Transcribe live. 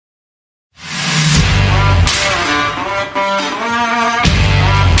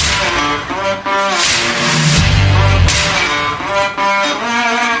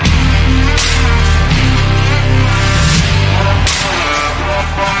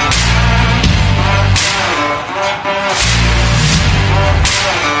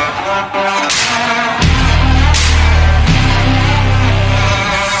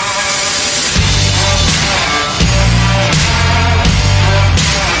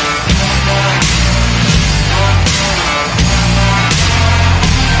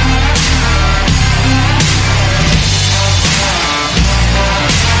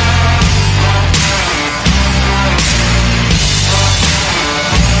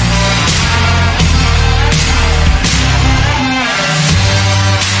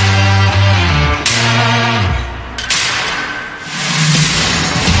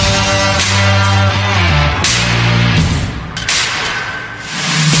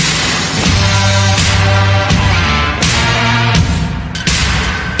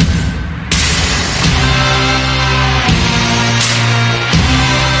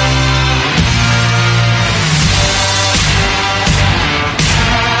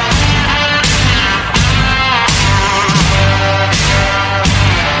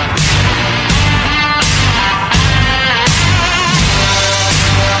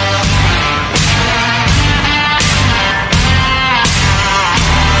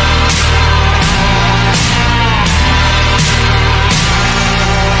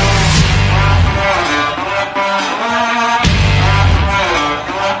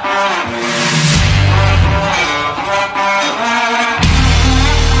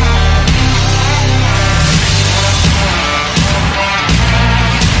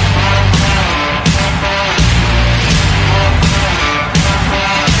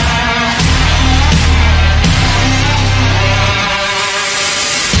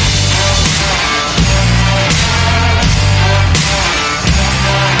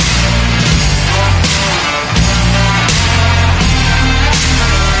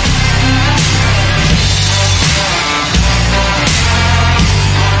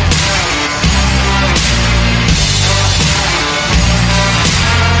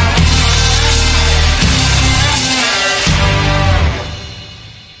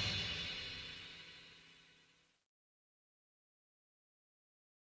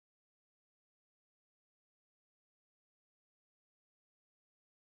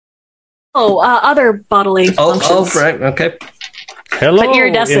other bodily functions. Right, okay. Hello, but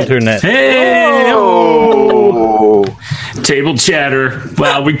iridescent. Internet. Hey! Table chatter.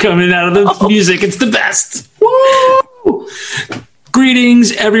 Wow, we're coming out of the music. It's the best. Woo!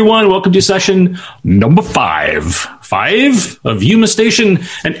 Greetings, everyone. Welcome to session number 5. 5 of Yuma Station,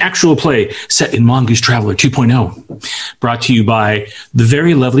 an actual play set in Mongoose Traveler 2.0. Brought to you by the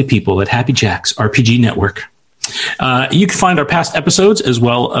very lovely people at Happy Jacks RPG Network. You can find our past episodes as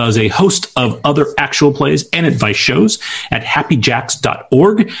well as a host of other actual plays and advice shows at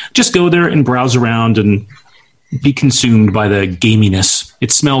happyjacks.org. Just go there and browse around and be consumed by the gaminess.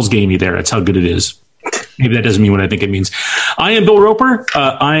 It smells gamey there. That's how good it is. Maybe that doesn't mean what I think it means. I am Bill Roper.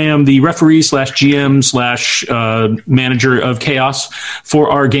 I am the referee / GM / manager of Chaos for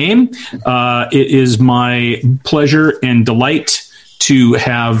our game. It is my pleasure and delight to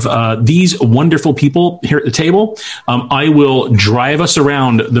have these wonderful people here at the table. I will drive us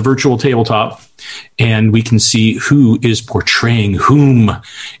around the virtual tabletop, and we can see who is portraying whom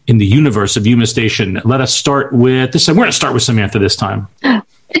in the universe of Yuma Station. Let us start with this. We're going to start with Samantha this time.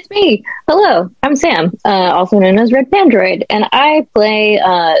 It's me. Hello, I'm Sam, also known as Red Pandroid, and I play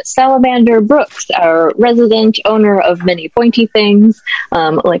Salamander Brooks, our resident owner of many pointy things,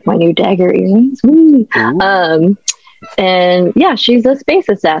 like my new dagger earrings. And yeah, she's a space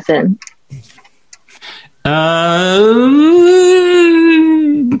assassin.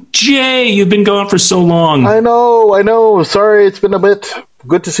 Jay, you've been gone for so long. I know. Sorry, it's been a bit.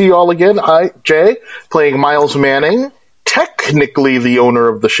 Good to see you all again. Jay, playing Miles Manning, technically the owner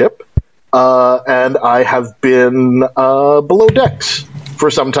of the ship, and I have been below decks for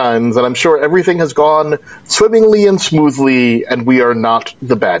some time, and I'm sure everything has gone swimmingly and smoothly, and we are not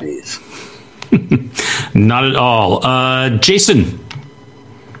the baddies. Not at all. Jason.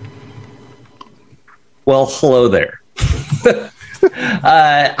 Well, hello there.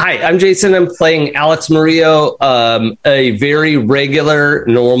 Hi, I'm Jason. I'm playing Alex Murillo, a very regular,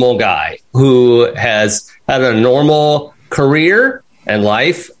 normal guy who has had a normal career and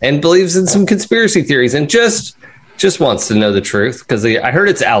life and believes in some conspiracy theories and just wants to know the truth because I heard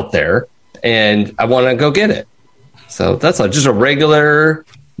it's out there and I want to go get it. So that's all. Just a regular,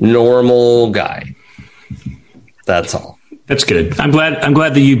 normal guy. That's all. That's good. I'm glad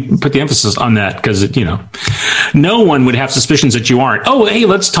that you put the emphasis on that because, no one would have suspicions that you aren't. Oh, hey,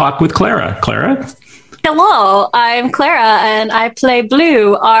 let's talk with Clara. Clara? Hello, I'm Clara, and I play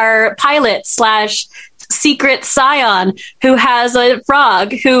Blue, our pilot / secret scion who has a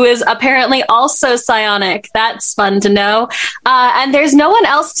frog who is apparently also psionic. That's fun to know. And there's no one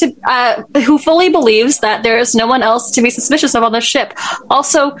else who fully believes that there is no one else to be suspicious of on the ship.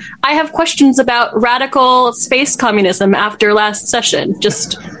 Also, I have questions about radical space communism after last session.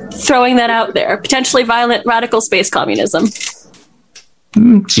 Just throwing that out there. Potentially violent radical space communism.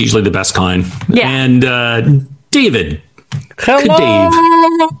 It's usually the best kind. Yeah. And David. Hello, Dave.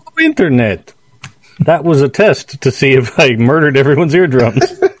 Internet. That was a test to see if I murdered everyone's eardrums.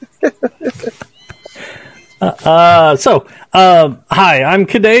 Hi, I'm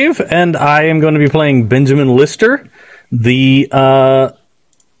Kadave, and I am going to be playing Benjamin Lister, the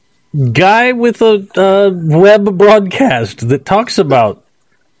guy with a web broadcast that talks about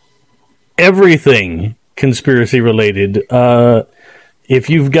everything conspiracy-related. If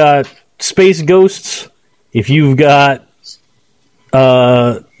you've got space ghosts, if you've got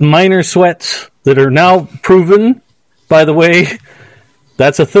minor sweats that are now proven, by the way,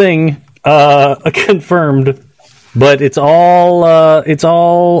 that's a thing, confirmed, but it's all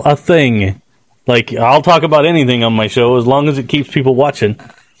a thing. Like, I'll talk about anything on my show as long as it keeps people watching,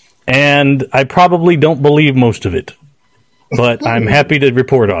 and I probably don't believe most of it, but I'm happy to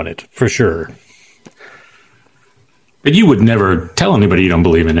report on it, for sure. But you would never tell anybody you don't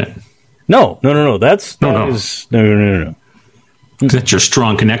believe in it. No. No. That's no. That's your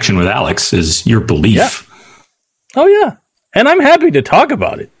strong connection with Alex, is your belief. Yeah. Oh, yeah. And I'm happy to talk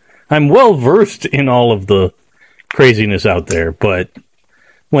about it. I'm well versed in all of the craziness out there, but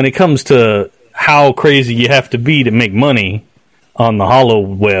when it comes to how crazy you have to be to make money on the hollow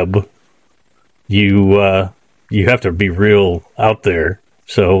web, you have to be real out there.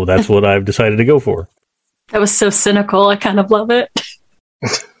 So that's what I've decided to go for. That was so cynical. I kind of love it.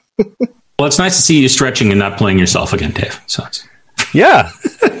 Well, it's nice to see you stretching and not playing yourself again, Dave. So yeah.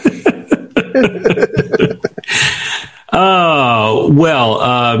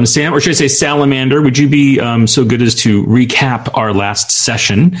 Sam, or should I say Salamander, would you be so good as to recap our last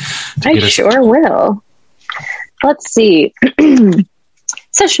session? I sure will. Let's see.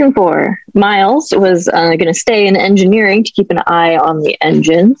 Session 4. Miles was going to stay in engineering to keep an eye on the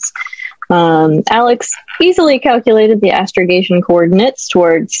engines. Alex easily calculated the astrogation coordinates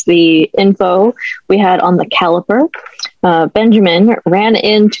towards the info we had on the caliper. Benjamin ran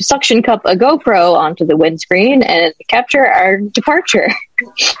in to suction cup a GoPro onto the windscreen and capture our departure.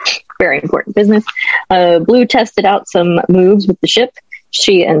 Very important business. Blue tested out some moves with the ship.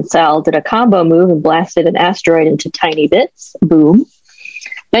 She and Sal did a combo move and blasted an asteroid into tiny bits. Boom.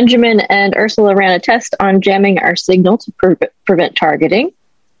 Benjamin and Ursula ran a test on jamming our signal to prevent targeting.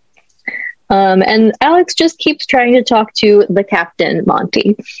 And Alex just keeps trying to talk to the captain,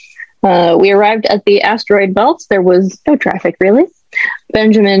 Monty. We arrived at the asteroid belt. There was no traffic, really.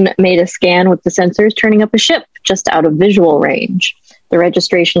 Benjamin made a scan with the sensors, turning up a ship just out of visual range. The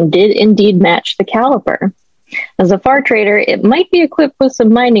registration did indeed match the caliper. As a far trader, it might be equipped with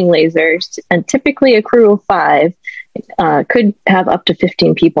some mining lasers, and typically a crew of 5 could have up to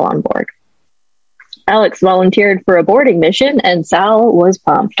 15 people on board. Alex volunteered for a boarding mission, and Sal was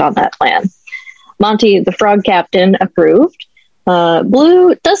pumped on that plan. Monty, the frog captain, approved.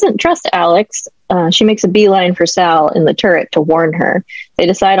 Blue doesn't trust Alex. She makes a beeline for Sal in the turret to warn her. They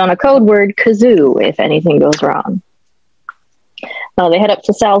decide on a code word, kazoo, if anything goes wrong. They head up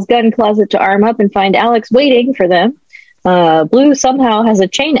to Sal's gun closet to arm up and find Alex waiting for them. Blue somehow has a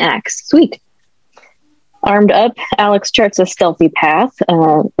chain axe. Sweet. Armed up, Alex charts a stealthy path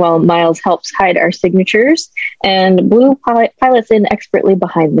while Miles helps hide our signatures, and Blue pilots in expertly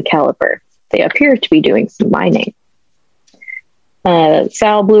behind the caliper. They appear to be doing some mining.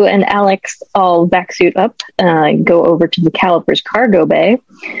 Sal, Blue, and Alex all backsuit up and go over to the caliper's cargo bay.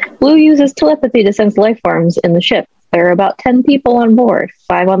 Blue uses telepathy to sense life forms in the ship. There are about 10 people on board,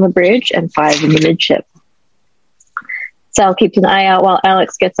 5 on the bridge and 5 in the midship. Sal keeps an eye out while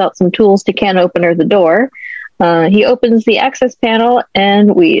Alex gets out some tools to can opener the door. He opens the access panel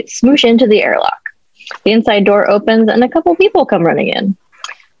and we smoosh into the airlock. The inside door opens and a couple people come running in.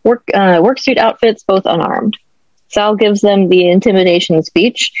 Worksuit outfits, both unarmed. Sal gives them the intimidation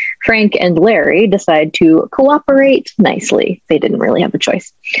speech. Frank and Larry decide to cooperate nicely. They didn't really have a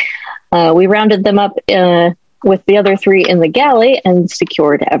choice. We rounded them up with the other 3 in the galley and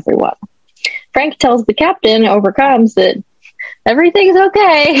secured everyone. Frank tells the captain over comms that everything's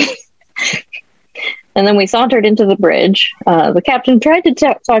okay. And then we sauntered into the bridge. The captain tried to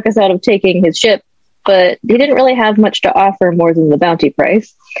talk us out of taking his ship, but he didn't really have much to offer more than the bounty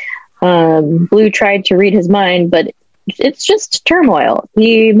price. Blue tried to read his mind, but it's just turmoil.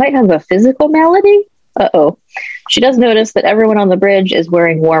 He might have a physical malady. Uh-oh. She does notice that everyone on the bridge is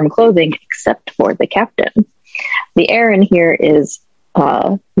wearing warm clothing except for the captain. The air in here is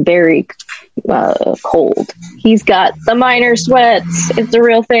very cold. He's got the minor sweats. It's a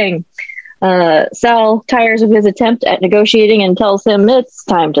real thing. Sal tires of his attempt at negotiating and tells him it's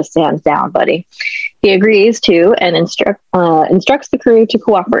time to stand down, buddy. He agrees to and instructs the crew to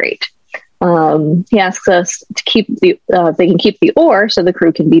cooperate. He asks us to keep they can keep the ore so the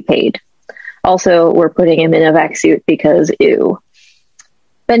crew can be paid. Also, we're putting him in a vac suit because ew.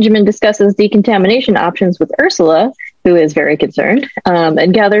 Benjamin discusses decontamination options with Ursula, who is very concerned,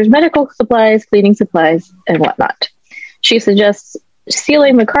 and gathers medical supplies, cleaning supplies, and whatnot. She suggests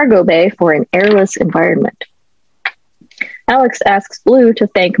sealing the cargo bay for an airless environment. Alex asks Blue to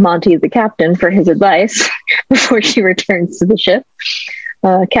thank Monty, the captain, for his advice before she returns to the ship.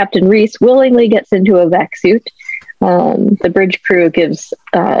 Captain Reese willingly gets into a vac suit. The bridge crew gives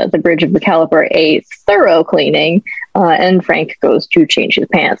the bridge of the caliper a thorough cleaning, and Frank goes to change his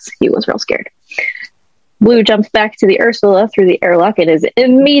pants. He was real scared. Blue jumps back to the Ursula through the airlock and is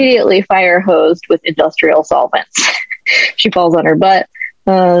immediately fire hosed with industrial solvents. She falls on her butt,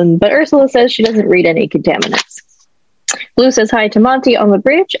 but Ursula says she doesn't read any contaminants. Blue says hi to Monty on the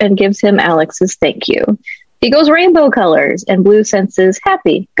bridge and gives him Alex's thank you. He goes rainbow colors, and Blue senses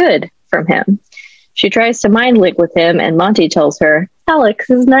happy, good from him. She tries to mind link with him, and Monty tells her, Alex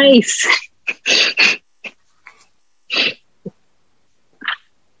is nice.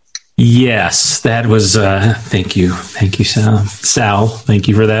 Yes, that was, thank you. Thank you, Sal. Sal, thank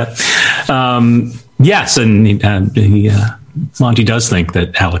you for that. Yes, and Monty does think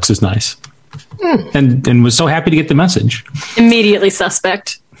that Alex is nice. And was so happy to get the message. Immediately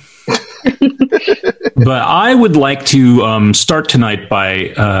suspect. But I would like to start tonight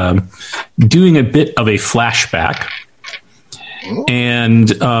by doing a bit of a flashback.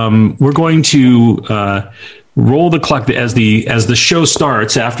 And we're going to roll the clock as the show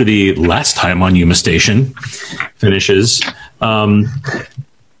starts after the last time on Yuma Station finishes.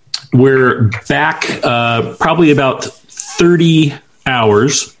 We're back probably about 30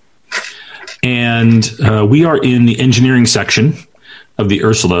 hours. And we are in the engineering section of the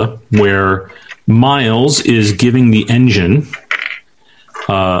Ursula, where Miles is giving the engine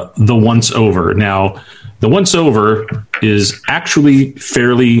the once over. Now, The once over is actually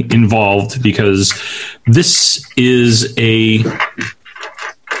fairly involved because this is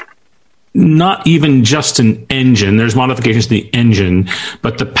not even just an engine. There's modifications to the engine,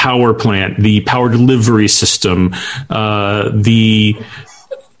 but the power plant, the power delivery system, the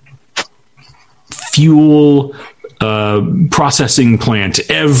fuel processing plant,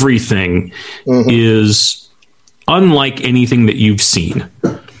 everything is unlike anything that you've seen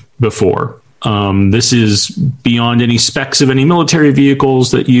before. This is beyond any specs of any military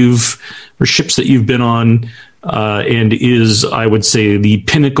vehicles that or ships that you've been on, and is, I would say, the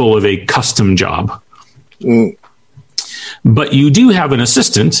pinnacle of a custom job. But you do have an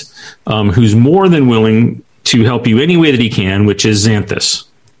assistant who's more than willing to help you any way that he can, which is Xanthus.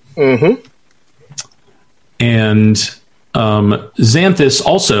 Mm-hmm. And Xanthus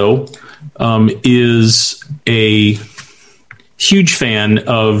also is a huge fan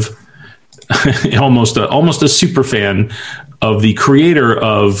of almost a super fan of the creator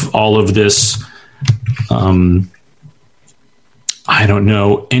of all of this. I don't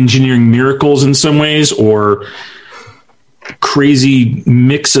know, engineering miracles in some ways, or crazy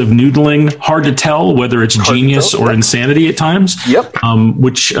mix of noodling. Hard to tell whether it's genius or insanity at times. Yep.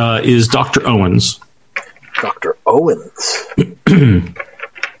 Which is Dr. Owens. Dr. Owens.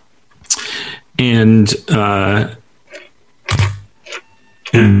 And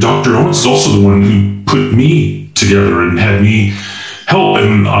Dr. Owens is also the one who put me together and had me help.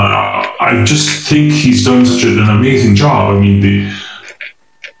 And I just think he's done such an amazing job. I mean,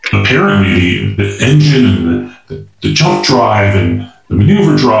 apparently the engine and the jump drive and the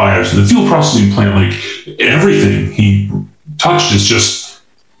maneuver drives and the fuel processing plant, like everything he touched is just,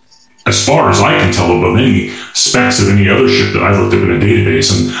 as far as I can tell, above any specs of any other ship that I've looked up in a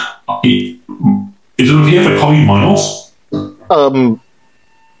database. And is it okay if I call you Miles?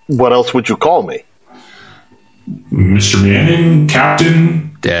 What else would you call me? Mr. Manning,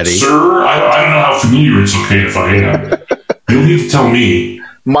 Captain, Daddy, Sir. I don't know how familiar it's okay if I am. You'll need to tell me.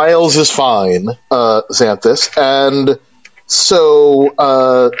 Miles is fine, Xanthus. And so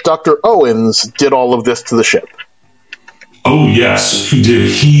Dr. Owens did all of this to the ship. Oh, yes, he did.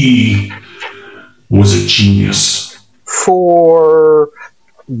 He was a genius. For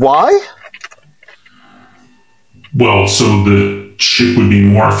why? Well, so the ship would be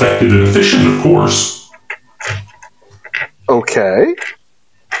more effective and efficient, of course. Okay.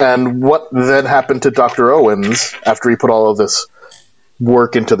 And what then happened to Dr. Owens after he put all of this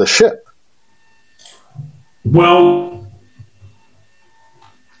work into the ship? Well,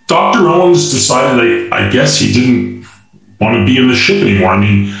 Dr. Owens decided, I guess he didn't want to be in the ship anymore. I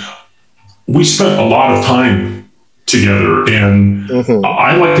mean, we spent a lot of time together, and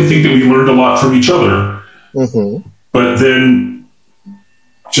I like to think that we learned a lot from each other. Mm-hmm. But then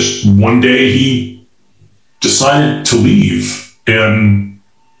just one day he decided to leave, and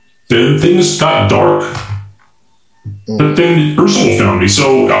then things got dark. But then Ursula found me,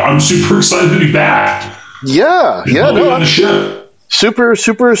 so I'm super excited to be back. Yeah, on the ship. Super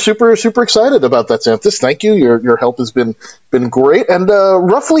excited about that, Xanthus. Thank you. Your help has been great. And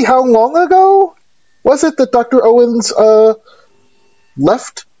roughly how long ago was it that Dr. Owens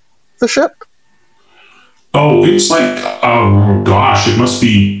left the ship? Oh, it's like, oh gosh, it must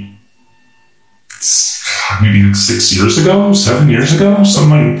be maybe 6 years ago, 7 years ago,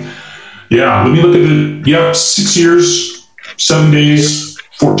 something. Yeah, let me look at 6 years, 7 days,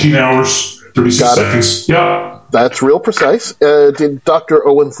 14 hours, 36 seconds. Yeah. That's real precise. Did Dr.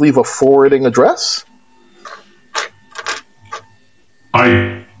 Owens leave a forwarding address?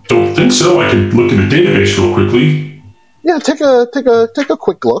 I don't think so. I could look in the database real quickly. Yeah, take a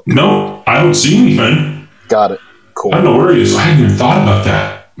quick look. No, I don't see anything. Got it. Cool. I don't know where he is. I hadn't even thought about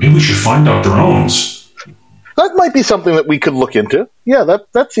that. Maybe we should find Dr. Owens. That might be something that we could look into. Yeah,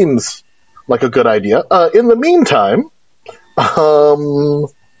 that seems like a good idea. In the meantime,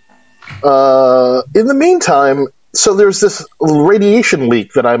 so there's this radiation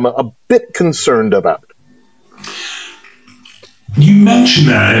leak that I'm a bit concerned about. You mentioned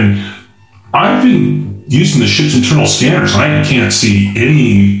that, and I've been using the ship's internal scanners, and I can't see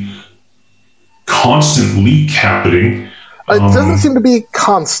any constant leak happening. It doesn't seem to be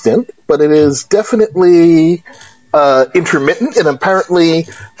constant, but it is definitely intermittent, and apparently,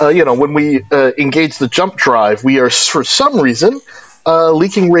 when we engage the jump drive, we are, for some reason,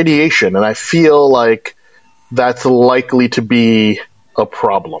 leaking radiation, and I feel like that's likely to be a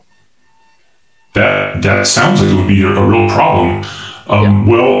problem. That sounds like it would be a real problem.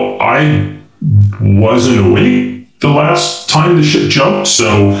 Well, I wasn't awake the last time the ship jumped,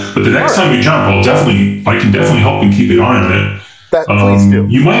 but the next time we jump, I can definitely help and keep an eye on it. That please do.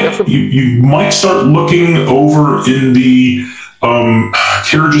 You might start looking over in the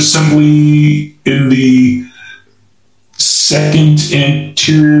carriage assembly in the second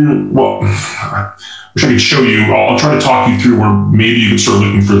anterior. Well, I wish I could show you. I'll try to talk you through where maybe you can start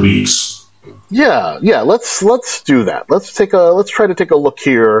looking for leaks. Yeah. Let's do that. Let's try to take a look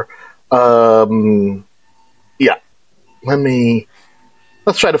here. Yeah.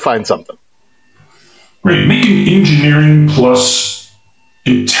 Let's try to find something. Right. Make an engineering plus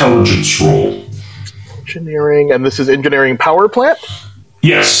intelligence roll. Engineering, and this is engineering power plant?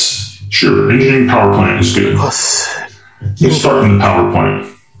 Yes, sure. Engineering power plant is good. Plus You start in the power plant.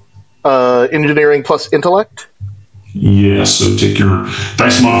 Engineering plus intellect? Yes, so take your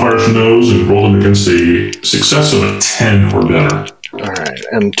dice modifiers from those and roll them against a success of a 10 or better. All right,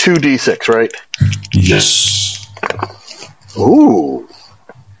 and 2d6, right? Yes. Ooh.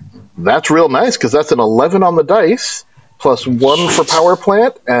 That's real nice, because that's an 11 on the dice, plus 1 for power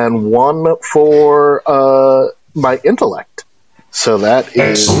plant, and 1 for my intellect. So that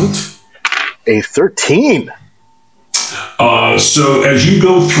is Excellent. a 13. So as you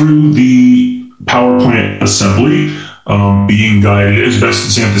go through the power plant assembly, being guided as best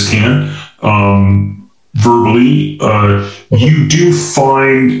as Xanthus can, verbally, you do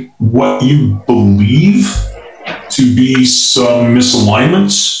find what you believe to be some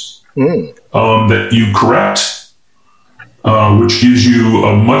misalignments that you correct, which gives you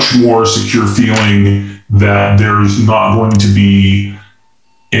a much more secure feeling that there's not going to be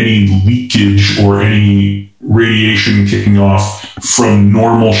any leakage or any radiation kicking off from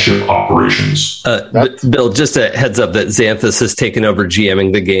normal ship operations. Bill, just a heads up that Xanthus has taken over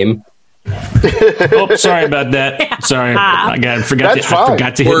GMing the game. Oh, sorry about that. Sorry, I forgot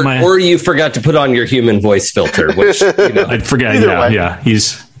to hit my. Or you forgot to put on your human voice filter, which I forgot. Yeah.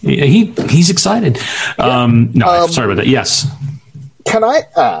 He's excited. No, sorry about that. Yes. Can I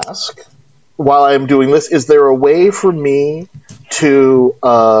ask, while I'm doing this, is there a way for me to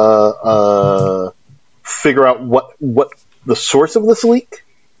figure out what the source of this leak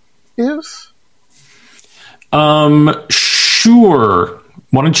is? Sure.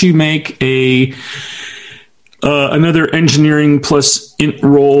 Why don't you make another engineering plus int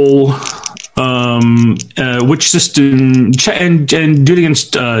roll? Which system? And do it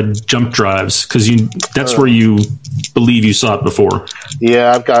against jump drives, because that's where you believe you saw it before.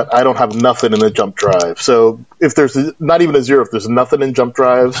 Yeah, I don't have nothing in the jump drive. So if there's not even a 0, if there's nothing in jump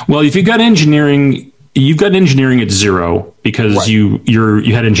drive. Well, if you got engineering, you've got engineering at 0 because right. you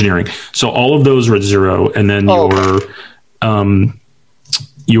had engineering. So all of those were at 0, and then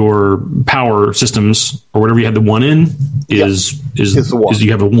your power systems or whatever you had the 1 in is the 1.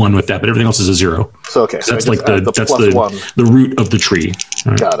 You have a 1 with that, but everything else is a 0. So okay, so that's so like the root of the tree.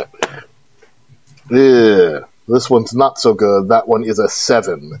 Right. Got it. Yeah, this one's not so good. That one is a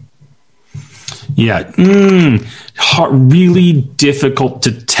 7. Yeah, really difficult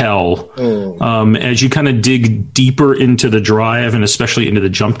to tell as you kind of dig deeper into the drive and especially into the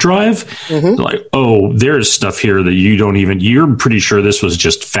jump drive. Like, oh, there's stuff here that you're pretty sure this was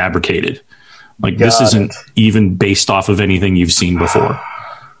just fabricated. Like this isn't even based off of anything you've seen before.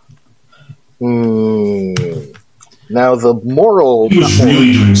 Now the moral. He was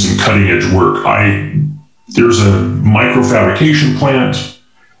really doing some cutting edge work. There's a microfabrication plant.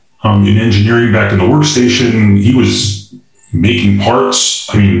 In engineering back in the workstation, he was making parts.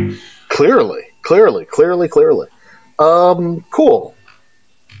 I mean, clearly. Cool.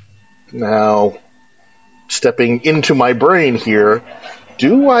 Now, stepping into my brain here,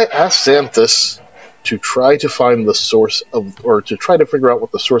 do I ask Xanthus to try to find the source or to try to figure out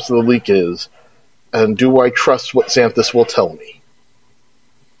what the source of the leak is, and do I trust what Xanthus will tell me?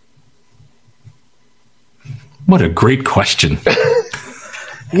 What a great question.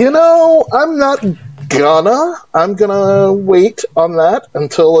 I'm not gonna. I'm gonna wait on that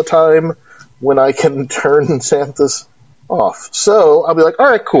until a time when I can turn Xanthus off. So I'll be like, all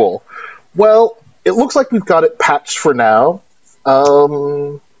right, cool. Well, it looks like we've got it patched for now.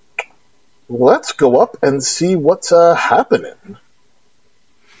 Let's go up and see what's happening.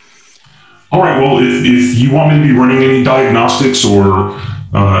 All right, well, if you want me to be running any diagnostics or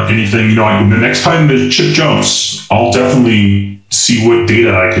anything, the next time the chip jumps, I'll definitely see what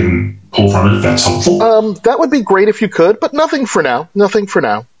data I can pull from it, if that's helpful. That would be great if you could, but nothing for now. I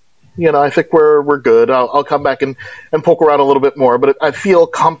think we're good. I'll come back and poke around a little bit more, but I feel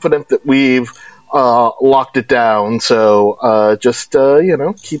confident that we've locked it down. So just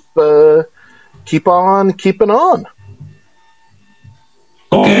keep on keeping on.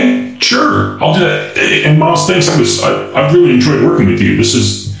 Okay, sure, I'll do that. And Miles, thanks. I've really enjoyed working with you. This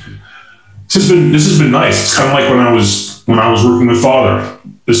has been nice. It's kind of like when when I was working with Father.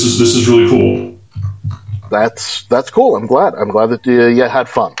 This is really cool. That's cool. I'm glad that you had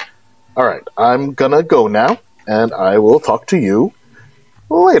fun. All right, I'm gonna go now, and I will talk to you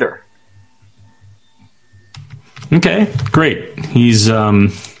later. Okay, great. He's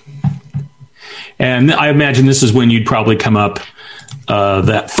and I imagine this is when you'd probably come up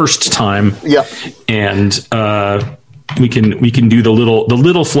that first time. Yeah. And we can do the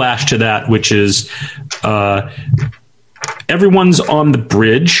little flash to that, which is everyone's on the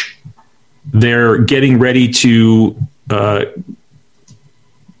bridge. They're getting ready to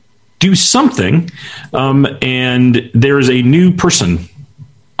do something, and there is a new person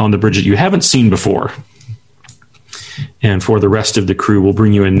on the bridge that you haven't seen before. And for the rest of the crew, we'll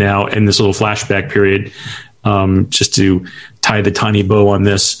bring you in now in this little flashback period, just to tie the tiny bow on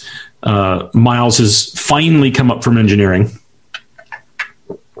this. Miles has finally come up from engineering.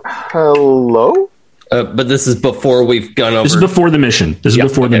 Hello? But this is before we've gone over. This is before the mission.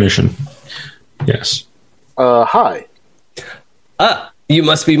 The mission. Yes. Hi. You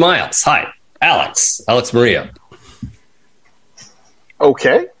must be Miles. Hi. Alex Murillo.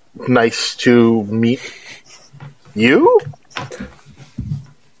 Okay. Nice to meet you.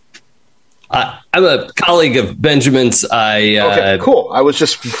 I'm a colleague of Benjamin's. Okay, cool. I was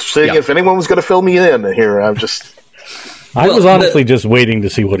just seeing if anyone was going to fill me in here. I was honestly just waiting to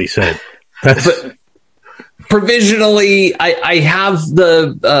see what he said. Provisionally, I have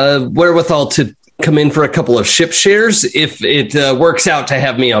the wherewithal to come in for a couple of ship shares if it works out to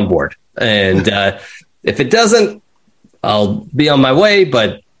have me on board. And if it doesn't, I'll be on my way.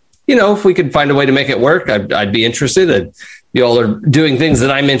 But, if we could find a way to make it work, I'd be interested. You all are doing things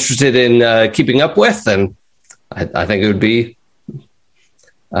that I'm interested in keeping up with. And I think it would be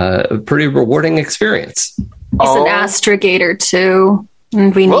a pretty rewarding experience. He's an astrogator, too.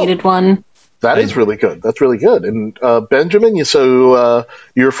 And we needed one. That is really good. That's really good. And Benjamin,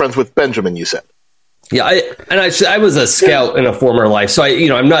 you're friends with Benjamin, you said. Yeah, I was a scout in a former life, so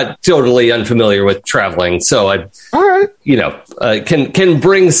I'm not totally unfamiliar with traveling. So I, all right, can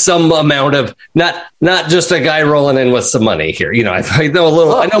bring some amount of not just a guy rolling in with some money here. I know a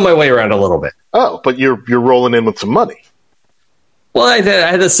little. I know my way around a little bit. Oh, but you're rolling in with some money. Well, I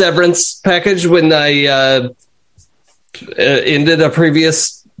had a severance package when I ended a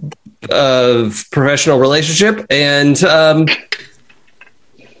previous professional relationship, and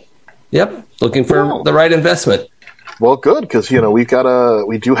looking for the right investment. Well, good, because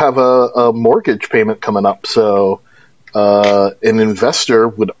we do have a mortgage payment coming up, so an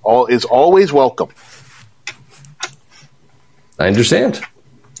investor is always welcome. I understand.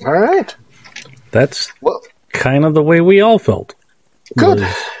 All right, that's kind of the way we all felt. Good.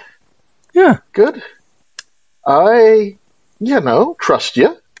 Yeah, good. I trust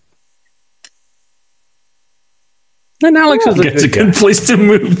you. And Alex is a good place to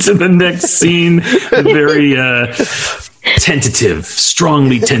move to the next scene. Very tentative,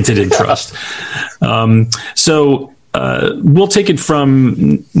 strongly tentative trust. So we'll take it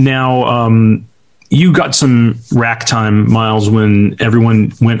from now. You got some rack time, Miles, when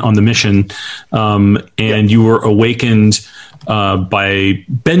everyone went on the mission, and you were awakened by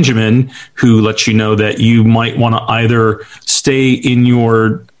Benjamin, who lets you know that you might want to either stay in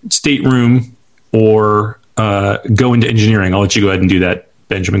your stateroom or go into engineering. I'll let you go ahead and do that,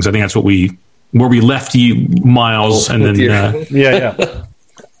 Benjamin, because I think that's where we left you, Miles, and then yeah.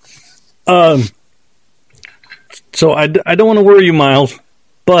 So I don't want to worry you, Miles,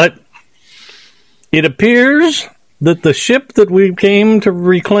 but it appears that the ship that we came to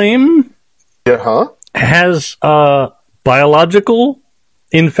reclaim has biological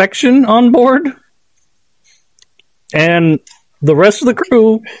infection on board, and the rest of the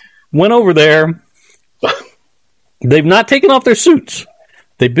crew went over there. They've not taken off their suits.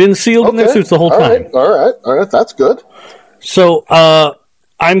 They've been sealed in their suits the whole time. All right. That's good. So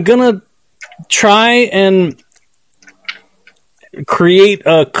I'm going to try and create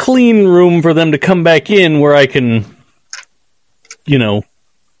a clean room for them to come back in where I can,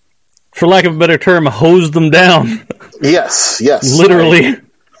 for lack of a better term, hose them down. Yes. Literally.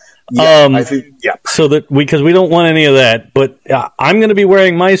 I think, So that because we don't want any of that. But I'm going to be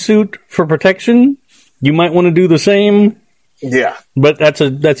wearing my suit for protection. You might want to do the same. Yeah. But that's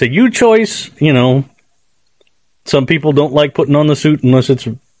a you choice, Some people don't like putting on the suit unless it's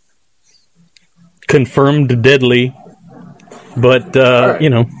confirmed deadly. But,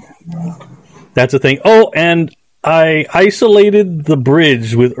 that's a thing. Oh, and I isolated the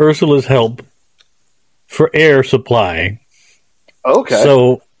bridge with Ursula's help for air supply. Okay.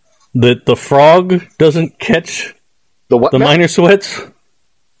 So that the frog doesn't catch the minor sweats.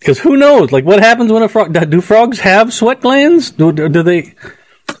 Because who knows? Like, what happens when a frog? Do frogs have sweat glands? Do they?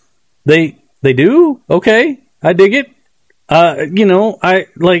 They do. Okay, I dig it. I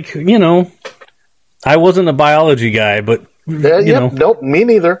wasn't a biology guy, but nope, me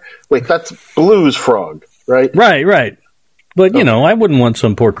neither. Wait, that's Blue's frog, right? Right. But I wouldn't want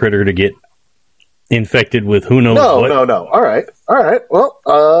some poor critter to get infected with who knows what. No. All right.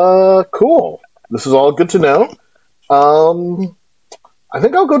 Well, cool. This is all good to know. I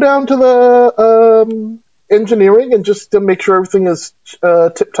think I'll go down to the engineering and just to make sure everything is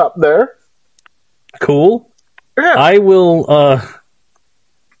tip top there. Cool. Yeah. I will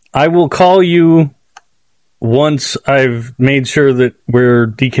call you once I've made sure that we're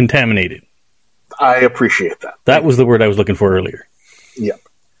decontaminated. I appreciate that. That was the word I was looking for earlier. Yep.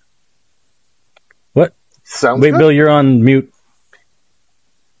 What? Sounds Wait, good. Bill, you're on mute.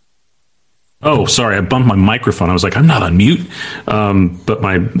 Oh, sorry. I bumped my microphone. I was like, I'm not on mute. But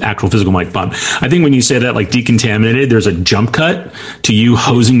my actual physical mic bumped. I think when you say that, like decontaminated, there's a jump cut to you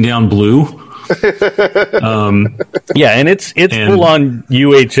hosing down Blue. Yeah, and it's full on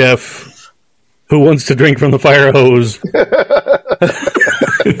UHF. Who wants to drink from the fire hose?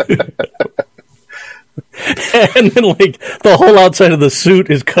 And then, like, the whole outside of the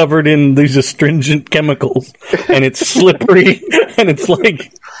suit is covered in these astringent chemicals, and it's slippery, and it's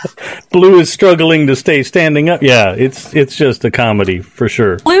like Blue is struggling to stay standing up. Yeah, it's just a comedy for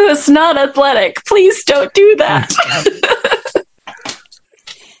sure. Blue is not athletic. Please don't do that.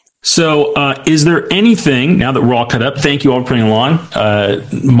 So, is there anything, now that we're all cut up, thank you all for putting along.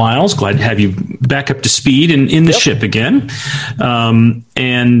 Miles, glad to have you back up to speed and in the ship again.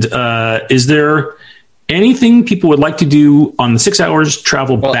 Is there anything people would like to do on the 6 hours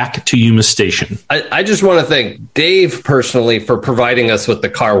travel back to Yuma Station? I just want to thank Dave personally for providing us with the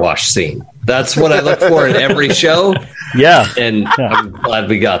car wash scene. That's what I look for in every show. Yeah. And I'm glad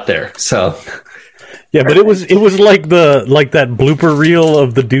we got there. So... Yeah, but it was like that blooper reel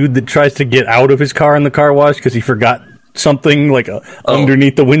of the dude that tries to get out of his car in the car wash because he forgot something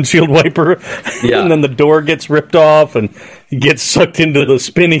underneath the windshield wiper, and then the door gets ripped off and he gets sucked into the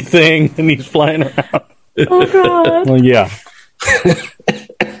spinny thing and he's flying around. Oh god! Well, yeah.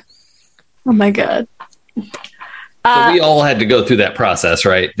 Oh my god! So we all had to go through that process,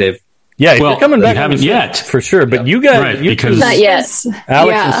 right, Dave? Yeah, if you're coming back, we haven't yet for sure. But you guys, because Not yet.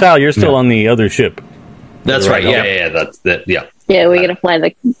 Alex and Sal, you're still on the other ship. That's right. Yeah. That's that. Yeah. Yeah, we're gonna fly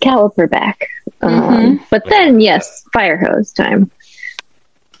the caliper back. But then, yes, fire hose time.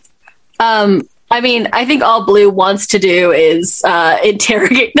 I mean, I think all Blue wants to do is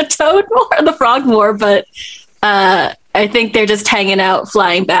interrogate the toad more, the frog more, but I think they're just hanging out,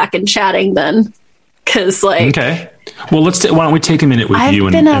 flying back, and chatting then. Because, like, okay, well, why don't we take a minute with you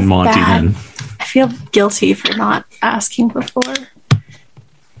and Monty then? I feel guilty for not asking before.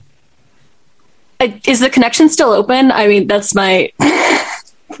 Is the connection still open? I mean, that's my...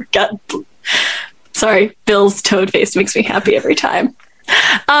 Forgot. Sorry, Bill's toad face makes me happy every time.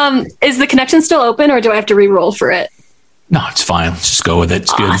 Is the connection still open, or do I have to re-roll for it? No, it's fine. Let's just go with it.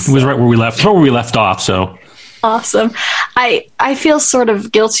 It's Awesome. good. It was right where we left off, so... Awesome. I feel sort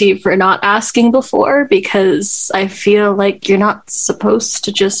of guilty for not asking before, because I feel like you're not supposed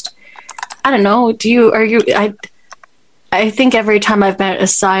to just... I don't know. I think every time I've met a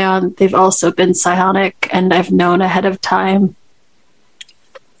Scion, they've also been psionic, and I've known ahead of time.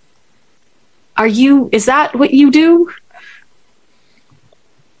 Is that what you do?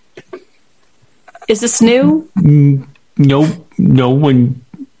 Is this new? No one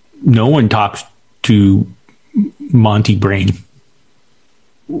talks to Monty Brain.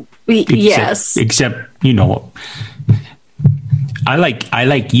 Yes. Except, I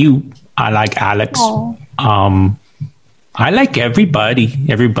like you. I like Alex. Aww. I like everybody.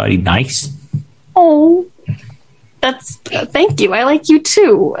 Everybody nice. Oh, that's thank you. I like you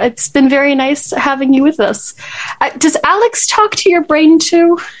too. It's been very nice having you with us. Does Alex talk to your brain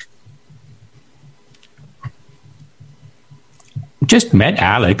too? Just met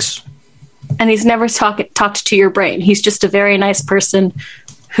Alex. And he's never talked to your brain. He's just a very nice person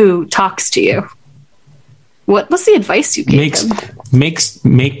who talks to you. What's the advice you gave him? Makes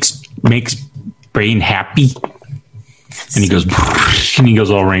brain happy. And he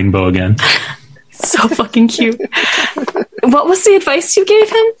goes all rainbow again. So fucking cute. What was the advice you gave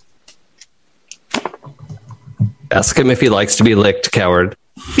him? Ask him if he likes to be licked, coward.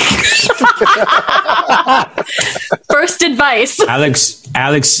 First advice. Alex,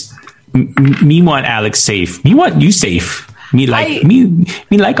 me want Alex safe. Me want you safe. Me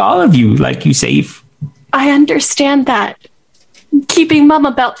like all of you, like you safe. I understand that. keeping mum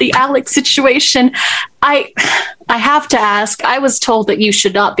about the Alex situation. I have to ask, I was told that you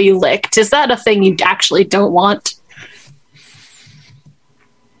should not be licked. Is that a thing you actually don't want?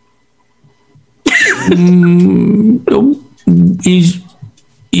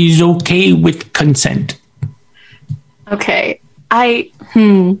 Is okay with consent. Okay.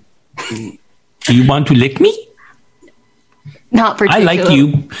 Do you want to lick me? Not I particularly. like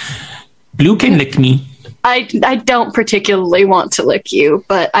you. Blue can lick me. I don't particularly want to lick you,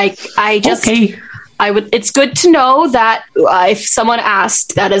 but I just Okay. I would. It's good to know that if someone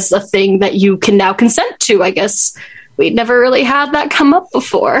asked, that is a thing that you can now consent to. I guess we'd never really had that come up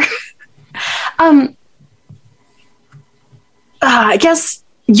before. I guess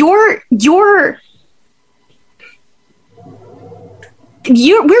we're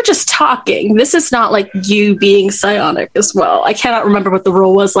just talking. This is not like you being psionic as well. I cannot remember what the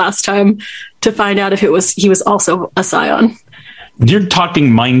rule was last time to find out if he was also a scion. You're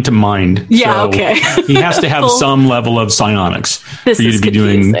talking mind to mind. Yeah, so okay. He has to have some level of psionics This for you is to be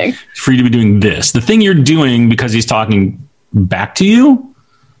confusing. doing this. The thing you're doing because he's talking back to you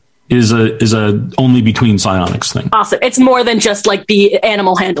is a only between psionics thing. Awesome. It's more than just like the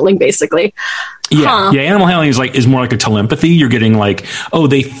animal handling, basically. Yeah, Huh. yeah. Animal handling is more like a telepathy. You're getting like, oh,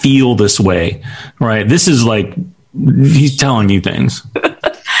 they feel this way, right? This is like he's telling you things.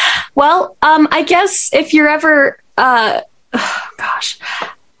 Well, I guess if you're ever, gosh,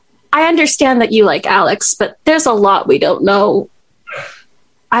 I understand that you like Alex, but there's a lot we don't know.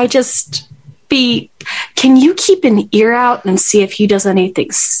 Can you keep an ear out and see if he does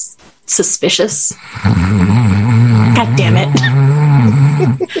anything suspicious? God damn it.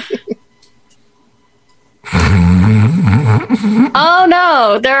 Oh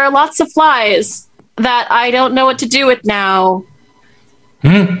no, there are lots of flies that I don't know what to do with now.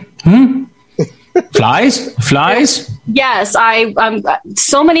 Flies? Yes, I'm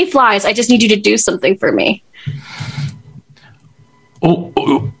so many flies. I just need you to do something for me.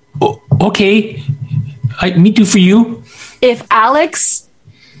 Oh, okay. Me too for you. If Alex,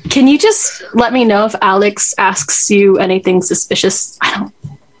 can you just let me know if Alex asks you anything suspicious?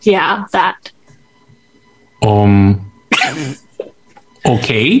 That.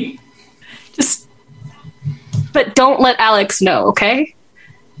 Okay. But don't let Alex know, okay?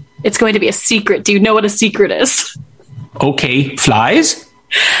 It's going to be a secret. Do you know what a secret is? Okay. Flies?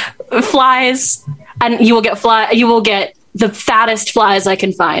 Flies, and you will get the fattest flies I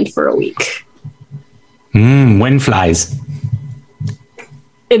can find for a week. When flies?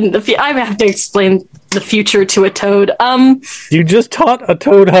 I have to explain the future to a toad. You just taught a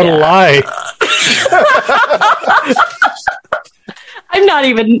toad how to lie. I'm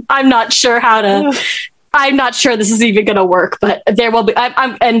not sure this is even going to work, but there will be.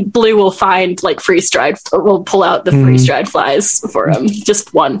 And Blue will find like freeze dried. We'll pull out the freeze dried flies for him.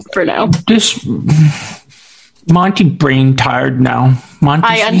 Just one for now. This Monty brain tired now. Monty,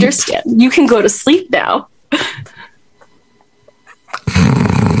 I understand. You can go to sleep now.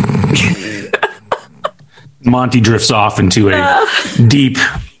 Monty drifts off into a deep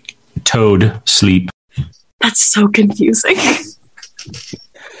toad sleep. That's so confusing.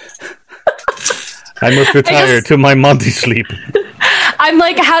 I must retire to my Monty sleep. I'm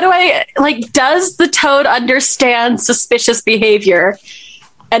like, how do I does the toad understand suspicious behavior?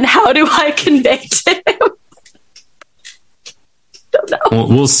 And how do I convey to him? Don't know.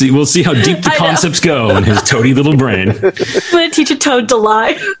 We'll see how deep the concepts go in his toady little brain. I'm going to teach a toad to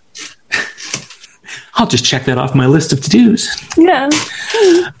lie. I'll just check that off my list of to-dos. Yeah.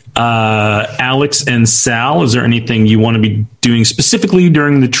 Alex and Sal, is there anything you want to be doing specifically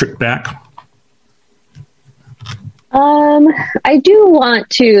during the trip back? I do want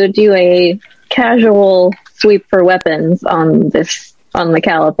to do a casual sweep for weapons on the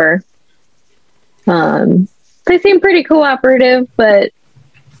caliper. They seem pretty cooperative, but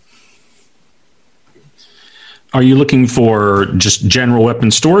Are you looking for just general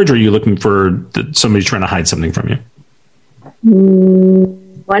weapon storage, or are you looking for somebody trying to hide something from you?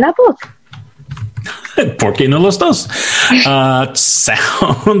 Why not both? ¿Por qué no los dos?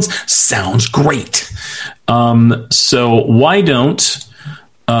 Sounds great. So why don't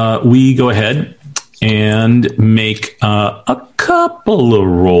we go ahead and make a couple of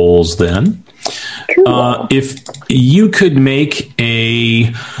rolls then? Cool. If you could make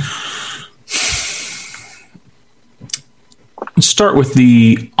a... Start with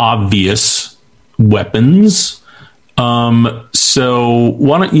the obvious weapons. So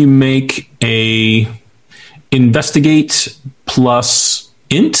why don't you make a investigate plus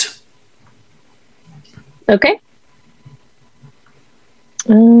int? Okay.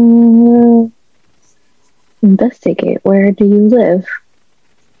 Investigate. Where do you live?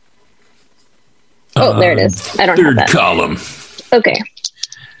 Oh, there it is. I don't have Third that. column. Okay.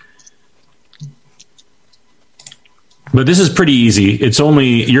 But this is pretty easy. It's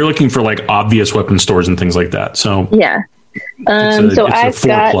only, you're looking for like obvious weapon stores and things like that. So Yeah. it's So a I've 4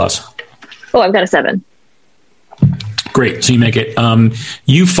 got. plus. Oh, I've got a 7. Great. So you make it.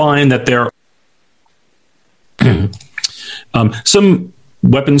 You find that there are some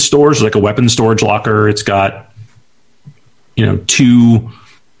weapon stores, like a weapon storage locker. It's got,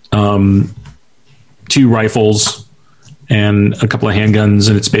 two rifles and a couple of handguns,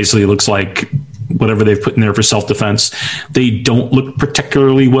 and it's basically looks like whatever they've put in there for self-defense. They don't look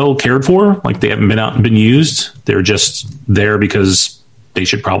particularly well cared for, like they haven't been out and been used. They're just there because they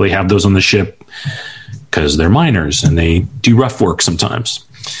should probably have those on the ship because they're miners and they do rough work sometimes.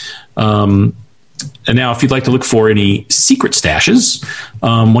 And now if you'd like to look for any secret stashes,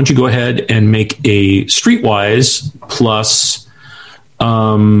 why don't you go ahead and make a Streetwise plus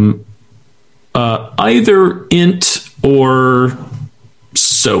either int or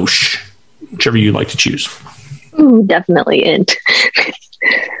soch, whichever you'd like to choose. Ooh, definitely int.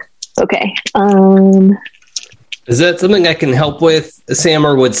 Okay. Is that something I can help with, Sam,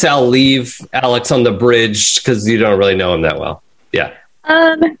 or would Sal leave Alex on the bridge because you don't really know him that well? Yeah.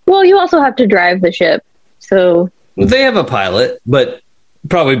 Well, you also have to drive the ship, so They have a pilot, but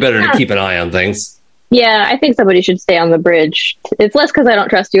probably better to keep an eye on things. yeah, I think somebody should stay on the bridge. It's less because I don't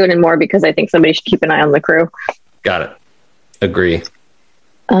trust you, and more because I think somebody should keep an eye on the crew. Got it. Agree.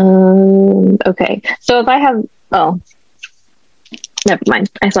 Okay. So if I have, never mind.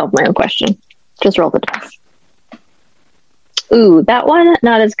 I solved my own question. Just roll the dice. Ooh, that one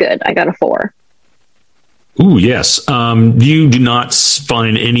not as good. I got a 4. Ooh, yes. You do not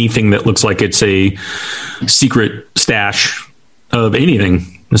find anything that looks like it's a secret stash of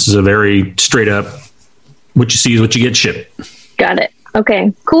anything. This is a very straight up, what you see is what you get ship. Got it.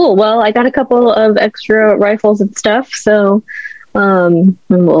 Okay, cool. Well, I got a couple of extra rifles and stuff, so and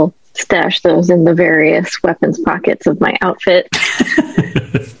we'll stash those in the various weapons pockets of my outfit.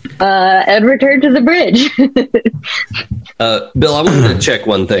 And return to the bridge. Bill, I wanted to check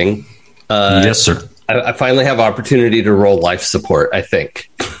one thing. Yes, sir. I finally have opportunity to roll life support, I think.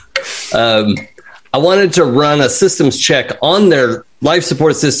 I wanted to run a systems check on their life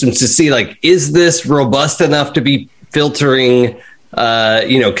support systems to see, like, is this robust enough to be filtering,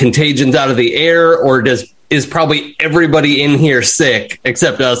 contagions out of the air, or is probably everybody in here sick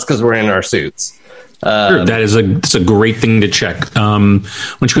except us because we're in our suits? Sure, that's a great thing to check. Why don't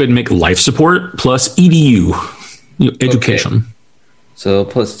you go ahead and make life support plus EDU, education. Okay. So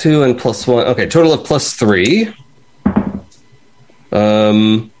 +2 and +1. Okay, total of +3.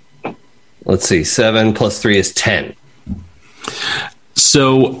 Let's see. 7 + 3 is 10.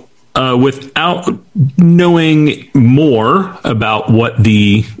 So without knowing more about what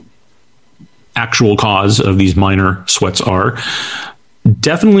the actual cause of these minor sweats are,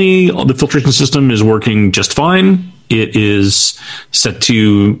 definitely the filtration system is working just fine. It is set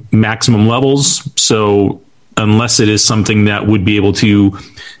to maximum levels. So unless it is something that would be able to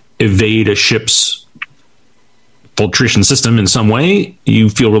evade a ship's filtration system in some way, you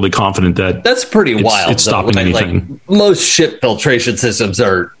feel really confident that that's pretty wild. It's stopping anything. Like, most ship filtration systems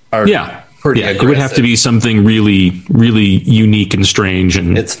are pretty aggressive. It would have to be something really, really unique and strange.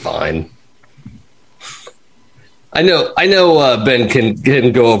 And it's fine. I know. Ben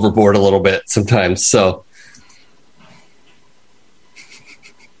can go overboard a little bit sometimes. So,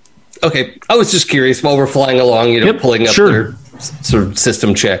 okay, I was just curious while we're flying along, pulling up their sort of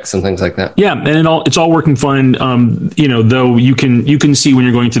system checks and things like that. Yeah, and it's all working fine. Though you can see when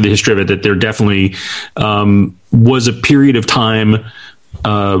you're going through the history of it that there definitely was a period of time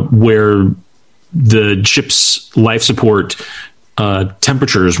where the ship's life support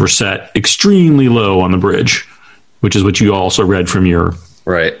temperatures were set extremely low on the bridge, which is what you also read from your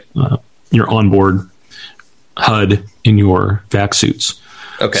onboard HUD in your vac suits.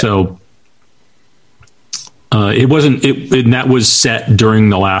 Okay. So it wasn't and that was set during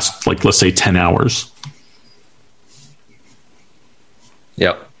the last, like, let's say 10 hours.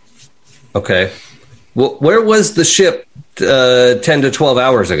 Yep. Okay. Well, where was the ship 10 to 12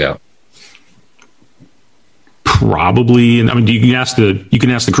 hours ago? Probably, and I mean, you can ask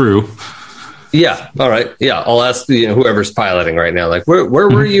the crew. Yeah. All right. Yeah. I'll ask whoever's piloting right now. Like, where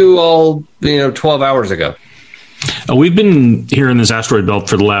were you all 12 hours ago? We've been here in this asteroid belt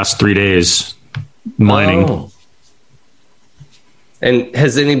for the last 3 days mining. Oh. And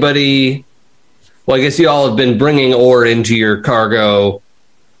has anybody? Well, I guess you all have been bringing ore into your cargo,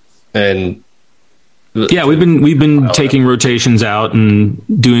 and Yeah, we've been taking rotations out and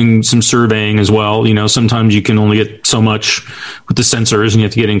doing some surveying as well. You know, sometimes you can only get so much with the sensors, and you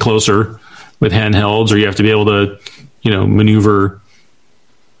have to get in closer with handhelds, or you have to be able to, you know, maneuver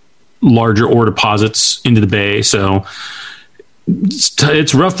larger ore deposits into the bay. So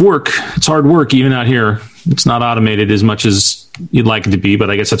it's rough work. It's hard work even out here. It's not automated as much as you'd like it to be, but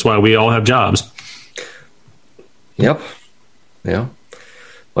I guess that's why we all have jobs. Yep. Yeah.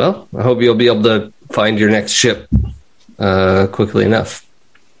 Well, I hope you'll be able to find your next ship quickly enough.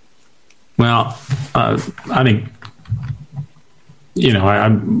 Well, I think, you know,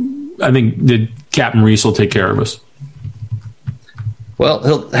 I think that Captain Reese will take care of us. Well,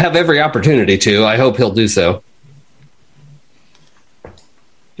 he'll have every opportunity to. I hope he'll do so.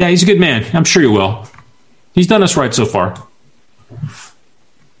 Yeah, he's a good man. I'm sure he will. He's done us right so far.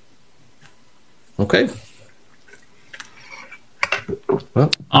 Okay. Well,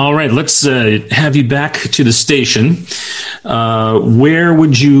 all right, let's have you back to the station. Where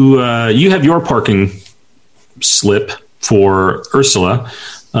would you have your parking slip for Ursula.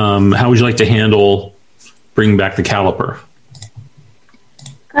 How would you like to handle bringing back the caliper?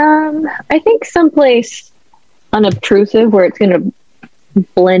 I think someplace unobtrusive where it's going to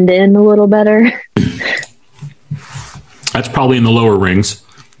blend in a little better. That's probably in the lower rings.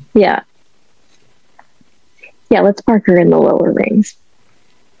 Yeah. Yeah, let's park her in the lower rings.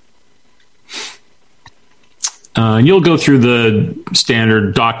 And you'll go through the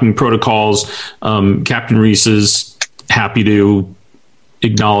standard docking protocols. Captain Reese is happy to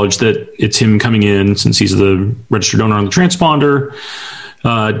acknowledge that it's him coming in since he's the registered owner on the transponder.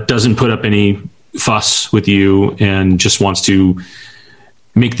 Doesn't put up any fuss with you and just wants to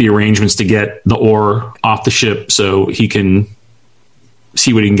make the arrangements to get the ore off the ship so he can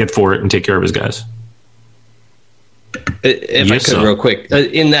see what he can get for it and take care of his guys. If I could, real quick,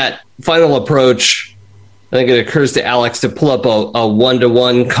 in that final approach, I think it occurs to Alex to pull up a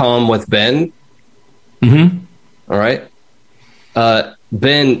one-to-one comm with Ben. Mm-hmm. All right.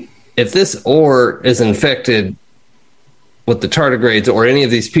 Ben, if this ore is infected with the tardigrades or any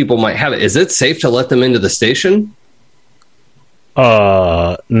of these people might have it, is it safe to let them into the station?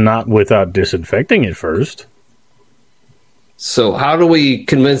 Not without disinfecting it first. So how do we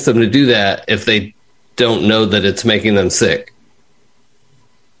convince them to do that if they don't know that it's making them sick?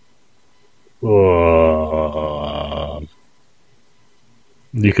 You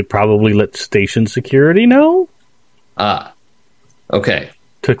could probably let station security know. Okay.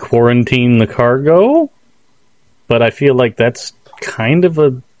 To quarantine the cargo, but I feel like that's kind of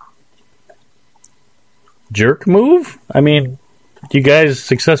a jerk move. I mean, you guys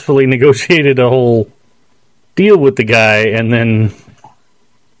successfully negotiated a whole deal with the guy, and then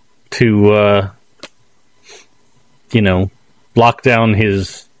to lock down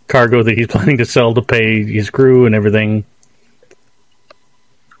his cargo that he's planning to sell to pay his crew and everything.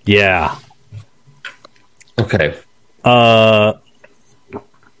 Yeah. Okay.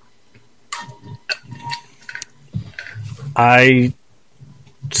 I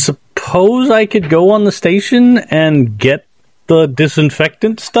suppose I could go on the station and get the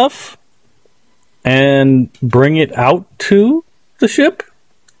disinfectant stuff and bring it out to the ship.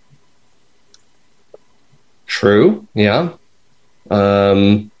 True. Yeah.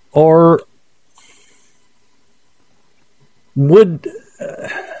 Or would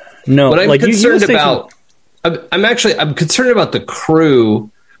no? What I'm like concerned about, I'm concerned about the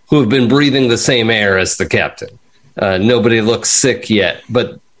crew who have been breathing the same air as the captain. Nobody looks sick yet,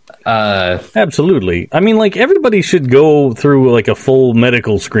 but absolutely. I mean, like everybody should go through like a full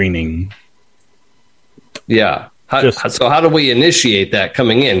medical screening. Yeah. So how do we initiate that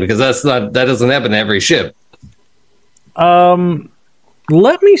coming in? Because that doesn't happen to every ship.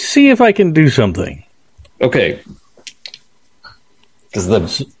 Let me see if I can do something. Okay. Because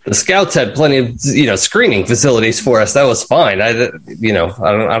the scouts had plenty of screening facilities for us. That was fine. I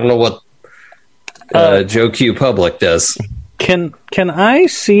don't know what Joe Q Public does. Can I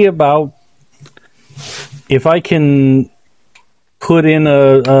see about if I can put in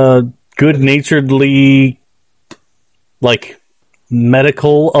a good-naturedly like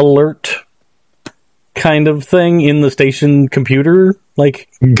medical alert kind of thing in the station computer? Like,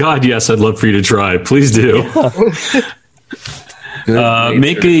 God, yes, I'd love for you to try. Please do.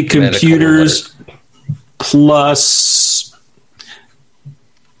 Make a computers plus.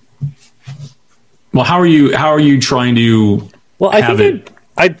 Well, how are you trying to? Well, I think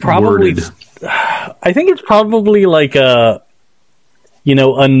I'd probably. Worded? I think it's probably like a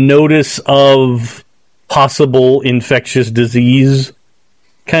notice of possible infectious disease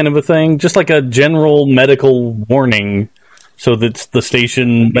kind of a thing, just like a general medical warning, so that the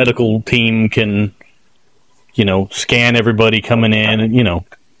station medical team can scan everybody coming in and,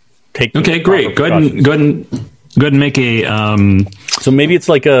 take. Okay, great. Go ahead and make a. So maybe it's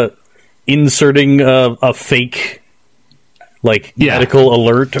like inserting a fake, medical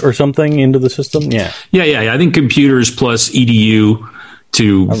alert or something into the system. Yeah. I think computers plus EDU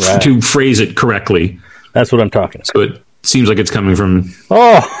to phrase it correctly. That's what I'm talking about. So it seems like it's coming from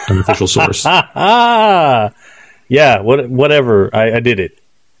an official source. Yeah. Whatever. I did it.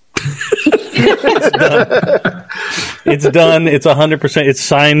 It's done. It's 100%. It's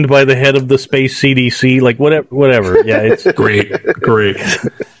signed by the head of the Space CDC. Whatever. Yeah, it's great.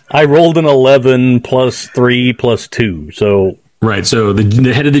 I rolled an 11 plus 3 plus 2. So right. So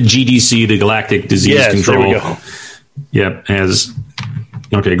the head of the GDC, the Galactic Disease Control. There we go. Yep.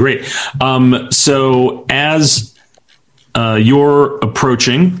 Okay. Great. So as you're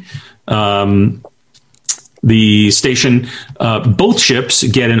approaching, the station, both ships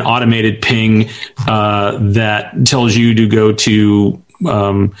get an automated ping that tells you to go to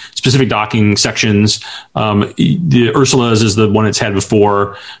specific docking sections. The Ursula's is the one it's had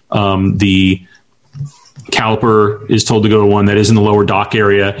before. The Caliper is told to go to one that is in the lower dock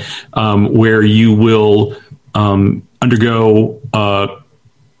area, where you will undergo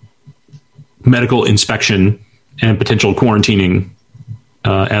medical inspection and potential quarantining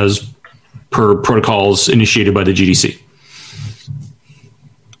as per protocols initiated by the GDC.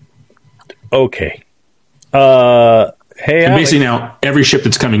 Okay. Hey, and basically now every ship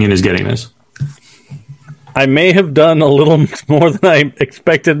that's coming in is getting this. I may have done a little more than I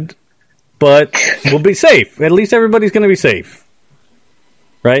expected, but we'll be safe. At least everybody's going to be safe.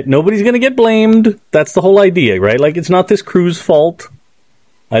 Right? Nobody's going to get blamed. That's the whole idea, right? It's not this crew's fault.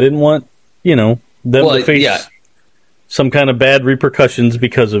 I didn't want, them to face some kind of bad repercussions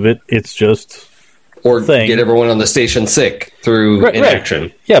because of it. It's just get everyone on the station sick through inaction.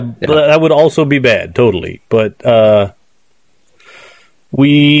 Right. Yeah, that would also be bad, totally. But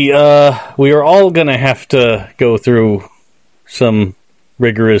we are all going to have to go through some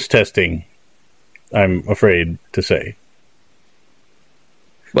rigorous testing, I'm afraid to say.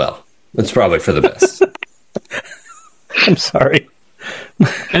 Well, it's probably for the best. I'm sorry.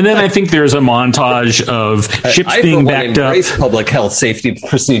 And then I think there's a montage of ships being backed up. Public health safety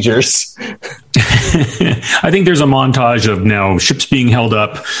procedures. I think there's a montage of now ships being held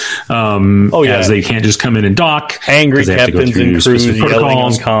up as they can't just come in and dock. Angry captains and crews yelling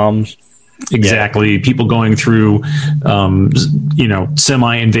on comms. Exactly. Yeah. People going through,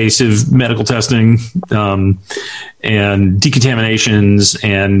 semi-invasive medical testing and decontaminations,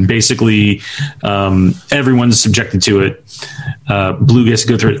 and basically everyone's subjected to it. Blue gets to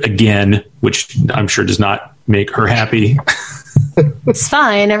go through it again, which I'm sure does not make her happy. It's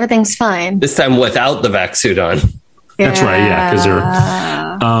fine. Everything's fine. This time without the vac suit on. Yeah. That's right. Yeah, because they're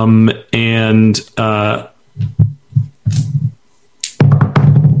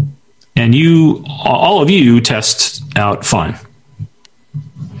and you, all of you, test out fine.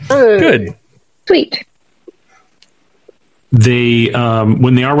 Good. Sweet. They,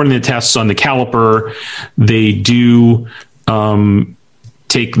 when they are running the tests on the Caliper, they do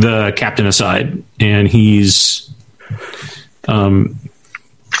take the captain aside, and he's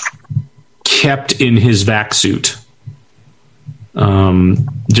kept in his vac suit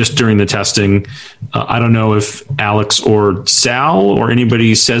just during the testing. I don't know if Alex or Sal or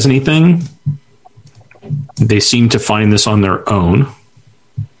anybody says anything. They seem to find this on their own.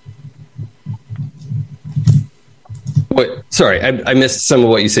 Wait, sorry, I missed some of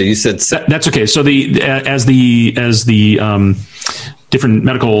what you said. You said that's okay. So as the different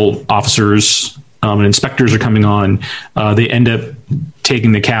medical officers and inspectors are coming on, they end up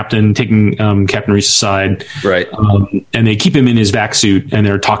taking Captain Reese aside, right? And they keep him in his vac suit, and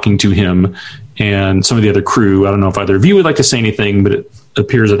they're talking to him and some of the other crew. I don't know if either of you would like to say anything, but it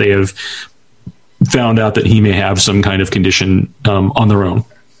appears that they have found out that he may have some kind of condition on their own.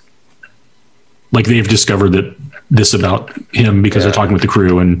 Like they've discovered that this about him because they're talking with the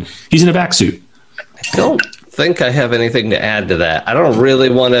crew, and he's in a vac suit. I don't think I have anything to add to that. I don't really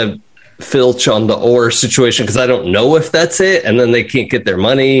want to filch on the ore situation because I don't know if that's it, and then they can't get their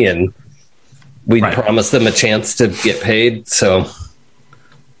money, and we promised them a chance to get paid. So,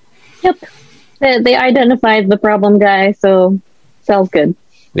 yep, they identified the problem guy, so sounds good.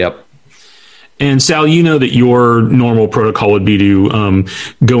 Yep. And Sal, you know that your normal protocol would be to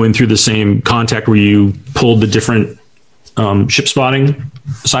go in through the same contact where you pulled the different ship spotting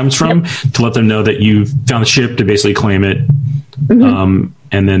assignments from, to let them know that you found the ship, to basically claim it. Mm-hmm.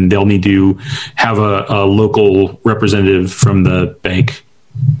 And then they'll need to have a local representative from the bank.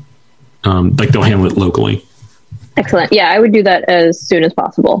 Like they'll handle it locally. Excellent. Yeah, I would do that as soon as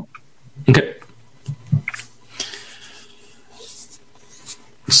possible. Okay.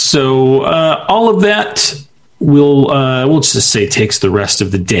 So all of that we'll just say takes the rest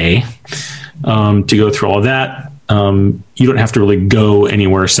of the day to go through all of that. You don't have to really go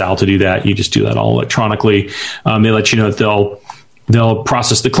anywhere, Sal, to do that. You just do that all electronically. They let you know that they'll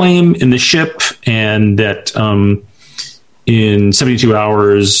process the claim in the ship, and that in 72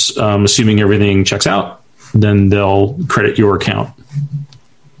 hours, assuming everything checks out, then they'll credit your account.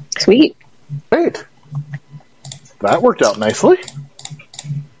 Sweet. Great. That worked out nicely.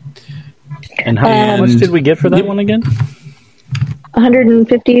 And how much did we get for that one again?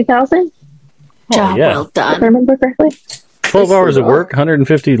 150,000. Job yeah. well If I done. remember correctly. 12 hours of work,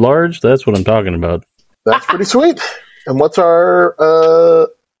 150 large. That's what I'm talking about. That's pretty sweet. And what's our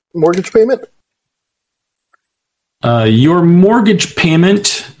mortgage payment? Your mortgage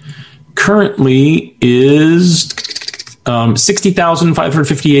payment currently is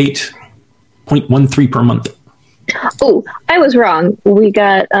 60,558.13 per month. Oh, I was wrong. We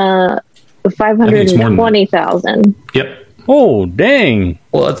got it's more than that. 520,000. Yep. Oh, dang.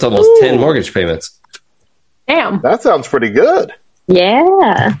 Well, that's almost 10 mortgage payments. Damn. That sounds pretty good.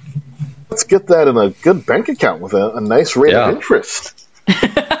 Yeah. Let's get that in a good bank account with a nice rate of interest.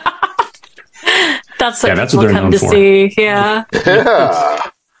 That's what that's people what they're come known to for. see. Yeah. Yeah.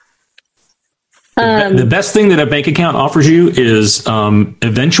 The best thing that a bank account offers you is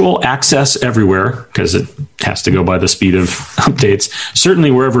eventual access everywhere, because it has to go by the speed of updates.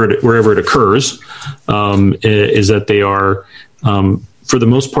 Certainly, wherever it occurs, is that they are, for the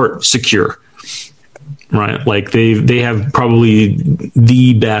most part, secure. Right? Like they have probably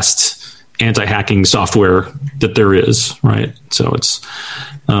the best anti-hacking software that there is. Right? So it's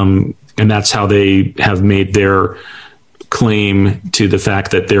and that's how they have made their claim to the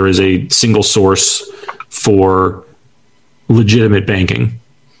fact that there is a single source for legitimate banking.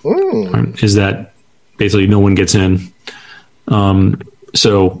 Right? Is that basically no one gets in.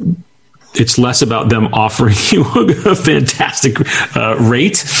 So it's less about them offering you a fantastic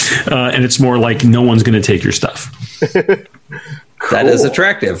rate, and it's more like no one's going to take your stuff. That is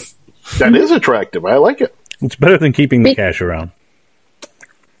attractive. That is attractive. I like it. It's better than keeping the cash around.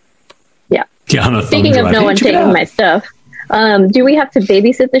 Yeah. Yeah, on a thumb Speaking of drive. no Hey, one check it taking out. my stuff, do we have to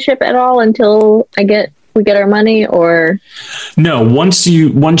babysit the ship at all until we get our money, or? No, once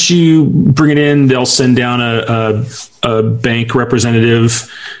you bring it in, they'll send down a bank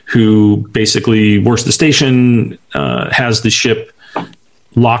representative who basically works the station, has the ship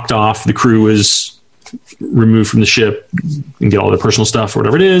locked off. The crew is removed from the ship and get all their personal stuff or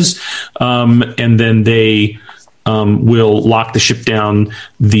whatever it is, and then they will lock the ship down.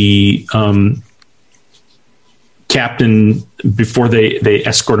 The captain, before they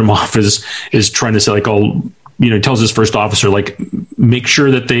escort him off, is trying to say, like, tells his first officer, like, make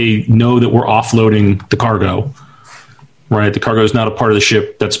sure that they know that we're offloading the cargo. Right, the cargo is not a part of the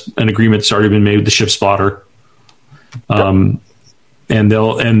ship. That's an agreement that's already been made with the ship spotter. And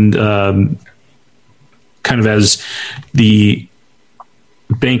kind of as the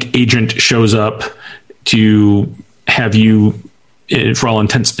bank agent shows up to have you, for all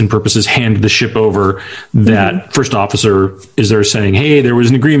intents and purposes, hand the ship over, that first officer is there saying, hey, there was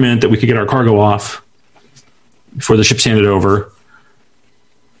an agreement that we could get our cargo off before the ship's handed over.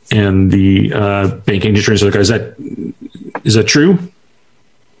 And the bank agent turns to the guy, is that true? And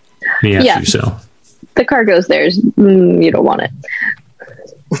he asks you so. The cargo's theirs. You don't want it.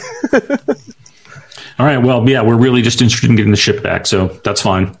 All right. Well, yeah, we're really just interested in getting the ship back, so that's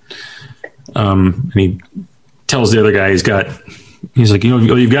fine. And he tells the other guy he's like,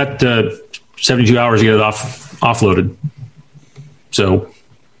 you've got 72 hours to get it offloaded. So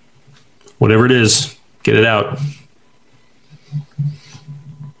whatever it is, get it out.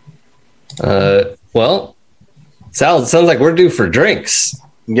 Well, Sal, it sounds like we're due for drinks.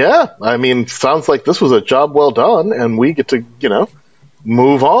 Yeah, I mean, sounds like this was a job well done, and we get to,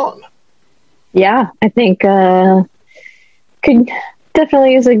 move on. Yeah, I think could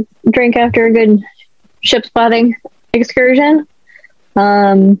definitely use a drink after a good ship spotting excursion.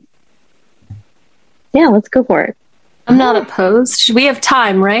 Yeah, let's go for it. I'm not opposed. We have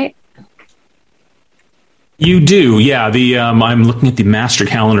time, right? You do, yeah. I'm looking at the master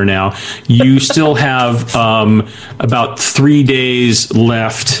calendar now. You still have about 3 days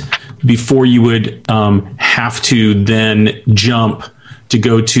left before you would have to then jump to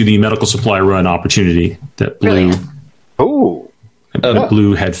go to the medical supply run opportunity that Blue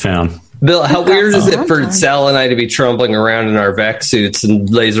had found. Bill, how weird is it for Sal and I to be trumpling around in our vac suits and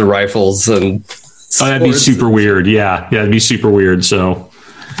laser rifles and Oh, that'd be super weird. Yeah, it'd be super weird. So,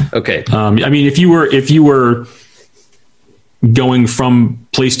 okay. I mean, if you were going from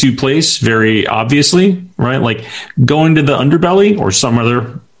place to place, very obviously, right? Like going to the underbelly or some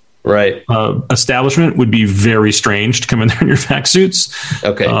other Right. establishment would be very strange to come in there in your vac suits.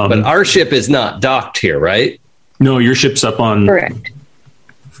 Okay. But our ship is not docked here, right? No, your ship's up on. Correct.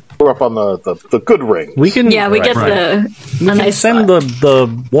 We're up on the good ring. We can Yeah, we get a nice send spot.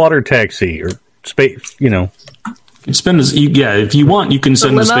 the water taxi or space. You know, If you want, you can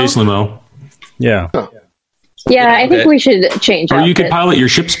send the limo? space limo, yeah. Yeah, I think Okay. we should change. or you could outfits. pilot your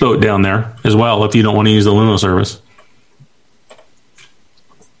ship's boat down there as well if you don't want to use the limo service.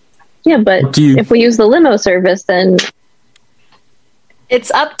 Yeah, but Up to you. if we use the limo service, then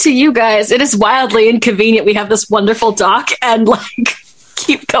It's up to you guys. It is wildly inconvenient. We have this wonderful dock and like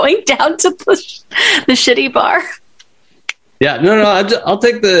keep going down to the shitty bar. Yeah. No. I'll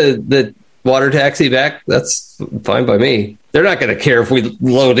take the water taxi back. That's fine by me. They're not going to care if we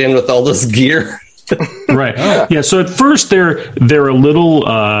load in with all this gear. Right. Yeah. So at first they're a little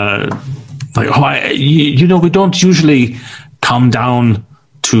like, we don't usually come down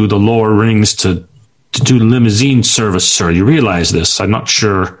to the lower rings to do limousine service, sir. You realize this? I'm not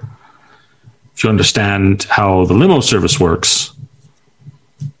sure if you understand how the limo service works.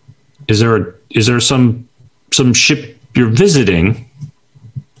 Is there some ship you're visiting?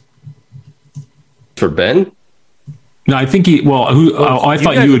 For Ben? No, I think I thought guys you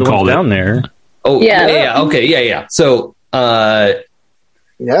are had the ones called down it. there. Oh, Yeah. yeah. Okay. Yeah. So Yeah,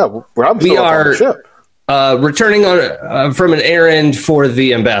 I'm We still up on are- the ship. returning on from an errand for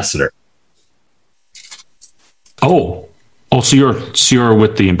the ambassador. Oh, so you're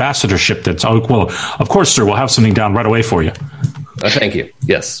with the ambassador ship. Of course, sir. We'll have something down right away for you. Thank you.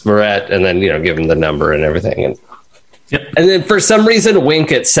 Yes, we're at, and then give him the number and everything, and Yep. and then for some reason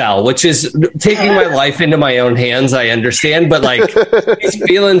wink at Sal, which is taking my life into my own hands. I understand, but like he's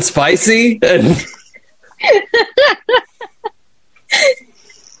feeling spicy, and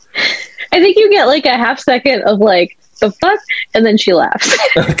I think you get like a half second of like the fuck, and then she laughs.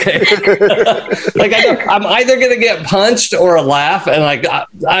 okay, like I'm either gonna get punched or a laugh, and like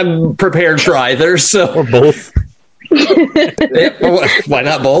I'm prepared for either. So Or both. yeah, why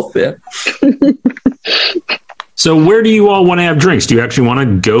not both? Yeah. So where do you all want to have drinks? Do you actually want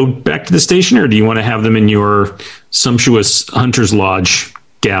to go back to the station, or do you want to have them in your sumptuous Hunter's Lodge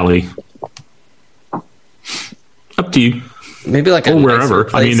galley? Up to you. Maybe like a Or nicer wherever.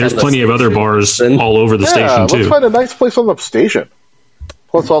 I mean, place there's on the plenty of other station. bars Then- all over the Yeah, station let's too. find a nice place on the station.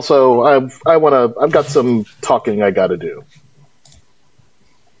 Plus, also, I've got some talking I got to do.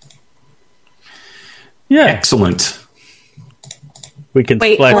 Yeah, Excellent. we can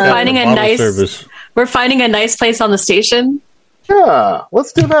Wait, splash we're out finding the a bottle nice- service. We're finding a nice place on the station. Yeah,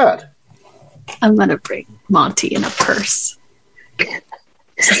 let's do that. I'm gonna bring Monty in a purse.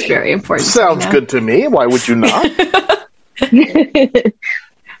 This is very important. to me Sounds now. good to me. Why would you not?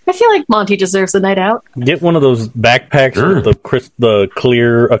 I feel like Monty deserves a night out. Get one of those backpacks Sure. with the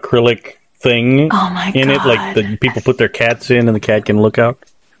clear acrylic thing Oh my in it, God. like the people put their cats in, and the cat can look out.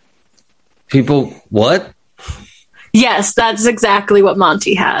 People, what? Yes, that's exactly what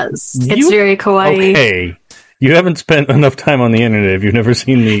Monty has. It's You- very kawaii. Okay, you haven't spent enough time on the internet if you've never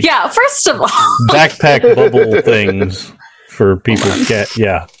seen the Yeah, first of all, backpack bubble things for people's cat.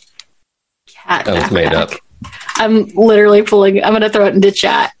 Yeah, cat That was made backpack. up. I'm literally I'm going to throw it into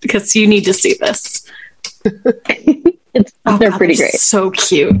chat because you need to see this. They're God, pretty great. So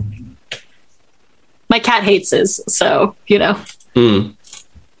cute. My cat hates his, so Hmm.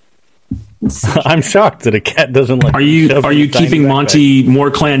 I'm shocked that a cat doesn't like. Are you shove in a tiny keeping backpack. Monty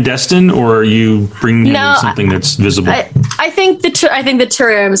more clandestine, or are you bringing him No, in something that's visible? I think the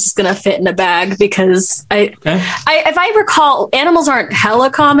terrarium is going to fit in a bag because Okay. if I recall, animals aren't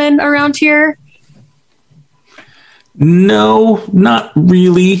hella common around here. No, not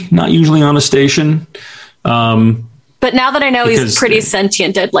really. Not usually on a station. But now that I know Because- he's pretty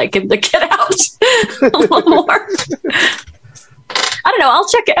sentient, I'd like him to get out a little more. I don't know. I'll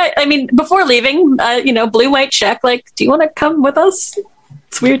check it. I mean, before leaving, Blue might check. Like, do you want to come with us?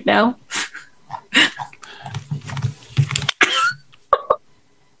 It's weird now.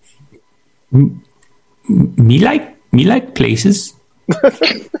 Me like places.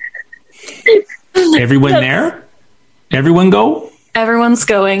 Everyone there? Everyone go? Everyone's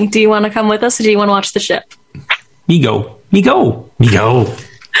going. Do you want to come with us, or do you want to watch the ship? Me go. Me go. Me go.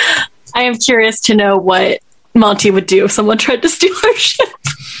 I am curious to know what Monty would do if someone tried to steal our ship.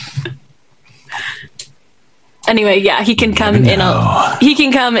 Anyway, yeah, he can come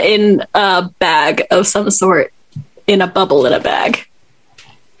in a bag of some sort, in a bubble in a bag.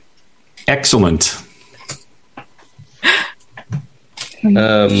 Excellent.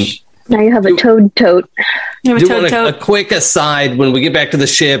 Now you have a toad tote. You have a Do toad want a tote. quick aside when we get back to the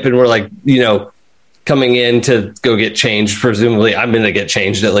ship and we're like, kind coming in to go get changed. Presumably, I'm going to get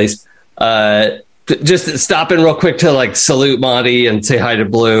changed at least. Just stop in real quick to like salute Monty and say hi to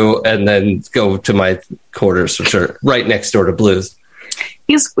Blue, and then go to my quarters, which are right next door to Blue's.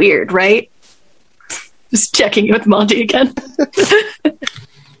 He's weird, right? Just checking in with Monty again.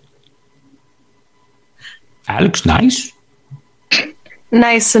 That looks nice.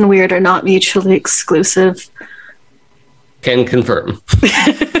 Nice and weird are not mutually exclusive. Can confirm.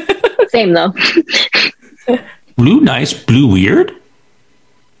 Same though. Blue nice, blue weird.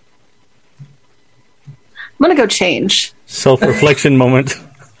 I'm gonna go change. Self-reflection moment.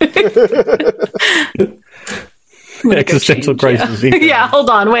 Existential crisis. Yeah, hold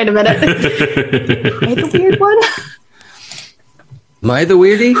on. Wait a minute. Am I the weird one? Am I the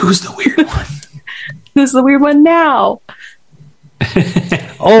weirdie? Who's the weird one? Who's the weird one now?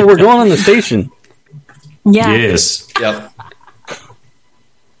 Oh, we're going on the station. Yeah. Yes. Yep.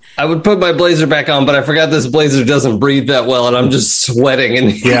 I would put my blazer back on, but I forgot this blazer doesn't breathe that well, and I'm just sweating.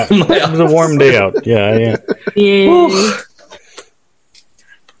 And Yeah, it was a warm day out. Yeah. Yeah.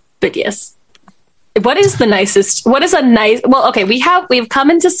 But yes. What is the nicest? What is a nice? Well, okay, we've come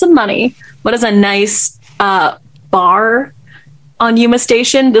into some money. What is a nice bar on Yuma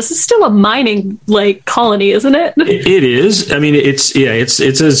Station? This is still a mining colony, isn't it? It is. I mean, it's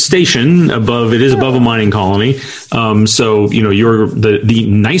a station above. It is above a mining colony. So you're the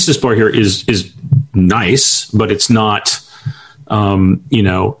nicest bar here is nice, but it's not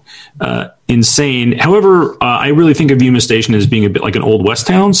insane. However, I really think of Yuma Station as being a bit like an old West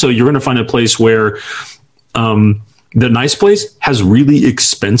town. So you're going to find a place where the nice place has really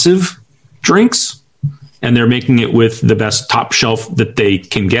expensive drinks, and they're making it with the best top shelf that they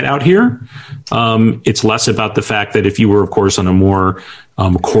can get out here. It's less about the fact that if you were, of course, on a more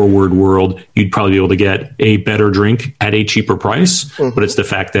core word world, you'd probably be able to get a better drink at a cheaper price. Mm-hmm. But it's the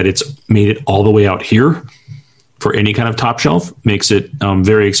fact that it's made it all the way out here for any kind of top shelf makes it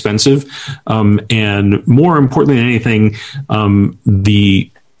very expensive. And more importantly than anything,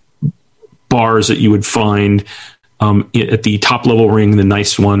 the bars that you would find at the top level ring, the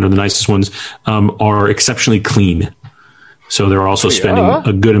nice one or the nicest ones, are exceptionally clean. So they're also spending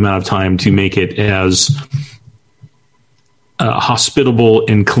a good amount of time to make it as hospitable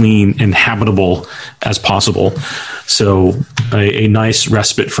and clean and habitable as possible. So a nice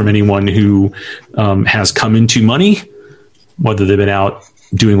respite from anyone who has come into money, whether they've been out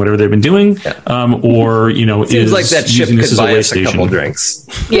doing whatever they've been doing, or Seems is like that ship using could this as a buy way us a couple drinks.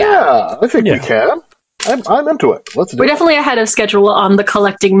 Yeah, I think we can. I'm into it. Let's do We're it. definitely ahead of schedule on the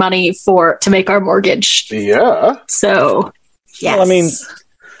collecting money to make our mortgage. Yeah. So, yes. Well, I mean,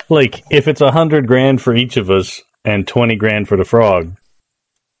 if it's $100,000 for each of us and $20,000 for the frog,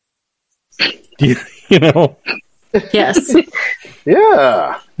 Yes.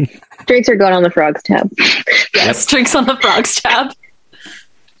 Yeah. Drinks are going on the frogs tab. Yes, drinks on the frogs tab.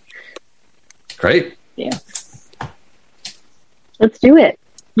 Great. Yeah. Let's do it.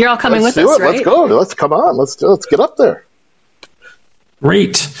 You're all coming Let's with do us, it. right? Let's go. Let's come on. Let's get up there.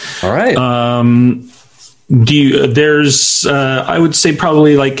 Great. All right. There's I would say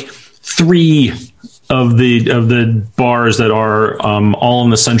probably 3 of the bars that are all in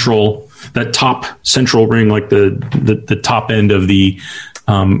that top central ring, like the top end of the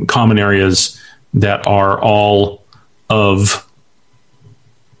common areas, that are all of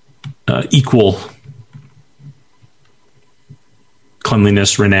equal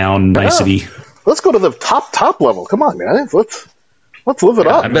cleanliness, renown, nicety. Let's go to the top level. Come on, man. Let's live it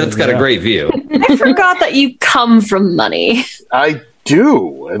up. I bet it's got a great view. I forgot that you come from money. I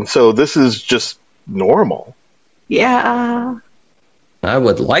do, and so this is just normal. Yeah. I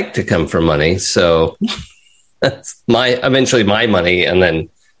would like to come from money, so that's eventually my money, and then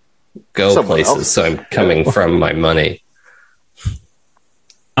go Someone places. else. So I'm coming from my money.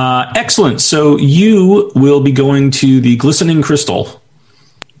 Excellent. So you will be going to the Glistening Crystal,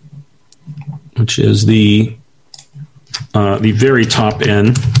 which is the very top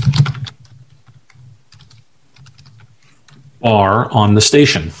end bar on the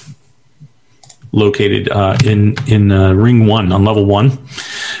station, located in ring 1 on level 1,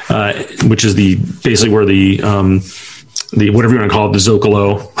 which is basically where the whatever you want to call it, the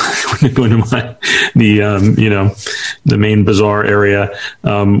Zocalo, going to the main bazaar area,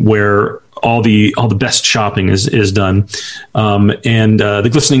 where all the best shopping is done. And the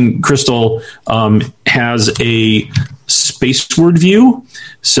Glistening Crystal has a spaceward view,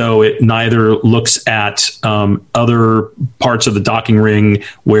 so it neither looks at other parts of the docking ring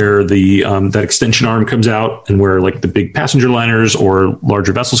where that extension arm comes out and where the big passenger liners or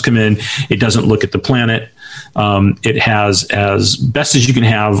larger vessels come in. It doesn't look at the planet. It has, as best as you can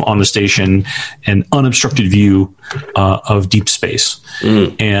have on the station, an unobstructed view of deep space.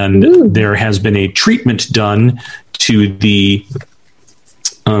 And there has been a treatment done to the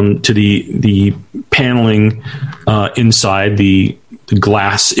paneling inside the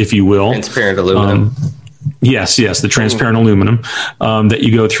glass, if you will. Transparent aluminum. Yes, the transparent aluminum that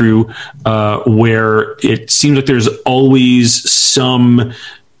you go through, where it seems like there's always some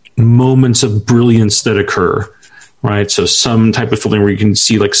moments of brilliance that occur, right? So some type of feeling where you can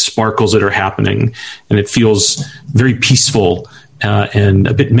see like sparkles that are happening, and it feels very peaceful and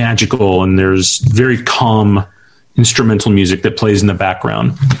a bit magical, and there's very calm instrumental music that plays in the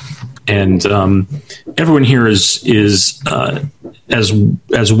background. And everyone here is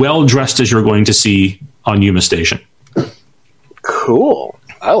as well dressed as you're going to see on Yuma Station. Cool.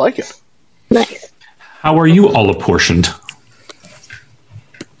 I like it. Nice. How are you all apportioned?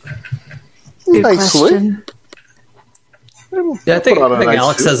 Good Nicely. question. Yeah, I think Put on a nice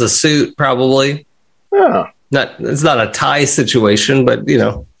Alex suit. has a suit, probably. Yeah. It's not a tie situation, but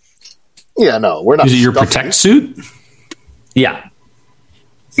Yeah, no, we're not. Is it your stuffing protect suit? yeah.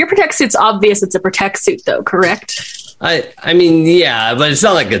 Your protect suit's obvious. It's a protect suit, though, correct? I mean, yeah, but it's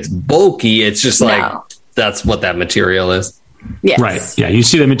not like it's bulky. It's just like No. that's what that material is. Yes. Right. Yeah, you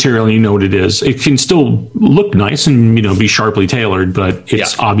see that material and you know what it is. It can still look nice and be sharply tailored, but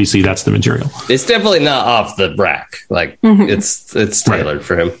it's obviously that's the material. It's definitely not off the rack. Like it's tailored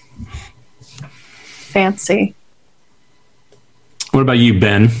for him. Fancy. What about you,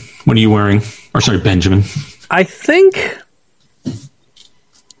 Ben? What are you wearing? Or sorry, Benjamin. I think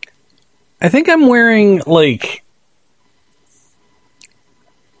I'm wearing like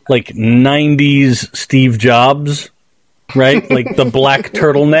 90s Steve Jobs, right? Like the black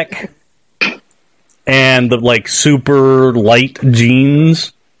turtleneck and the like super light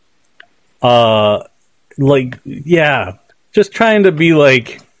jeans. Just trying to be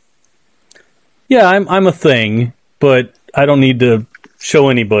like, yeah, I'm a thing, but I don't need to show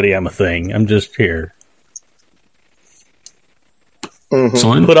anybody I'm a thing. I'm just here.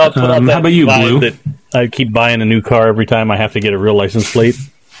 Excellent. Put up that how about you, vibe Blue? that I keep buying a new car every time I have to get a real license plate.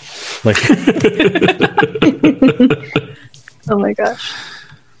 Like, Oh my gosh.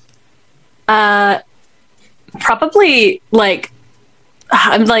 Probably like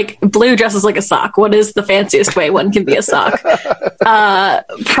I'm like Blue dresses like a sock. What is the fanciest way one can be a sock?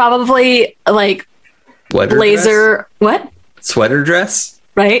 Probably like Sweater blazer. dress? What? Sweater dress?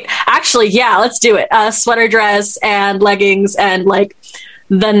 Right? Actually, yeah, let's do it. Sweater dress and leggings and like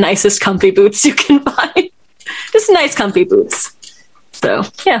the nicest comfy boots you can find. Just nice comfy boots. So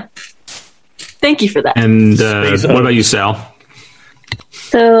yeah. Thank you for that. And what about you, Sal?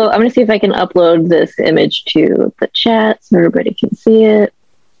 So I'm going to see if I can upload this image to the chat so everybody can see it.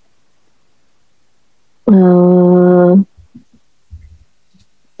 Did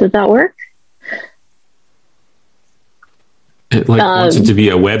that work? It wants it to be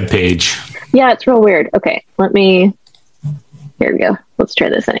a web page. Yeah, it's real weird. Okay, here we go. Let's try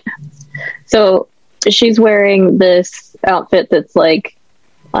this anyway. So she's wearing this outfit that's like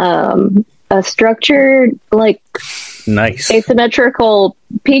a structured, like nice asymmetrical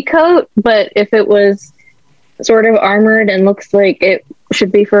peacoat, but if it was sort of armored and looks like it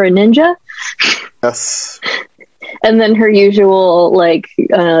should be for a ninja. Yes. And then her usual like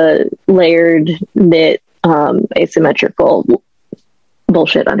layered knit asymmetrical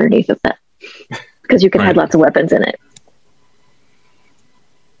bullshit underneath of that, because you can hide lots of weapons in it.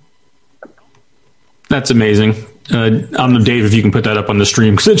 That's amazing. I don't know, Dave, if you can put that up on the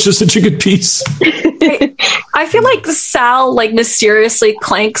stream, because it's just such a good piece. I feel like Sal like mysteriously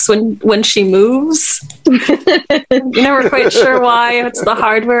clanks when she moves. You're never quite sure why, if it's the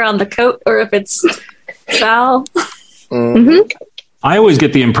hardware on the coat or if it's Sal. Mm-hmm. I always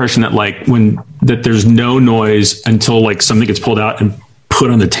get the impression that that there's no noise until like something gets pulled out and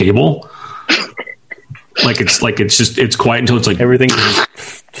put on the table. It's quiet until it's like everything's in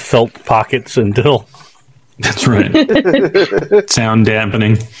felt pockets until. That's right. Sound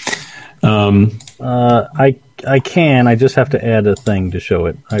dampening. I can. I just have to add a thing to show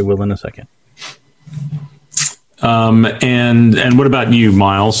it. I will in a second. And what about you,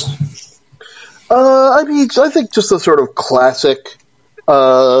 Miles? I mean, I think just a sort of classic,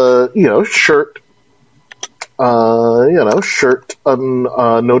 shirt, shirt,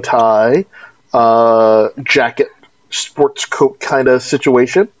 no tie, jacket, sports coat kind of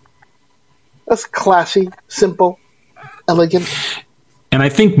situation. That's classy, simple, elegant. And I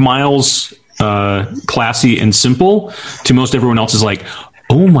think Miles, classy and simple, to most everyone else is like,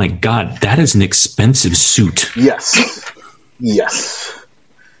 oh my God, that is an expensive suit. Yes. Yes.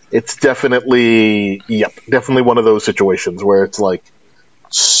 It's definitely one of those situations where it's like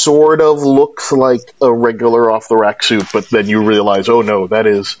sort of looks like a regular off the rack suit, but then you realize, oh no, that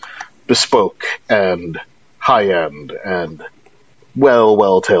is bespoke and high end and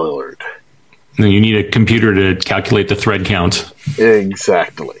well tailored. You need a computer to calculate the thread count.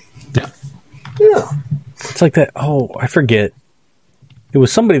 Exactly. Yeah. It's like that. Oh, I forget. It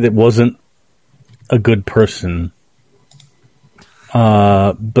was somebody that wasn't a good person.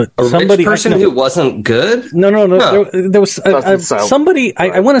 But A somebody rich person who wasn't good? No. Huh. There was somebody.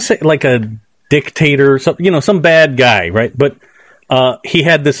 I want to say like a dictator, some bad guy, right? But he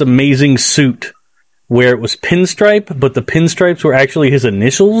had this amazing suit where it was pinstripe, but the pinstripes were actually his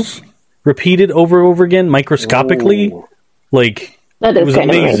initials repeated over and over again, microscopically. Ooh. Like That it is was kind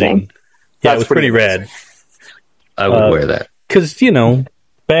of amazing. amazing. Yeah, it was pretty rad. I would wear that. Because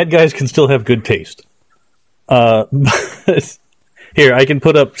bad guys can still have good taste. Here, I can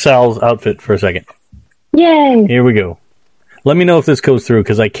put up Sal's outfit for a second. Yay! Here we go. Let me know if this goes through,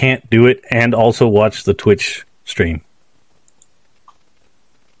 because I can't do it and also watch the Twitch stream.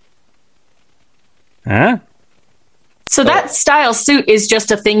 Huh? So that style suit is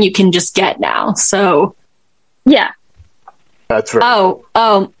just a thing you can just get now. So, Yeah. That's right.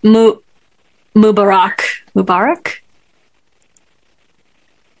 Mubarak.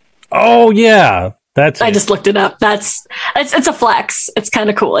 Oh, yeah. That's I it. just looked it up. It's a flex. It's kind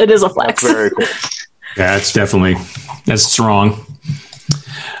of cool. It is a flex. Very cool. That's strong.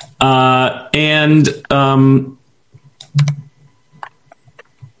 And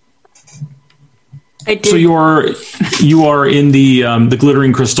I did. so you are in the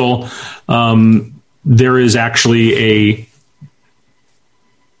glittering crystal. There is actually a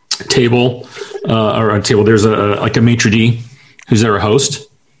table or a table. There's a maitre d' who's there, a host.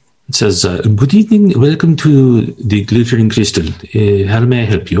 It says, "Good evening. Welcome to the glittering crystal. How may I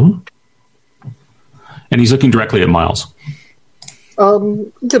help you?" And he's looking directly at Miles.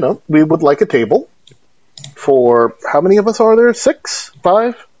 We would like a table for how many of us are there? 6?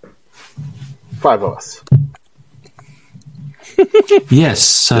 5? 5 of us. Yes.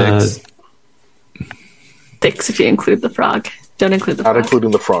 6. 6 if you include the frog. Don't include the Not frog.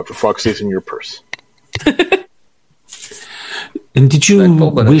 including the frog. The frog stays in your purse. And did you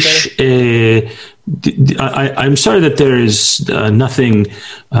Thankful, but wish? I'm sorry that there is nothing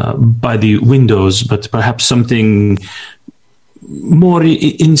by the windows, but perhaps something more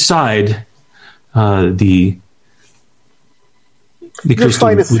inside the crystal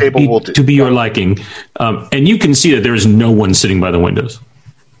finest table will do. to be your liking. And you can see that there is no one sitting by the windows.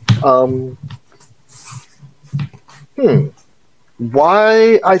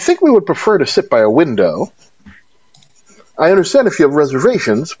 Why? I think we would prefer to sit by a window. I understand if you have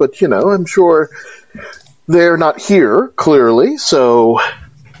reservations, but, I'm sure they're not here, clearly, so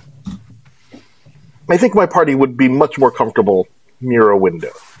I think my party would be much more comfortable near a window.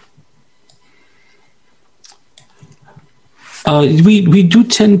 We do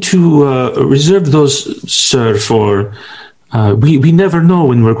tend to reserve those, sir, for we never know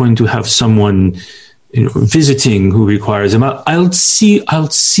when we're going to have someone visiting who requires them. I'll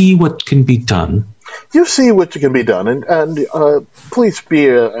see what can be done. You see what can be done, and please be.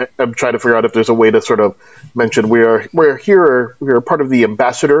 I'm trying to figure out if there's a way to sort of mention we're here. We're part of the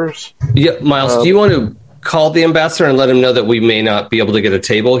ambassadors. Yeah, Miles, do you want to call the ambassador and let him know that we may not be able to get a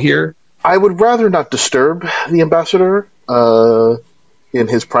table here? I would rather not disturb the ambassador in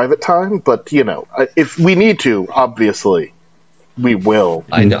his private time, but if we need to, obviously, we will.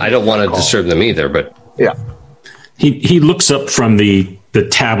 I don't want to disturb them either, but Yeah. He looks up from the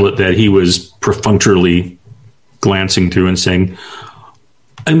tablet that he was perfunctorily glancing through and saying,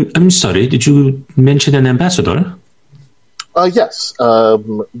 I'm sorry, did you mention an ambassador? Yes.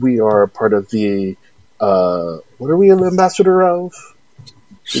 We are part of the what are we an ambassador of?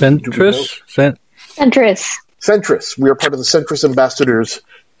 Centris? Centris. Centris. We are part of the Centris ambassadors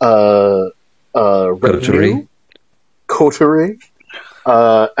retinue. Coterie.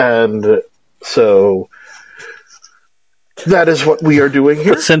 And so that is what we are doing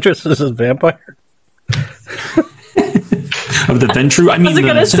here. Centris is a vampire? Of the Ventru? I Wasn't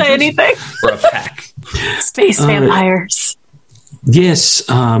going to say anything. for a pack. Space vampires. Yes.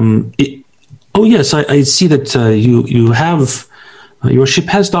 Yes, I see that you have... your ship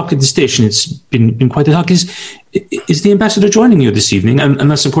has docked at the station. It's been quite a dock. Is the ambassador joining you this evening?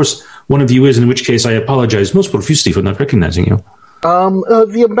 Unless, of course, one of you is, in which case I apologize most profusely for not recognizing you.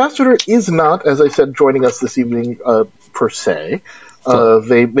 The ambassador is not, as I said, joining us this evening per se.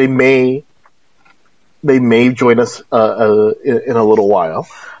 They may join us in a little while.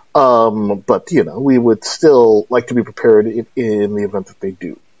 But we would still like to be prepared in the event that they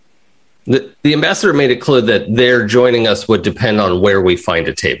do. The ambassador made it clear that their joining us would depend on where we find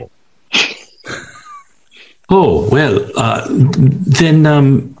a table. Oh, well,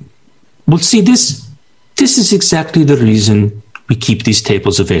 then, well, see, this is exactly the reason we keep these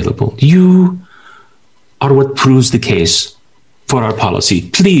tables available. You are what proves the case for our policy.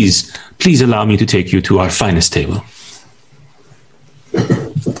 Please allow me to take you to our finest table.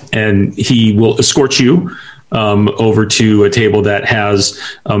 And he will escort you over to a table that has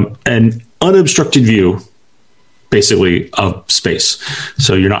an unobstructed view, basically, of space.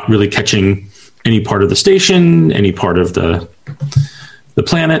 So you're not really catching any part of the station, any part of the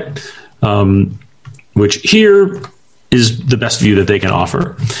planet, which here is the best view that they can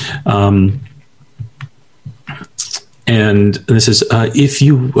offer. And this is, if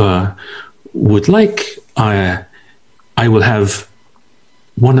you would like, I will have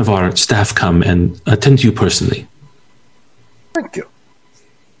one of our staff come and attend to you personally. Thank you.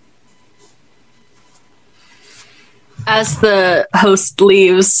 As the host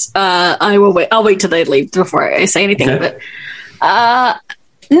leaves, I will wait. I'll wait till they leave before I say anything. Okay. But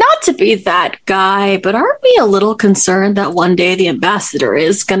not to be that guy, but aren't we a little concerned that one day the ambassador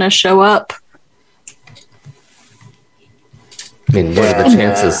is going to show up? I mean, what are the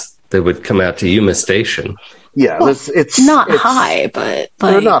chances they would come out to Yuma Station? Yeah, it's Not high, but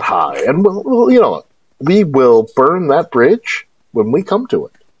they're like, not high, and we will burn that bridge when we come to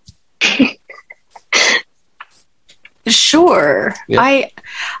it. sure. Yeah.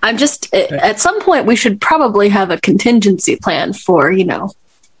 I'm just at some point we should probably have a contingency plan for the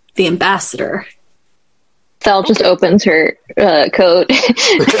ambassador. Sal just opens her coat. You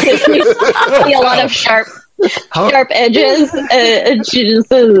see a lot of sharp edges, and she just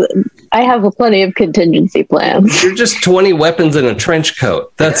says, "I have plenty of contingency plans." You're just 20 weapons in a trench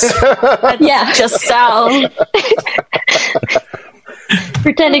coat. That's Yeah, Just Sal.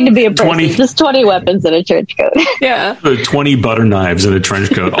 pretending to be a person. 20. Just 20 weapons in a trench coat. Yeah. 20 butter knives in a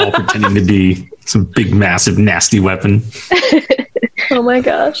trench coat, all pretending to be some big, massive, nasty weapon. Oh my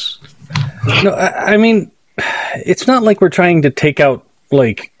gosh. No, I mean, it's not like we're trying to take out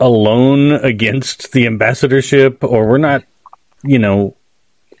like a loan against the ambassadorship, or we're not, using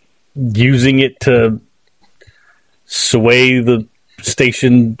it to sway the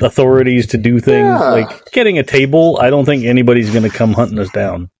station authorities to do things. Yeah. Like getting a table, I don't think anybody's going to come hunting us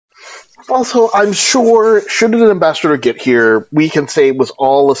down. Also, I'm sure, should an ambassador get here, we can say it was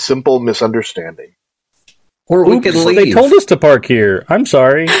all a simple misunderstanding. or we Oops, can leave. they told us to park here. I'm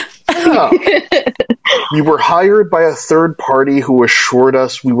sorry. Yeah. You were hired by a third party who assured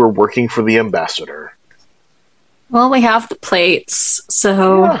us we were working for the ambassador. Well, we have the plates,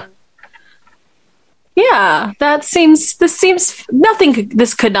 so yeah, this seems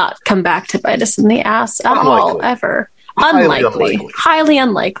this could not come back to bite us in the ass at all, Unlikely. ever. Highly unlikely. Highly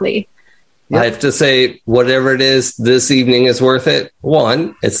unlikely. I have to say, whatever it is, this evening is worth it.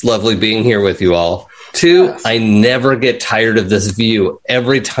 1, it's lovely being here with you all. 2, Yes. I never get tired of this view.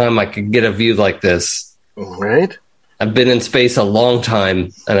 Every time I could get a view like this, Right? I've been in space a long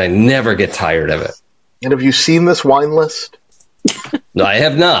time, and I never get tired of it. And have you seen this wine list? No, I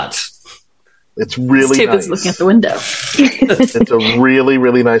have not. It's really Tube nice. is looking at the window. It's a really,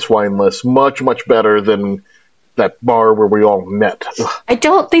 really nice wine list. Much, much better than that bar where we all met. Ugh. I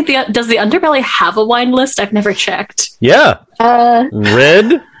don't think does the Underbelly have a wine list? I've never checked. Yeah.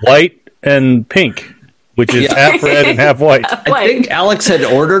 Red, white, and pink, which is Yeah. half red and half white. I think Alex had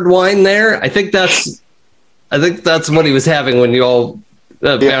ordered wine there. I think that's what he was having when you all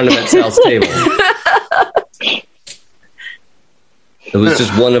found him at Sal's table. It was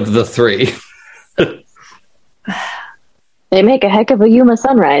just one of the 3. They make a heck of a Yuma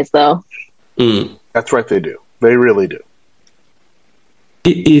sunrise, though. That's right, they do. They really do.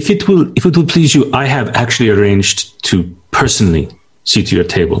 If it will please you, I have actually arranged to personally see to your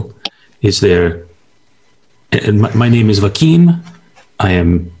table. Is there? And my name is Vakim. I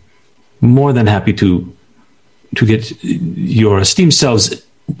am more than happy to get your esteemed selves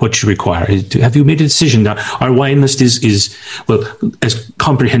what you require. Have you made a decision? Now, our wine list is well as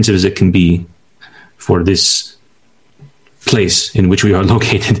comprehensive as it can be for this place in which we are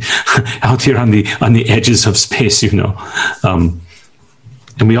located, out here on the edges of space, and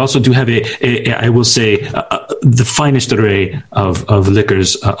we also do have I will say, the finest array of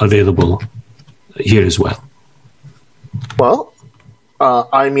liquors available here as well. Well,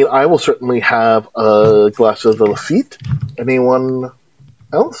 I will certainly have a glass of the Lafitte. Anyone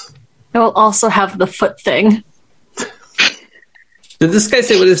else? I will also have the foot thing. Did this guy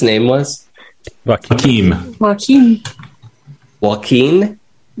say what his name was? Vakeem. Joaquin. Joaquin?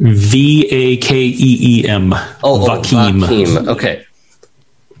 Vakeem. Oh, Vakeem. Vakeem. Okay.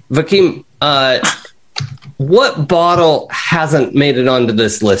 Vakeem, what bottle hasn't made it onto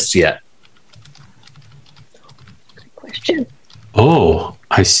this list yet? Question. Oh,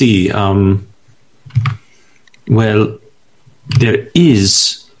 I see. Well, there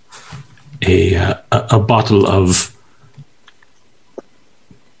is a bottle of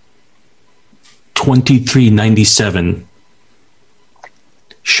 2397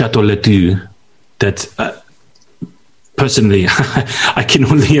 Chateau Latu that personally I can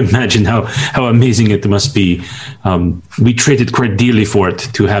only imagine how amazing it must be. We traded quite dearly for it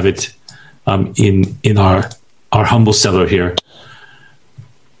to have it in our humble cellar here.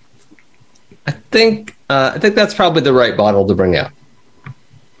 I think that's probably the right bottle to bring out.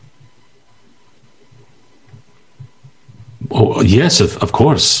 Oh yes, of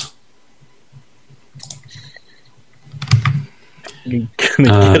course. Gonna get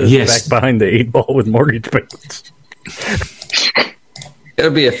us yes. back behind the 8-ball with mortgage payments.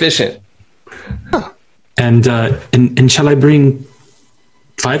 It'll be efficient. And shall I bring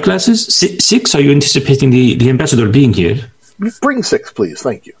 5 glasses? 6? Are you anticipating the ambassador being here? Bring 6, please.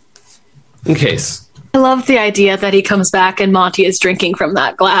 Thank you. In case. I love the idea that he comes back and Monty is drinking from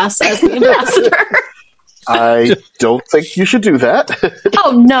that glass as the ambassador. I don't think you should do that.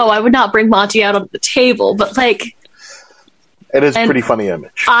 Oh no, I would not bring Monty out on the table, but like It is a pretty funny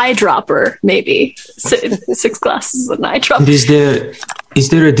image. eyedropper, maybe 6 glasses of an eyedropper. And is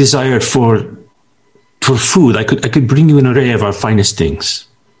there a desire for food? I could bring you an array of our finest things.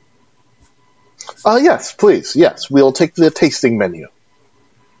 Yes, please. Yes, we'll take the tasting menu.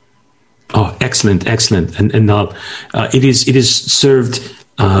 Oh, excellent. And it is served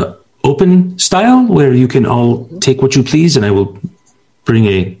open style, where you can all take what you please, and I will bring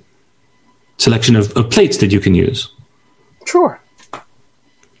a selection of plates that you can use. Sure.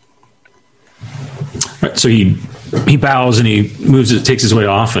 Right, so he bows and he moves it, takes his way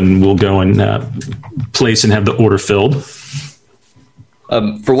off, and we'll go and place and have the order filled.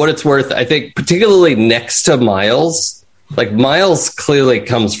 For what it's worth, I think particularly next to Miles, like Miles clearly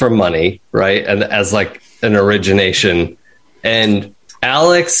comes from money, right? And as like an origination. And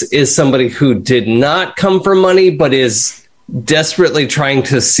Alex is somebody who did not come from money, but is desperately trying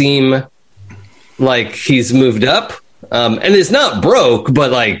to seem like he's moved up. And is not broke,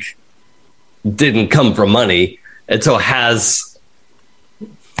 but like didn't come from money. And so has,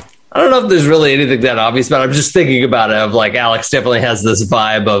 I don't know if there's really anything that obvious, but I'm just thinking about it of like Alex definitely has this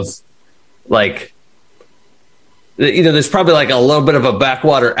vibe of like, you know, there's probably like a little bit of a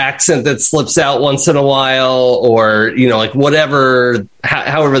backwater accent that slips out once in a while, or, you know, like whatever,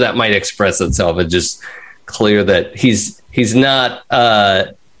 however that might express itself. It's just clear that he's not,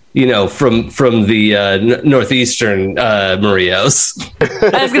 you know, from the northeastern Marios.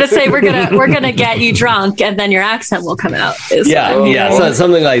 I was gonna say we're gonna get you drunk and then your accent will come out. So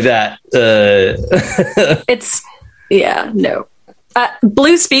something like that. No.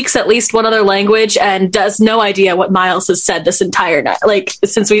 Blue speaks at least one other language and does no idea what Miles has said this entire night, like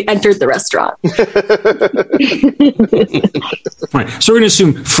since we entered the restaurant. Right. So we're going to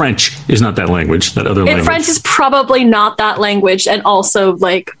assume French is not that language, that other language. French is probably not that language, and also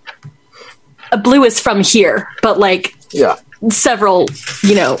like Blue is from here, but like several,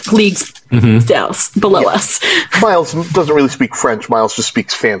 you know, leagues down below us. Miles doesn't really speak French. Miles just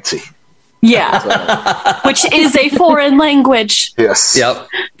speaks fancy. Yeah, which is a foreign language. Yes. Yep.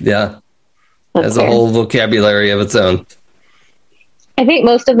 Yeah. Has a whole vocabulary of its own. I think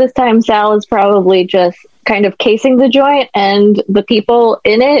most of this time Sal is probably just kind of casing the joint and the people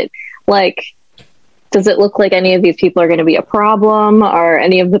in it. Like, does it look like any of these people are going to be a problem? Are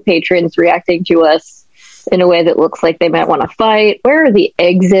any of the patrons reacting to us in a way that looks like they might want to fight? Where are the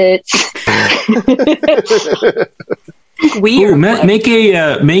exits? Weird. Ooh, make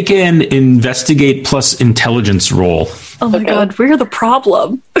an investigate plus intelligence roll. Oh my god, we're the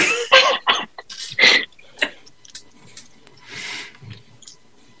problem.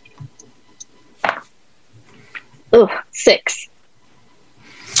 Ugh, 6.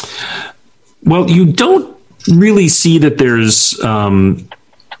 Well, you don't really see that there's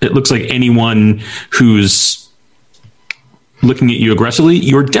it looks like anyone who's looking at you aggressively.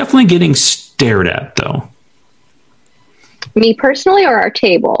 You're definitely getting stared at, though. Me personally, or our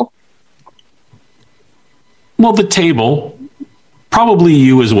table? Well, the table. Probably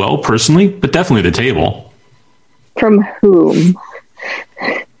you as well, personally, but definitely the table. From whom?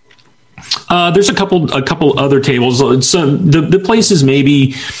 There's a couple other tables. So the place is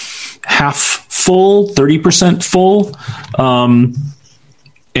maybe half full, 30% full.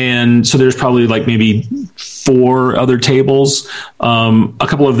 And so there's probably like maybe 4 other tables. A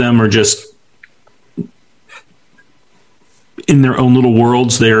couple of them are just in their own little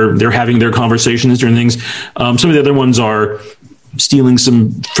worlds. They're having their conversations during things. Some of the other ones are stealing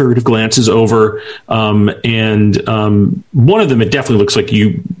some furtive glances over, and one of them, it definitely looks like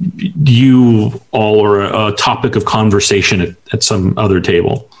you all are a topic of conversation at some other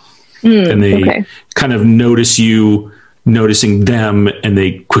table, and they kind of notice you noticing them, and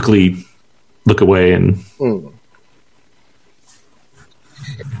they quickly look away. And I'm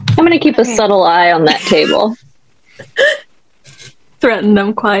going to keep a subtle eye on that table. Threaten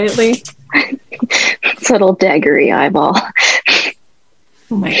them quietly. Subtle daggery eyeball.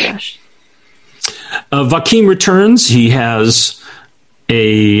 Oh my gosh. Vakeem returns. He has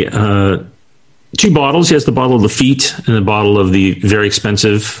two bottles. He has the bottle of Lafitte and the bottle of the very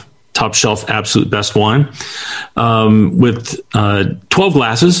expensive top shelf absolute best wine, with 12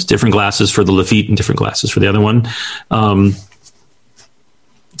 glasses, different glasses for the Lafitte and different glasses for the other one.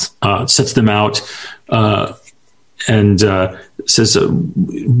 Sets them out and says,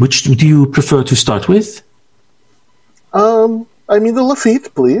 which do you prefer to start with? I mean the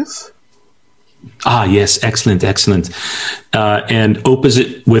Lafitte, please. Ah, yes, excellent. And opens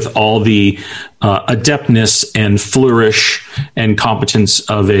it with all the adeptness and flourish and competence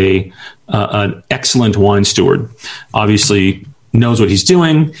of an excellent wine steward. Obviously knows what he's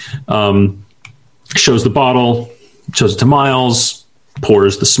doing, shows the bottle, shows it to Miles,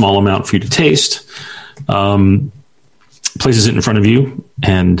 pours the small amount for you to taste, places it in front of you,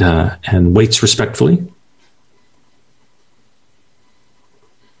 and waits respectfully.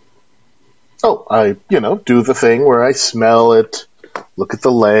 Oh, I, do the thing where I smell it, look at the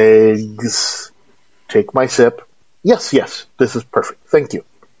legs, take my sip. Yes, this is perfect. Thank you.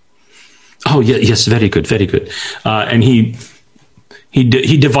 Oh, yeah, yes, very good. And he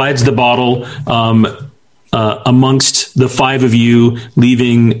divides the bottle amongst the five of you,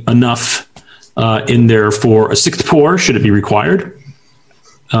 leaving enough in there for a sixth pour, should it be required.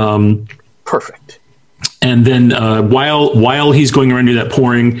 Perfect. And then while he's going around doing that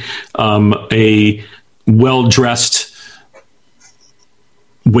pouring, a well-dressed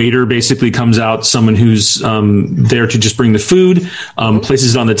waiter basically comes out, someone who's there to just bring the food,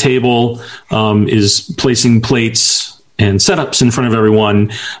 places it on the table, is placing plates and setups in front of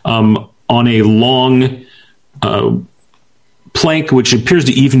everyone on a long plank, which appears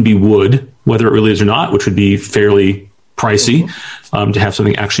to even be wood, whether it really is or not, which would be fairly pricey to have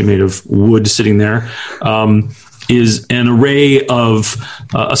something actually made of wood sitting there, is an array of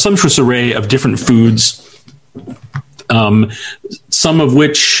a sumptuous array of different foods, some of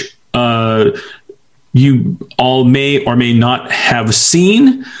which you all may or may not have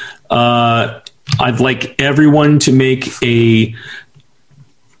seen. I'd like everyone to make a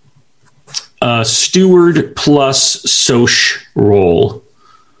steward plus Soch roll.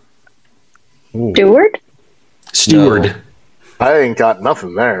 Steward. No, I ain't got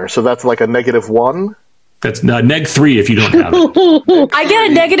nothing there, so that's like a -1. That's -3 if you don't have it. I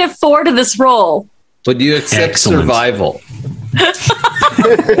get a -4 to this roll. Would you accept survival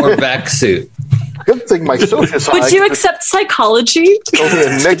or vac suit? Good thing my social side. Would you accept psychology?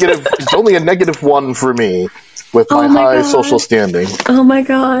 It's only a -1 for me with my high social standing. Oh my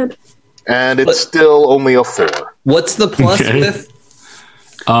god! And it's still only a 4. What's the plus with?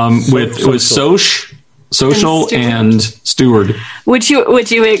 With social and steward. Would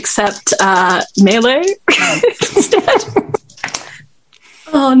you accept melee instead?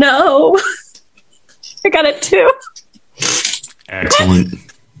 Oh no! I got it too. Excellent.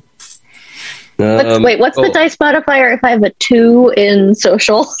 What's the dice modifier if I have a 2 in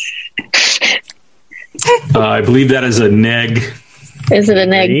social? I believe that is a neg. Is it a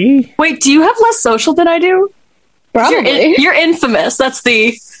neg? Wait, do you have less social than I do? Probably. You're infamous. That's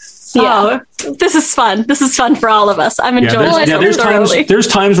the... Yeah. Oh, this is fun. This is fun for all of us. I'm enjoying it. There's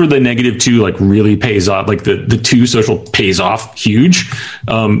times where the -2 like really pays off. Like the 2 social pays off huge.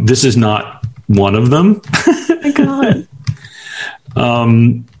 This is not one of them. Oh my god.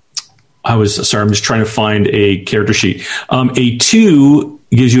 I'm just trying to find a character sheet. A 2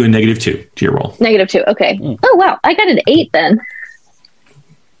 gives you a -2 to your roll. -2. Okay. Oh wow, I got an 8 then.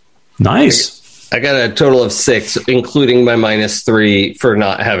 Nice. I got a total of 6, including my -3 for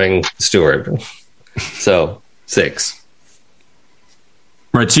not having steward. So 6.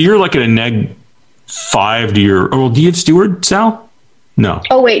 Right. So you're like at a -5 to your. Oh, do you have steward, Sal? No.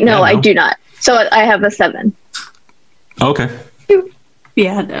 Oh wait, no, I do not. So I have a 7. Okay.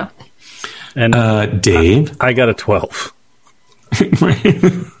 Yeah, no. And Dave, I got a 12.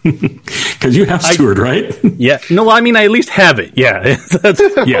 Because you have steward, right? Yeah. No, I mean I at least have it. Yeah.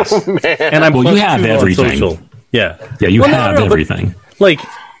 Yes. And I'm you have everything. Social. Yeah. Yeah, you have everything. Like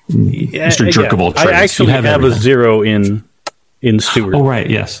Mr. Jerk of all trades. I actually have a 0 in in Steward. Oh, right,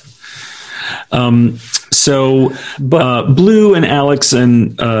 yes. Blue and Alex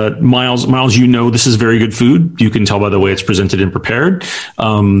and Miles, this is very good food. You can tell by the way it's presented and prepared.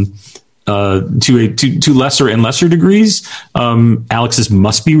 To lesser and lesser degrees, Alex's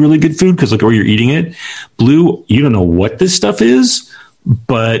must be really good food because look at where you're eating it. Blue, you don't know what this stuff is,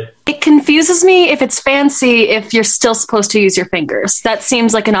 but it confuses me if it's fancy if you're still supposed to use your fingers. That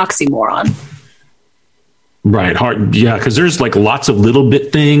seems like an oxymoron. Right, hard, yeah, because there's like lots of little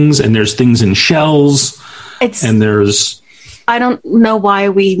bit things, and there's things in shells, I don't know why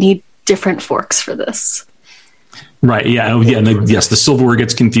we need different forks for this. Right, yeah, yes, the silverware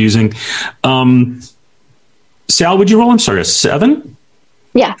gets confusing. Sal, would you roll? I'm sorry, a 7?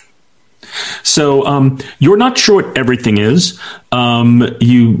 Yeah. So you're not sure what everything is.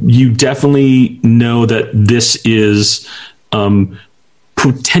 You definitely know that this is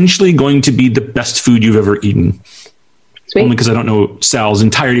potentially going to be the best food you've ever eaten. Sweet. Only because I don't know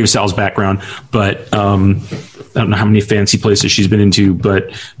entirety of Sal's background, but I don't know how many fancy places she's been into,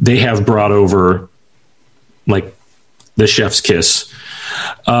 but they have brought over like the chef's kiss.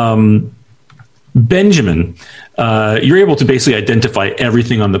 Benjamin, you're able to basically identify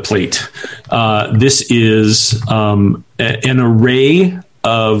everything on the plate. This is an array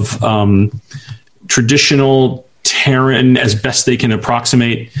of traditional Terran, as best they can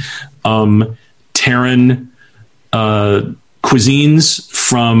approximate, Terran cuisines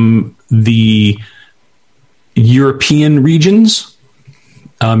from the European regions.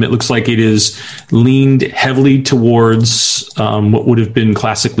 It looks like it is leaned heavily towards what would have been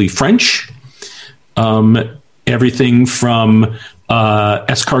classically French. Everything from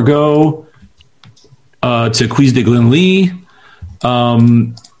escargot to cuisse de Glenlie.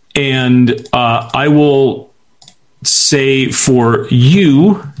 And I will say for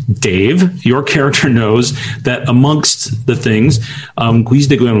you, Dave, your character knows that amongst the things, cuisse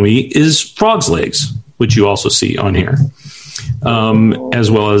de Glenlie is frog's legs, which you also see on here.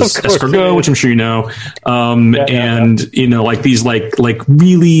 As well as escargot, which I'm sure you know, you know, like these like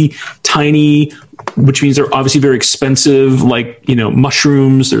really tiny, which means they're obviously very expensive, like, you know,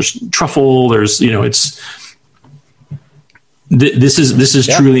 mushrooms. There's truffle. There's, you know, this is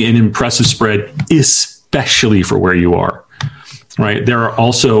truly an impressive spread, especially for where you are. Right, there are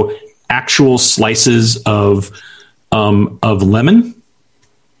also actual slices of lemon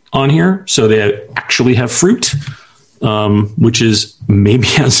on here, so they actually have fruit. Which is maybe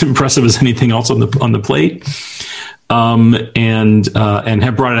as impressive as anything else on the plate, and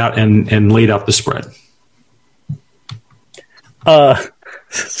have brought it out and laid out the spread.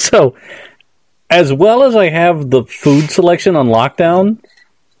 So, as well as I have the food selection on lockdown,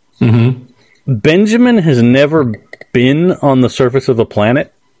 Benjamin has never been on the surface of the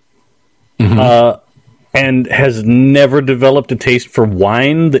planet, and has never developed a taste for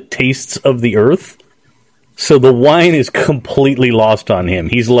wine that tastes of the earth. So the wine is completely lost on him.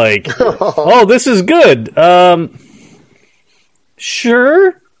 He's like, "Oh, this is good.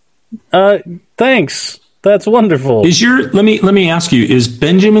 Sure. Thanks. That's wonderful." Let me ask you, is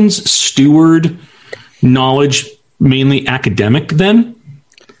Benjamin's steward knowledge mainly academic then?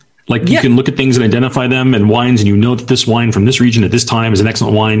 Like you can look at things and identify them and wines, and you know that this wine from this region at this time is an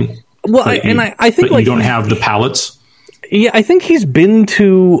excellent wine. Well, I think but like you don't have the palates. Yeah, I think he's been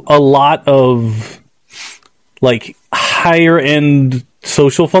to a lot of like higher end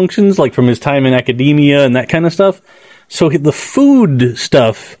social functions, like from his time in academia and that kind of stuff. So the food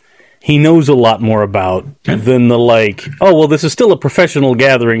stuff he knows a lot more about than the like, oh, well, this is still a professional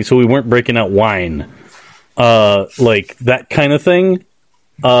gathering, so we weren't breaking out wine. Like that kind of thing.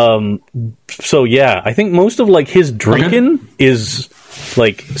 So yeah, I think most of like his drinking is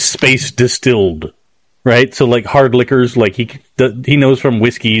like space distilled, right? So like hard liquors, like he knows from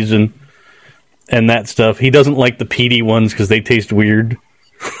whiskeys and that stuff. He doesn't like the peaty ones because they taste weird.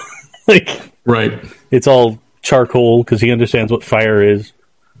 Like, right? It's all charcoal because he understands what fire is.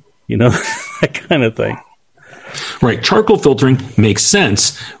 You know, that kind of thing. Right. Charcoal filtering makes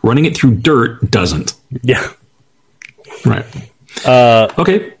sense. Running it through dirt doesn't. Yeah. Right.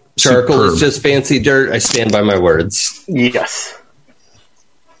 Okay. Charcoal is just fancy dirt. I stand by my words. Yes.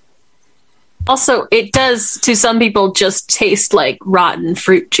 Also, it does, to some people, just taste like rotten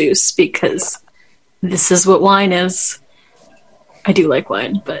fruit juice because this is what wine is. I do like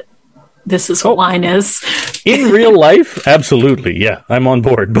wine, but this is what wine is. In real life, absolutely, yeah, I'm on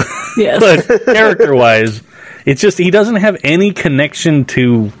board. Yes. But character-wise, it's just he doesn't have any connection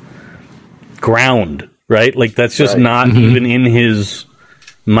to ground, right? Like, that's just not even in his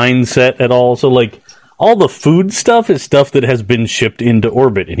mindset at all. So, like, all the food stuff is stuff that has been shipped into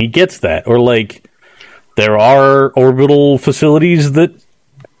orbit, and he gets that. Or, like, there are orbital facilities that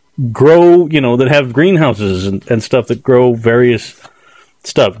grow, that have greenhouses and stuff that grow various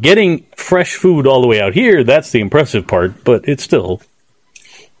stuff. Getting fresh food all the way out here, that's the impressive part, but it's still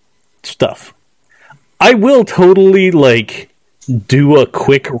stuff. I will totally, do a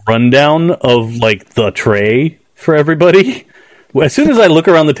quick rundown of, the tray for everybody. As soon as I look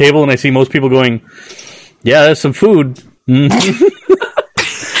around the table and I see most people going, yeah, there's some food.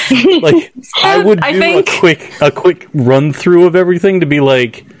 I would do a quick run through of everything to be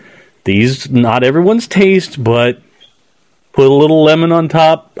like, these, not everyone's taste, but put a little lemon on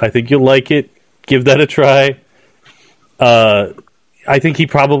top. I think you'll like it. Give that a try. I think he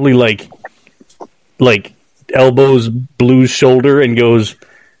probably elbows Blue's shoulder and goes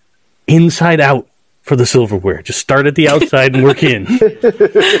inside out for the silverware. Just start at the outside and work in.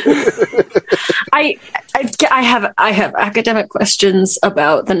 I have academic questions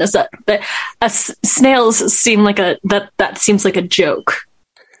about snails seem like that seems like a joke.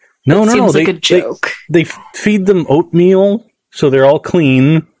 No, seems like a joke. They feed them oatmeal, so they're all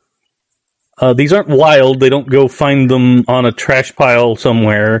clean. These aren't wild. They don't go find them on a trash pile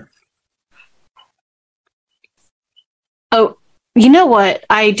somewhere. Oh, you know what?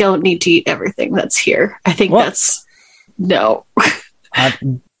 I don't need to eat everything that's here. I think that's... No.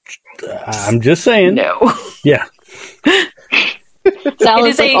 I'm just saying. No. Yeah. Sal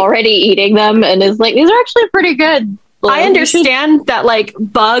is already eating them and is like, these are actually pretty good. I understand that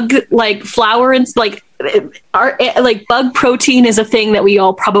bug flour and bug protein is a thing that we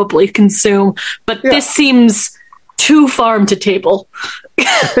all probably consume, but this seems too farm to table.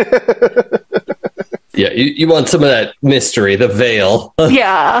 Yeah, you want some of that mystery, the veil.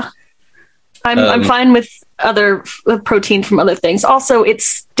 Yeah. I'm fine with other protein from other things. Also, it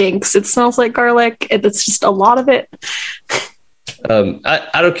stinks. It smells like garlic. It's just a lot of it.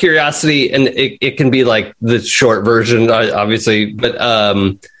 Out of curiosity, and it can be the short version, obviously, but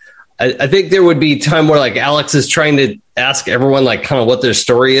I think there would be time where Alex is trying to ask everyone kind of what their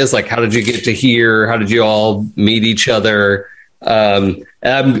story is. How did you get to here? How did you all meet each other? I'm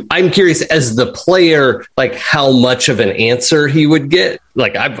curious as the player, how much of an answer he would get.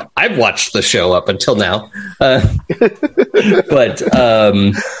 I've watched the show up until now, but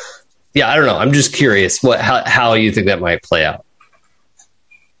yeah, I don't know. I'm just curious how you think that might play out.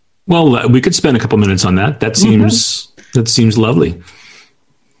 Well, we could spend a couple minutes on that. That seems lovely.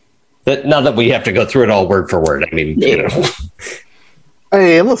 But not that we have to go through it all word for word. I mean,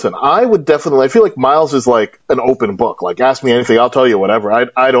 Hey, and listen, I feel like Miles is an open book. Ask me anything, I'll tell you whatever.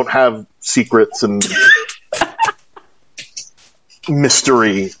 I don't have secrets and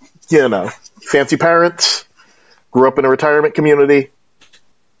mystery, Fancy parents, grew up in a retirement community,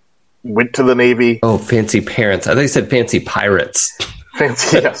 went to the Navy. Oh, fancy parents. I thought you said fancy pirates.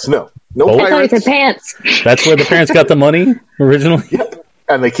 Fancy, yes, no I pirates. thought you said pants. That's where the parents got the money originally? Yep,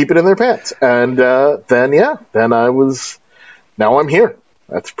 and they keep it in their pants. And now I'm here.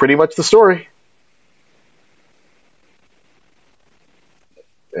 That's pretty much the story.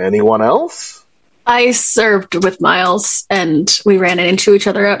 Anyone else? I served with Miles, and we ran into each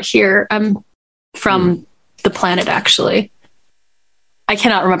other out here. I'm from the planet, actually. I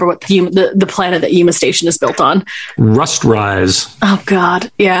cannot remember what the planet that Yuma Station is built on. Rustrise. Oh,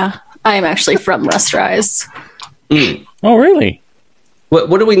 God. Yeah. I am actually from Rustrise. Oh, really?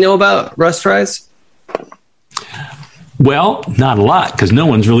 What do we know about Rustrise? Well, not a lot, because no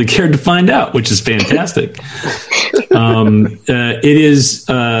one's really cared to find out, which is fantastic. It is,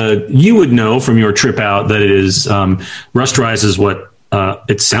 you would know from your trip out that it is, Rustrise is what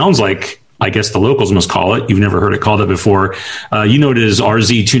it sounds like. I guess the locals must call it. You've never heard it called it before. You know it is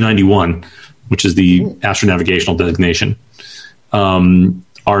RZ-291, which is the astronavigational designation.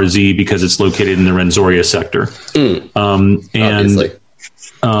 RZ because it's located in the Renzoria sector. Obviously.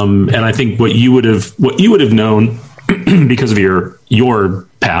 And I think what you would have known because of your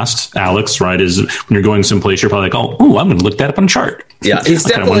past, Alex, right, is when you're going someplace, you're probably like, oh, I'm going to look that up on a chart. Yeah, he's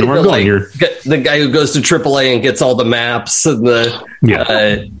definitely the guy who goes to AAA and gets all the maps and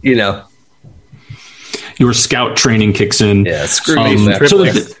your scout training kicks in. Yeah, screw me.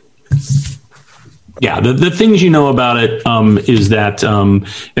 The things you know about it is that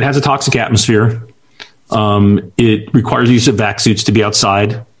it has a toxic atmosphere. It requires use of vac suits to be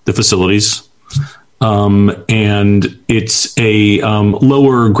outside the facilities. And it's a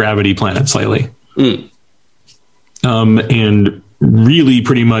lower gravity planet slightly. And really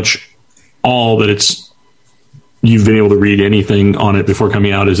pretty much all that you've been able to read anything on it before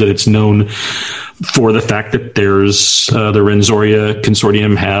coming out is that it's known for the fact that there's the Renzoria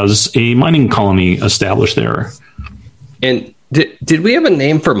Consortium has a mining colony established there. And did we have a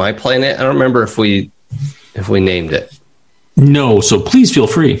name for my planet? I don't remember if we if we named it? No, so please feel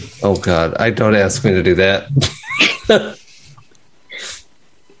free. Oh God, don't ask me to do that.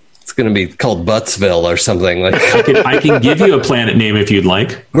 It's going to be called Buttsville or something like that. I can give you a planet name if you'd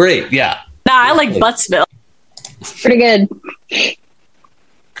like. Great, yeah. Nah, I like Buttsville. Pretty good.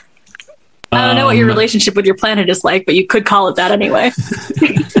 I don't know what your relationship with your planet is like, but you could call it that anyway.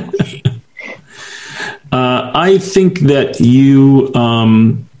 I think that you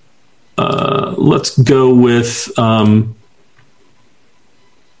let's go with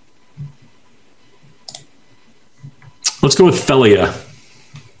Felia.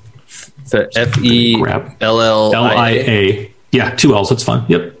 So FELLIA. LIA. Yeah, 2 L's. That's fine.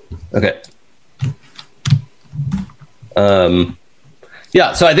 Yep. Okay.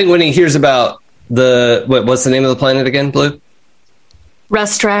 Yeah, so I think when he hears about what's the name of the planet again, Blue?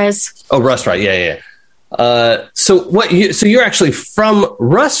 Rustrise. Oh, Rustrise. Yeah. So you're actually from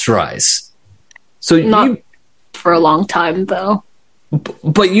Rustrise. So Not for a long time, though.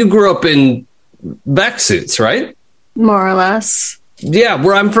 But you grew up in vac suits, right? More or less. Yeah,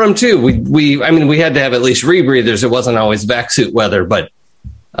 where I'm from too. We had to have at least rebreathers. It wasn't always vac suit weather, but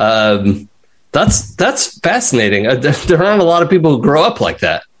that's fascinating. There aren't a lot of people who grow up like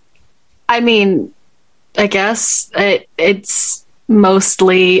that. I mean, I guess it's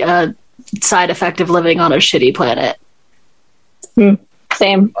mostly a side effect of living on a shitty planet.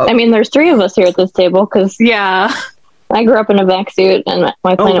 Same. I mean, there's 3 of us here at this table because Yeah. I grew up in a vac suit and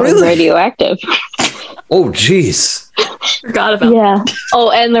my planet was really? radioactive. Oh, jeez. Forgot about Yeah. Oh,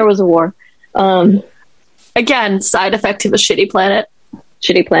 and there was a war. Again, side effect of a shitty planet.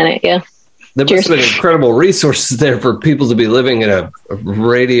 Shitty planet, yeah. There must have been incredible resources there for people to be living in a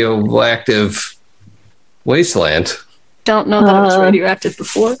radioactive wasteland. Don't know that it was radioactive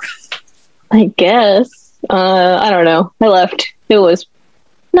before. I guess. I don't know. I left. It was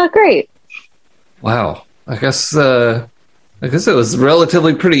not great. Wow. I guess it was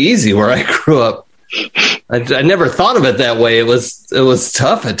relatively pretty easy where I grew up. I never thought of it that way. It was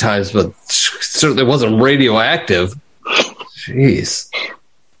tough at times, but certainly wasn't radioactive. Jeez.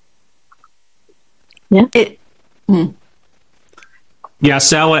 Yeah. Yeah,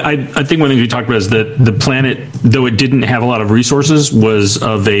 Sal, I think one thing we talked about is that the planet, though it didn't have a lot of resources, was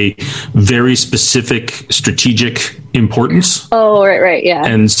of a very specific strategic importance. Oh, right, yeah.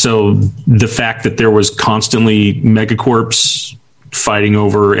 And so the fact that there was constantly megacorps fighting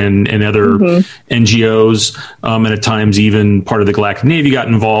over and other NGOs, and at times even part of the Galactic Navy got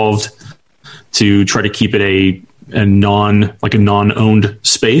involved to try to keep it a non-owned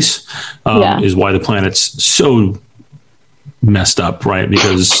space, is why the planet's so messed up, right?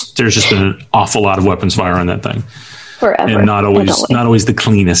 Because there's just been an awful lot of weapons fire on that thing, Forever. and not always the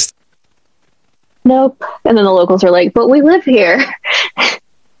cleanest. Nope. And then the locals are like, "But we live here.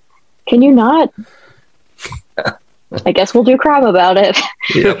 Can you not?" I guess we'll do crime about it.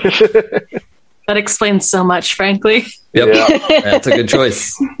 Yep. That explains so much, frankly. Yep. That's a good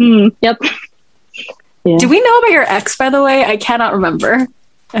choice. Yep. Yeah. Do we know about your ex, by the way? I cannot remember.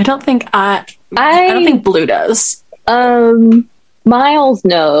 I don't think I don't think Blue does. Miles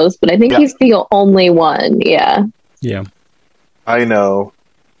knows, but I think he's the only one. Yeah. Yeah. I know.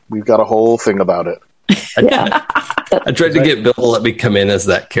 We've got a whole thing about it. Yeah. I tried to get Bill to let me come in as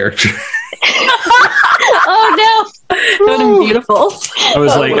that character. Oh no! That would have been beautiful. I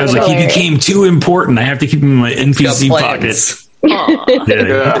was like, he became too important. I have to keep him in my NPC pockets. Yeah.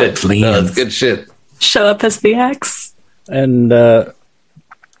 Good plans. No, that's good shit. Show up as the ex. And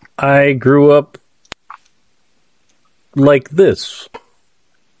I grew up like this.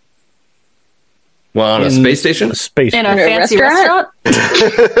 Well, on a space station? A space In our station. fancy restaurant?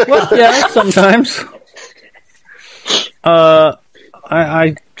 Well, yeah, sometimes.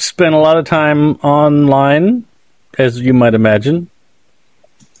 I spent a lot of time online, as you might imagine.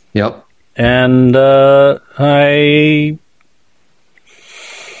 Yep. And I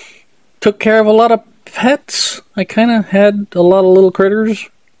took care of a lot of pets. I kind of had a lot of little critters.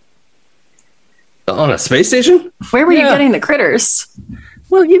 On a space station? Where were you getting the critters?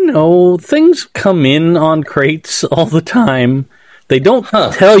 Well, you know, things come in on crates all the time. They don't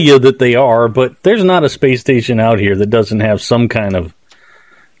tell you that they are, but there's not a space station out here that doesn't have some kind of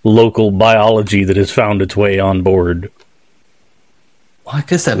local biology that has found its way on board. Well, I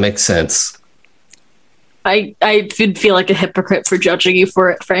guess that makes sense. I would feel like a hypocrite for judging you for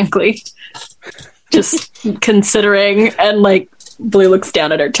it, frankly. Just considering, and like, Blue looks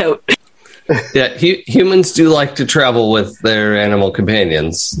down at her tote. Yeah, humans do like to travel with their animal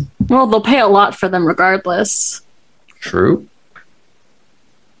companions. Well, they'll pay a lot for them regardless. True.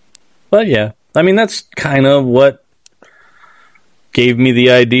 But yeah, I mean, that's kind of what gave me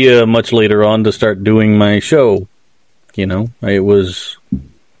the idea much later on to start doing my show. You know, it was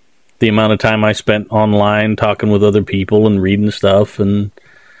the amount of time I spent online talking with other people and reading stuff, and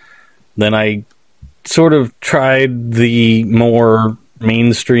then I sort of tried the more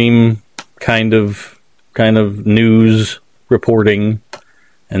mainstream kind of news reporting,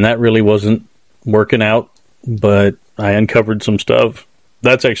 and that really wasn't working out, but I uncovered some stuff.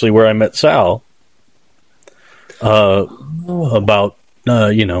 That's actually where I met Sal about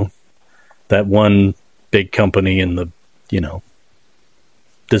that one big company and the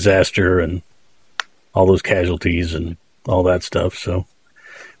disaster and all those casualties and all that stuff. So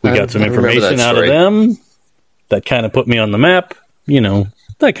we got some information out of them that kind of put me on the map,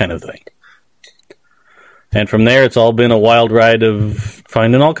 that kind of thing. And from there, it's all been a wild ride of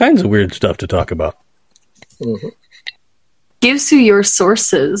finding all kinds of weird stuff to talk about. Mm-hmm. Gives you your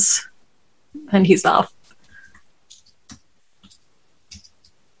sources, and he's off.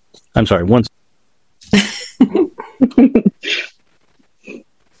 I'm sorry, once.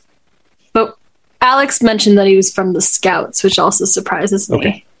 But Alex mentioned that he was from the Scouts, which also surprises me.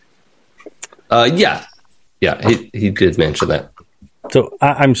 Okay. Yeah, he did mention that. So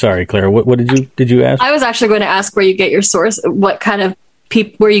I'm sorry, Clara. What did you ask? I was actually going to ask where you get your source, what kind of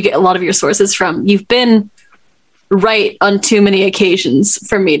where you get a lot of your sources from. You've been right on too many occasions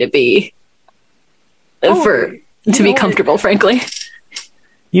for me to be comfortable, frankly.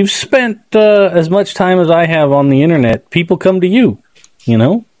 You've spent as much time as I have on the internet. People come to you.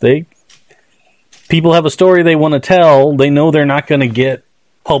 People have a story they want to tell. They know they're not going to get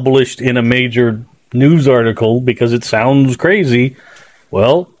published in a major news article because it sounds crazy.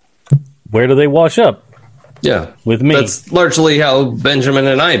 Well, where do they wash up? Yeah, with me. That's largely how Benjamin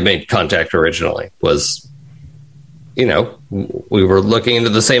and I made contact originally. Was, we were looking into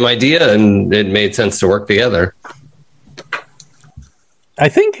the same idea, and it made sense to work together. I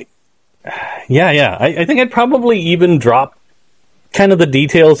think, I think I'd probably even drop kind of the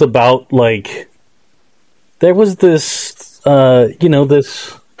details about, there was this,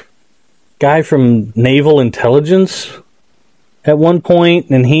 this guy from Naval Intelligence at one point,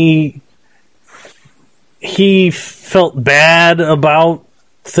 and he felt bad about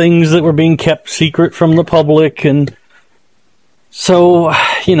things that were being kept secret from the public, and so,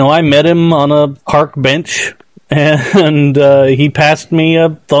 I met him on a park bench, and he passed me a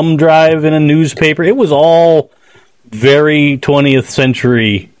thumb drive in a newspaper. It was all very 20th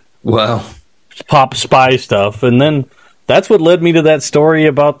century pop spy stuff, and then that's what led me to that story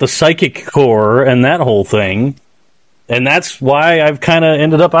about the Psychic Corps and that whole thing. And that's why I've kind of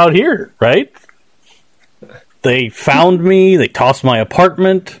ended up out here, right? They found me. They tossed my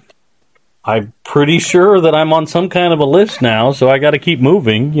apartment. I'm pretty sure that I'm on some kind of a list now, so I got to keep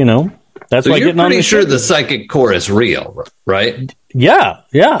moving, That's so why you're getting on pretty the sure ship. the Psychic Corps is real, right? Yeah.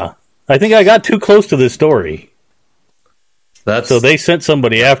 I think I got too close to this story. So they sent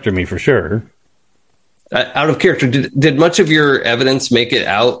somebody after me for sure. Out of character, did much of your evidence make it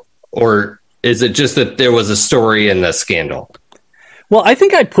out, or is it just that there was a story and a scandal? Well, I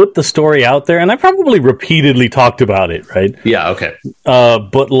think I put the story out there, and I probably repeatedly talked about it, right? Yeah, okay.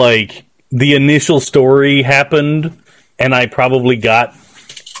 But, the initial story happened, and I probably got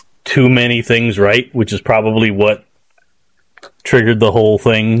too many things right, which is probably what triggered the whole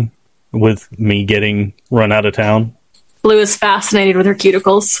thing with me getting run out of town. Blue is fascinated with her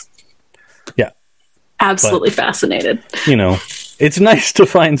cuticles. Yeah. Absolutely fascinated. It's nice to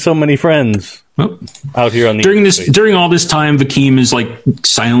find so many friends out here on the during all this time. Vakeem is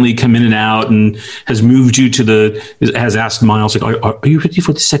silently come in and out and has moved you has asked Miles, are you ready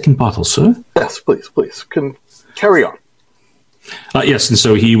for the second bottle, sir? Yes, please. Can carry on. Yes, and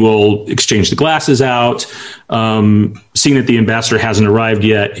so he will exchange the glasses out. Seeing that the ambassador hasn't arrived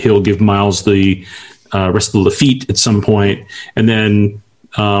yet, he'll give Miles the rest of the Lafitte at some point, and then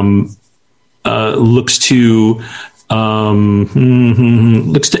looks to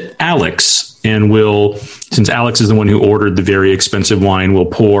Alex and will, since Alex is the one who ordered the very expensive wine, will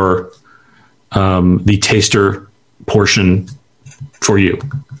pour the taster portion for you.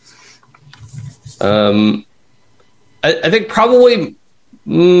 I think probably,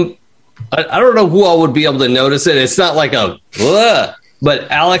 I don't know who all would be able to notice it. It's not like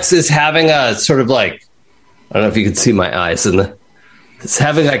but Alex is having a sort of I don't know if you can see my eyes it's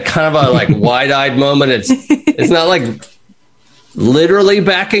having kind of a wide-eyed moment. It's not literally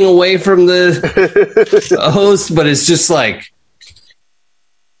backing away from the host, but it's just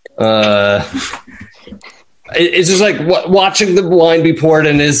it's just watching the wine be poured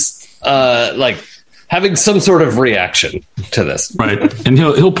and is having some sort of reaction to this. Right. And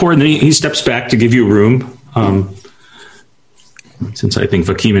he'll pour, and then he steps back to give you room. since I think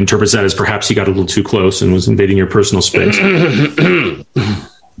Vakeem interprets that as perhaps he got a little too close and was invading your personal space.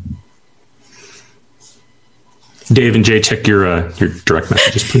 Dave and Jay, check your direct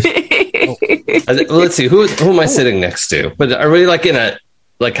messages, please. Let's see. Who am I sitting next to? But are we like in a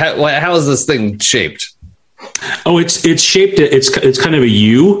like how is this thing shaped? Oh, it's shaped. It's kind of a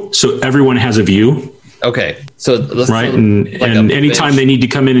U, so everyone has a view. Okay, so right, and anytime they need to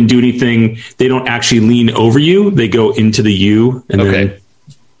come in and do anything, they don't actually lean over you. They go into the U, and then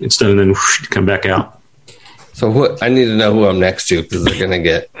instead of then whoosh, come back out. So I need to know who I'm next to because they're going to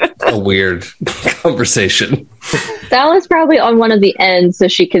get a weird conversation. Sal is probably on one of the ends so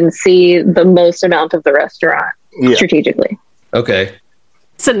she can see the most amount of the restaurant strategically. Okay.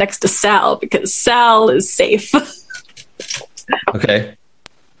 Sit next to Sal because Sal is safe. Okay.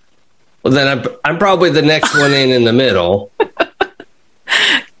 Well, then I'm probably the next one in the middle.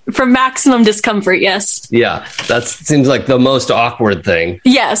 For maximum discomfort, yes. Yeah, that seems like the most awkward thing.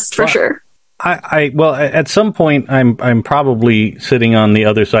 Yes, for sure. Well, at some point, I'm probably sitting on the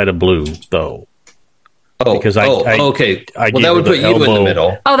other side of Blue, though. Because okay. That would put you in the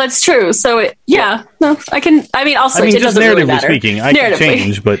middle. Oh, that's true. So, no, I can. I mean, also, it just doesn't really matter. Speaking, I can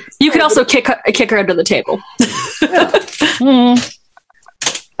change, but you could also kick her under the table.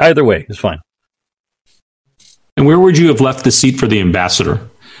 Either way is fine. And where would you have left the seat for the ambassador?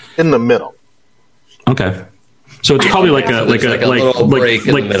 In the middle. Okay. So it's probably like a little break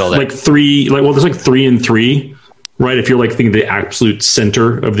in the middle there. Like three, there's like 3 and 3, right? If you're like thinking the absolute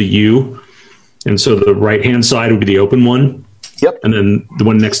center of the U, and so the right hand side would be the open one. Yep. And then the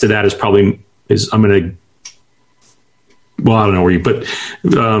one next to that is I don't know where you but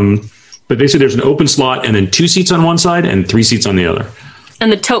basically there's an open slot and then 2 seats on one side and 3 seats on the other.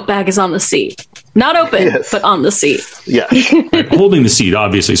 And the tote bag is on the seat. Not open, but on the seat. Yeah. Right, holding the seat,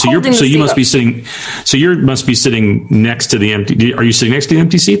 obviously. So you must be sitting next to the empty. Are you sitting next to the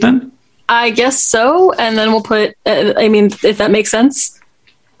empty seat then? I guess so. And then we'll put, if that makes sense.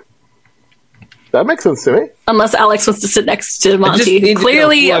 That makes sense to me. Unless Alex wants to sit next to Monty, who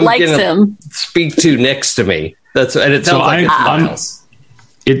clearly likes him. Speak to next to me. It sounds like it's Miles.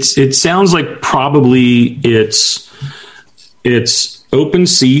 It sounds like probably it's open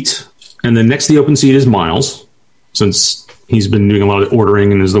seat, and then next to the open seat is Miles, since he's been doing a lot of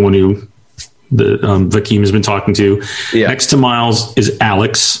ordering and is the one who Vakeem has been talking to. Yeah. Next to Miles is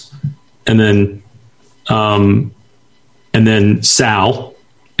Alex, and then Sal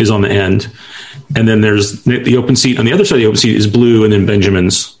is on the end, and then there's the open seat. On the other side of the open seat is Blue, and then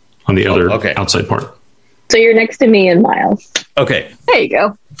Benjamin's on the other outside part. So you're next to me and Miles. Okay. There you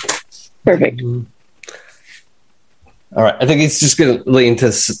go. Perfect. All right. I think he's just going to lean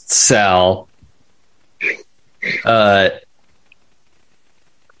to Sal.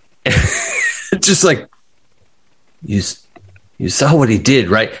 Just like, you saw what he did,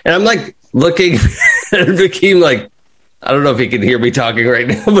 right? And I'm like looking at Vakeem like, I don't know if he can hear me talking right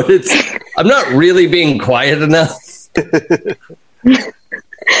now, but I'm not really being quiet enough.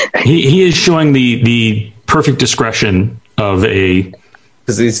 He is showing the perfect discretion of a...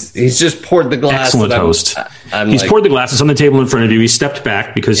 Because he's just poured the glass. Excellent host. He's poured the glass. It's on the table in front of you. He stepped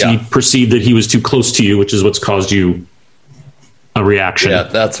back because he perceived that he was too close to you, which is what's caused you a reaction. Yeah,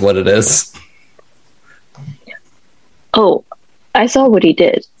 that's what it is. Oh, I saw what he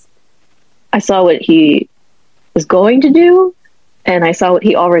did. I saw what he was going to do, and I saw what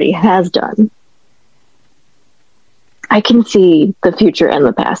he already has done. I can see the future and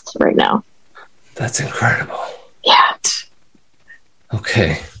the past right now. That's incredible. Yeah.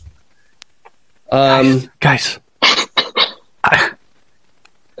 Okay. Guys. I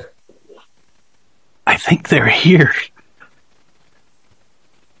think they're here.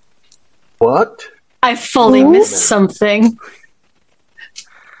 What? I fully missed something.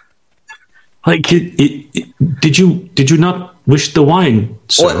 Like, did you not wish the wine,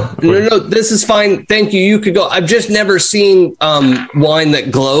 sir? No, this is fine. Thank you. You could go. I've just never seen wine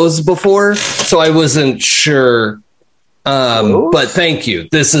that glows before, so I wasn't sure. But thank you.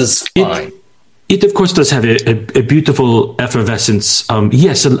 This is fine. It of course does have a beautiful effervescence.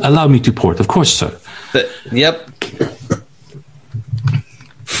 Yes, allow me to pour it. Of course, sir. Yep.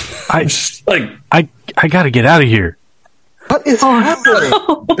 I got to get out of here. What is happening?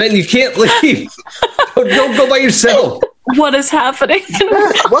 Ben, you can't leave. Don't go by yourself. What is happening?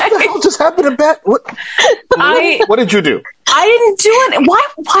 What the hell just happened to Bet? What did you do? I didn't do it. Why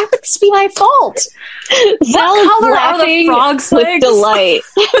would this be my fault? What color are the frogs' legs? With delight.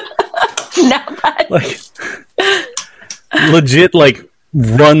 Now that legit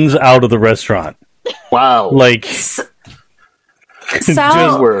runs out of the restaurant. Wow.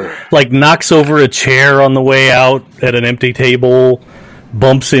 Sal, We're like knocks over a chair on the way out at an empty table,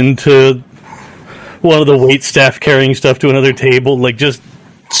 bumps into one of the wait staff carrying stuff to another table, like just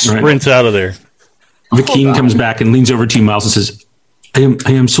sprints out of there. The king comes back and leans over to you, Miles, and says,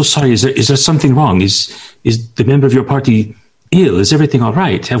 I am so sorry. Is there something wrong? Is the member of your party ill? Is everything all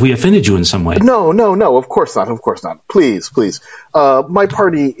right? Have we offended you in some way? No, of course not, Please. My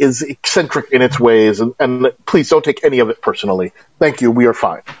party is eccentric in its ways, and please don't take any of it personally. Thank you, we are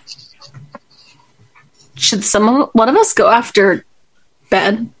fine. should one of us go after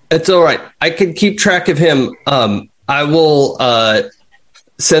Ben? It's all right. I can keep track of him. I will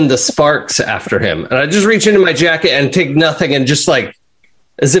send the sparks after him. And I just reach into my jacket and take nothing and just like,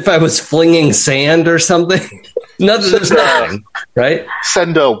 as if I was flinging sand or something. There's nothing, right?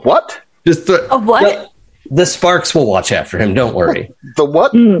 Send a what? Just A what? The sparks will watch after him. Don't worry. The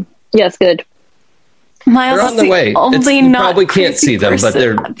what? Yes, good. Miles They're on the way. You probably can't see them, but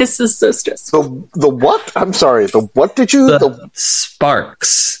they're... This is so stressful. The what? I'm sorry. The what did you... The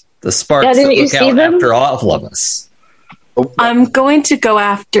sparks. The sparks Yeah, that didn't you look see out them? after all of us. I'm going to go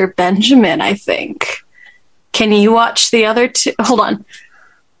after Benjamin, I think. Can you watch the other two? Hold on.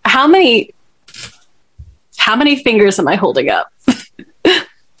 How many fingers am I holding up?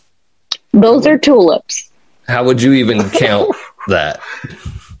 Those are tulips. How would you even count that?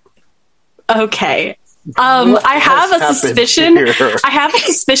 Okay. I have a suspicion. here? I have a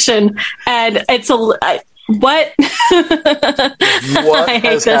suspicion, and it's what? What I hate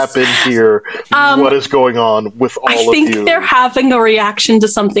has this. happened here? What is going on with all I of you? think they're having a reaction to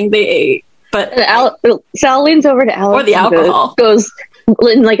something they ate, but Sal leans over to Alex Or the and alcohol. goes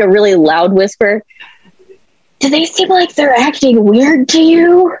in like a really loud whisper. Do they seem like they're acting weird to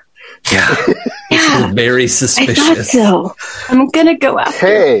you? Yeah. Yeah, Very I thought suspicious. so. I'm gonna go after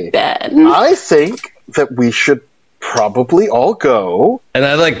Hey, Ben. I think that we should probably all go. And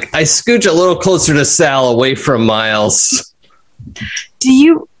I scooch a little closer to Sal, away from Miles.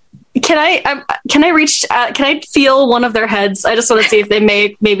 Can I reach? Can I feel one of their heads? I just want to see if they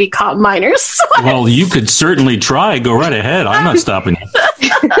maybe caught minors. Well, you could certainly try. Go right ahead. I'm not stopping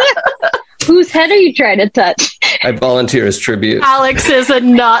you. Whose head are you trying to touch? I volunteer as tribute. Alex is a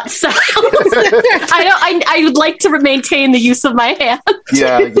not Sal. I would like to maintain the use of my hand.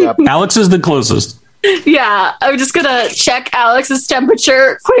 Yeah. Alex is the closest. Yeah, I'm just gonna check Alex's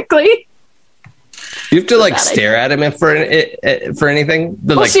temperature quickly. You have to stare at him for anything.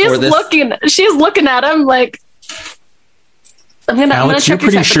 Well, she's looking at him like. I'm gonna Alex, you're check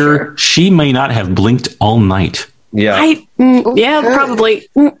your pretty sure temperature. she may not have blinked all night. Yeah. Yeah, probably.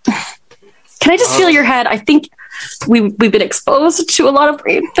 Can I just feel your head? I think we've been exposed to a lot of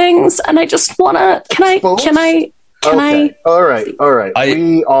weird things, and I just wanna. Can I? Okay. All right.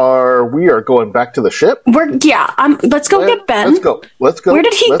 We are going back to the ship. Let's go get Ben. Let's go. Where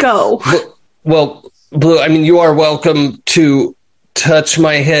did he go? Well, Blue, I mean, you are welcome to touch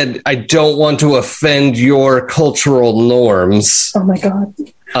my head. I don't want to offend your cultural norms. Oh my god.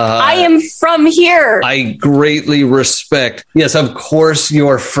 I am from here. I greatly respect. Yes, of course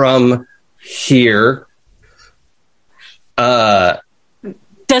you're from here.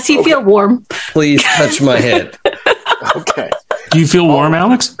 Does he feel warm? Please touch my head. Okay. Do you feel warm,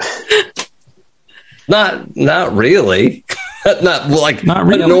 Alex? Not really. Not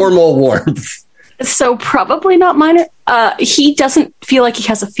really. a normal warmth. So probably not minor. He doesn't feel like he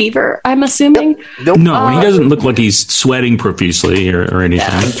has a fever, I'm assuming. Nope. No, he doesn't look like he's sweating profusely or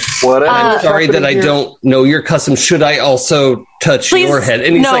anything. What? I'm sorry that I don't know your custom. Should I also touch your head?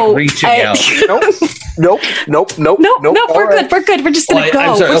 And he's reaching out. Nope. No, we're good. We're just gonna go.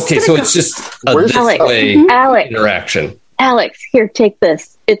 I'm sorry. We're Okay, just so gonna it's go. just a Where's this-way Alex. interaction. Alex, here, take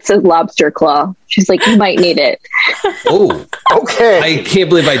this. It's a lobster claw. She's like, you might need it. Oh, Okay. I can't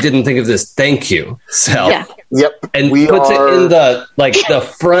believe I didn't think of this. Thank you, Sal. Yeah. Yep. And puts it in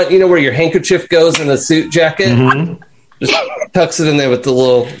the front, where your handkerchief goes in the suit jacket. Mm-hmm. Just tucks it in there with the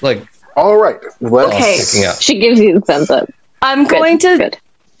little All right. Okay. sticking out. She gives you the thumbs up. I'm going to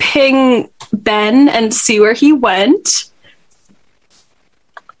ping Ben and see where he went.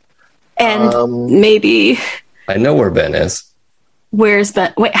 And maybe I know where Ben is. where's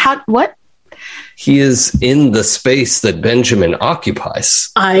Ben? Wait, what? He is in the space that Benjamin occupies.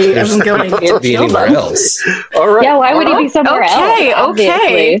 I am going to Can't be kill anywhere them. else. All right. Yeah, why would he be somewhere else? Okay.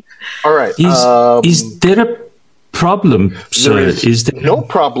 obviously? All right. Is there a problem, sir? There is there no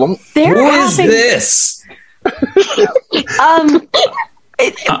problem. They're Who is having this?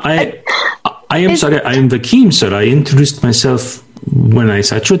 I am sorry. I am Vakeem, sir. I introduced myself when I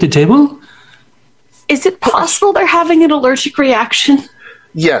sat you at the table. Is it possible they're having an allergic reaction?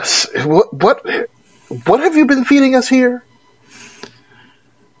 Yes. What have you been feeding us here?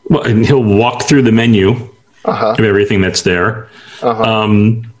 Well, and he'll walk through the menu of everything that's there.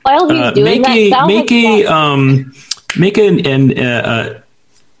 While he's doing make an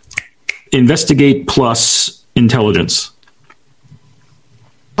investigate plus intelligence.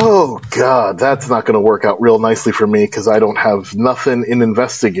 Oh God, that's not going to work out real nicely for me because I don't have nothing in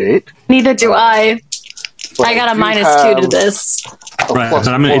investigate. Neither do I. But I got a do -2 to have this. a Right, plus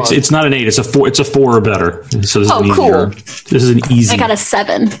but I mean, one. it's not an 8; it's a 4. It's a 4 or better. So this is an cool. easier. This is an easy. I got a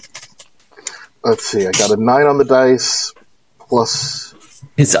 7. Let's see, I got a 9 on the dice plus.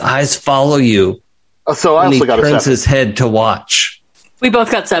 His eyes follow you, So I and he also got a turns 7. his head to watch. We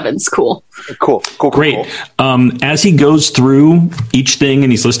both got 7s. Cool. Cool. Great. As he goes through each thing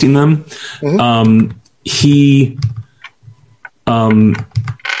and he's listing them,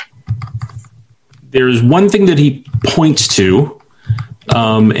 there's one thing that he points to,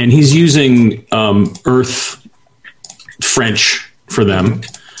 and he's using Earth French for them,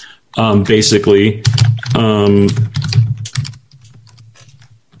 basically.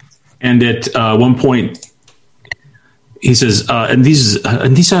 And at one point, he says, and these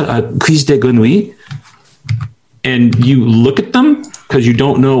are crises de grenouille. And you look at them because you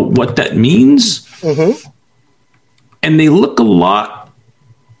don't know what that means. And they look a lot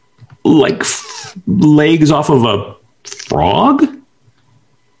like legs off of a frog.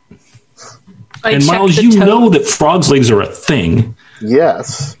 And Miles, you know that frogs' legs are a thing.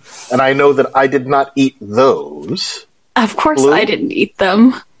 Yes, and I know that I did not eat those. Of course, Blue? I didn't eat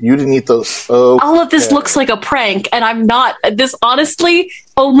them. You didn't eat those. Oh, All of this looks like a prank, and I'm not. This honestly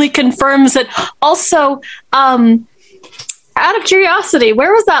only confirms it. Also, out of curiosity,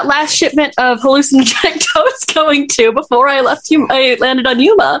 where was that last shipment of hallucinogenic toads going to before I left? I landed on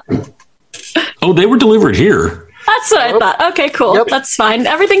Yuma. Oh, they were delivered here. That's what I thought. Okay, cool. Yep. That's fine.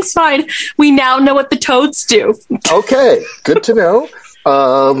 Everything's fine. We now know what the toads do. Okay, good to know.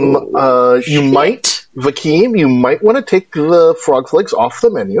 You might, Vakeem, you might want to take the frog's legs off the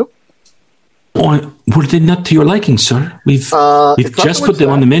menu. Oh, were they not to your liking, sir? We've it's not just so put much them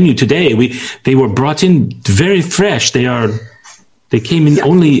on that. the menu today. They were brought in very fresh. They came in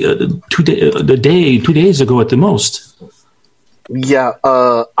only 2 days ago at the most. Yeah,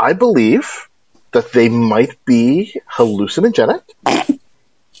 I believe that they might be hallucinogenic.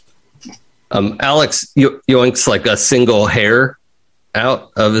 Alex yoinks like a single hair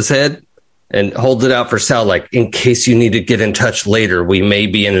out of his head and holds it out for Sal, like, in case you need to get in touch later, we may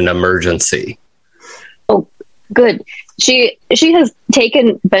be in an emergency. Oh, good. She has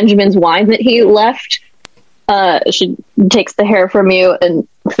taken Benjamin's wine that he left. She takes the hair from you and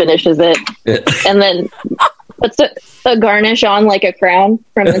finishes it, and then puts a garnish on like a crown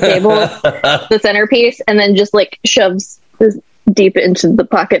from the table, the centerpiece, and then just like shoves this deep into the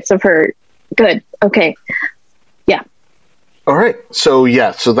pockets of her. Good. Okay. Yeah. All right. So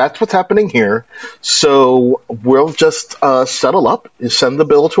that's what's happening here. So we'll just settle up, send the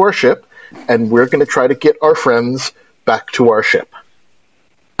bill to our ship, and we're going to try to get our friends back to our ship.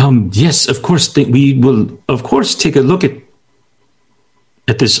 Yes, of course. We will, of course, take a look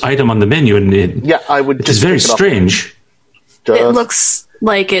at this item on the menu, and I would. It is very strange. It looks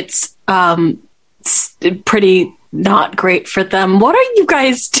like it's pretty not great for them. What are you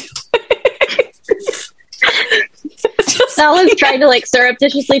guys doing? Sal's trying to like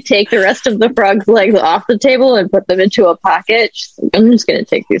surreptitiously take the rest of the frog's legs off the table and put them into a pocket. I'm just going to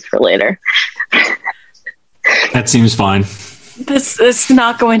take these for later. That seems fine. This is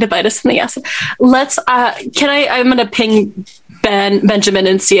not going to bite us in the ass. Let's. I'm going to ping Benjamin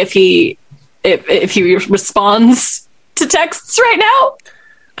and see if he responds to texts right now.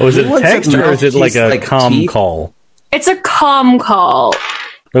 Oh, is it a text or is it like a comm teeth? call? It's a comm call.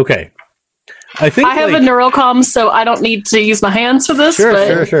 Okay. I have a neurocom, so I don't need to use my hands for this.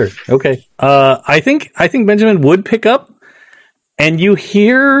 Sure. Okay. I think Benjamin would pick up, and you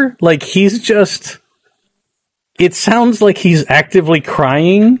hear like he's just. It sounds like he's actively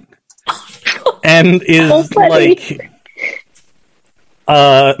crying, and is like.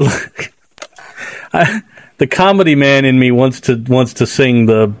 The comedy man in me wants to sing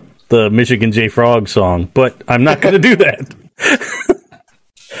the Michigan J. Frog song, but I'm not going to do that.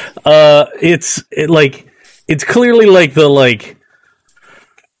 It's clearly like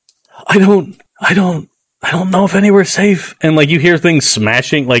I don't know if anywhere's safe, and like you hear things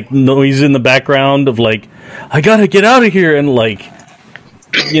smashing, like noise in the background of like I gotta get out of here, and like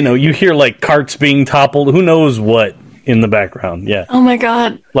you hear like carts being toppled, who knows what in the background. Yeah. Oh my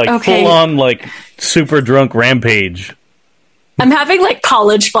god. Like okay. full on like super drunk rampage. I'm having like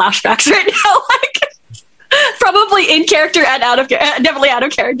college flashbacks right now, like probably in character and out of definitely out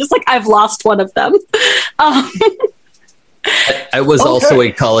of character. Just like I've lost one of them. I was also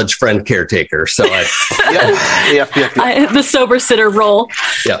a college friend caretaker, so The sober sitter role.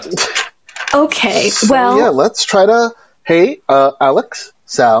 yeah. Okay, So, well, yeah, let's try to. Hey, Alex,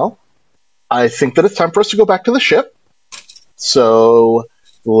 Sal, I think that it's time for us to go back to the ship. So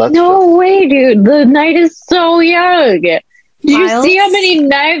let's. No way, dude. The night is so young. Do you Miles? see how many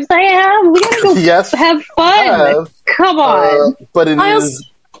knives I have? We gotta go Yes, have fun. Come on. but it Miles- is.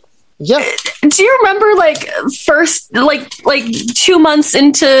 Yeah, do you remember first 2 months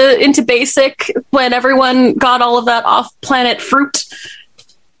into basic when everyone got all of that off-planet fruit?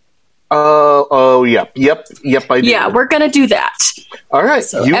 oh, yep, I do. Yeah, we're gonna do that. All right,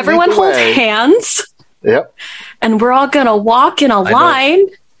 So you everyone lead the hold way. hands, Yep. and we're all gonna walk in a don't- line.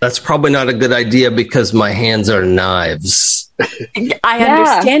 That's probably not a good idea because my hands are knives. I Yeah.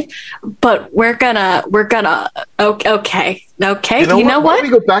 understand, but we're gonna. Okay. You know Why don't what? we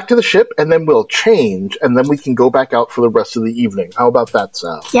go back to the ship and then we'll change and then we can go back out for the rest of the evening? How about that,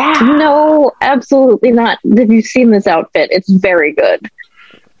 Sal? Yeah. No, absolutely not. Have you seen this outfit? It's very good.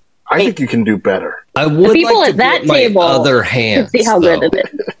 I think you can do better. I would people like at to that get my table other To hands. see how though. good it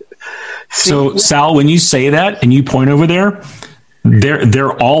is. So, Sal, when you say that and you point over there,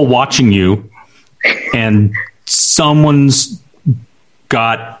 they're all watching you, and someone's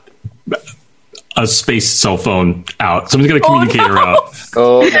got a space cell phone out. Someone's got a communicator out.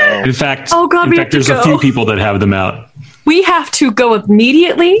 Oh, no. In fact, Oh, God, we have to there's a go. few people that have them out. We have to go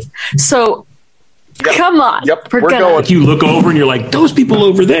immediately. So come on. Yep, We're we're gonna going. Like you look over and you're like, those people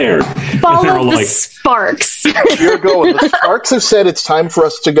over there. And they're follow all the like, sparks. You're going. The Sparks have said it's time for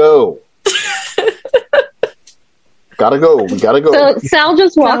us to go. Gotta go. We gotta go. So Sal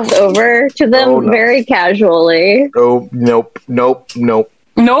just walks over to them Oh, no. very casually Oh, nope. Nope.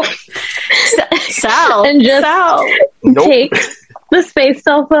 Sal. And just- Sal. Nope. takes the space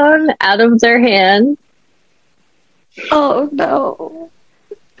cell phone out of their hand Oh no.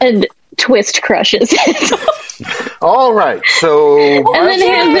 and twist crushes it All right. So and then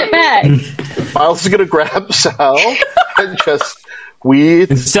hands it back. Miles is gonna grab Sal and just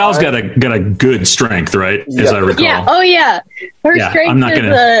Sal's got a good strength, right? As Yeah. I recall. Yeah. Oh yeah. Her Yeah, strength I'm not is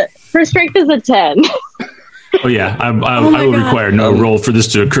gonna- her strength is a 10. Oh yeah, I my will God. require no roll for this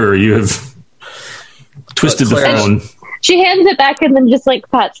to occur. You have twisted the Claire- phone. She hands it back and then just like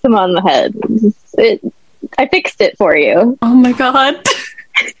pats them on the head. I fixed it for you. Oh my god.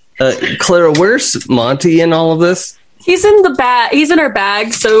 Clara, where's Monty in all of this? He's in the bag. He's in her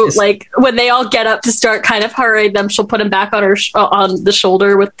bag. So, when they all get up to start kind of hurrying them, she'll put him back on her on the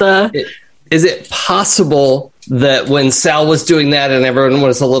shoulder with the. Is it possible that when Sal was doing that and everyone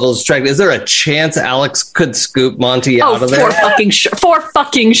was a little distracted, is there a chance Alex could scoop Monty out of there? For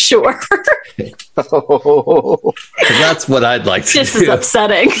fucking sure. Oh, 'Cause that's what I'd like to This is do.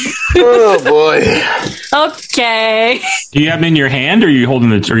 upsetting. oh boy. Okay. Do you have him in your hand, or are you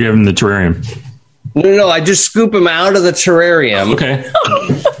holding it, or you have him in the terrarium? No, I just scoop him out of the terrarium Okay.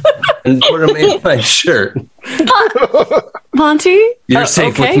 and put him in my shirt. Monty? You're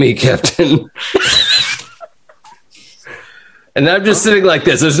safe okay. with me, Captain. And I'm just sitting like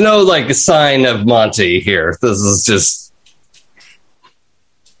this. There's no sign of Monty here. This is just.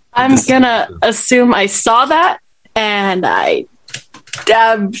 I'm gonna assume I saw that, and I.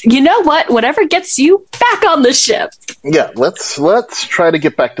 You know what? Whatever gets you back on the ship. Yeah, let's try to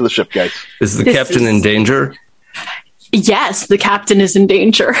get back to the ship, guys. Is the This captain is- in danger? Yes, the captain is in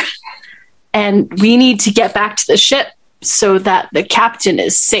danger. And we need to get back to the ship so that the captain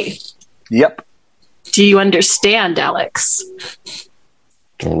is safe. Yep. Do you understand, Alex?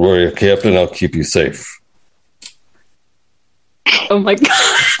 Don't worry, Captain. I'll keep you safe. Oh my god.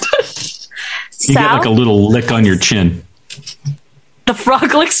 You get like a Sal, little lick on your chin. the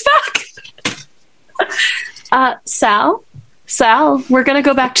frog licks back. Sal, we're gonna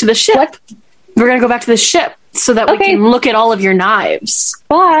go back to the ship. What? We're gonna go back to the ship so that we Okay. can look at all of your knives.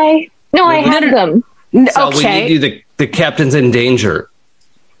 Bye. No, I No, have no, them. Sal, we Okay. need you. The captain's in danger,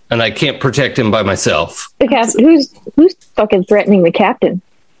 and I can't protect him by myself. The who's fucking threatening the captain?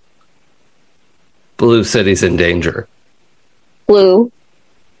 Blue said he's in danger. Blue.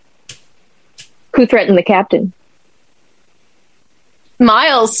 Who threatened the captain?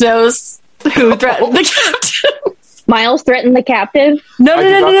 Miles knows who threatened the captain. Miles threatened the captain? No.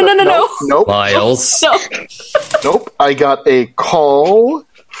 Nope. Miles. No. Nope. I got a call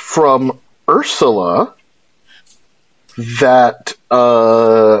from Ursula that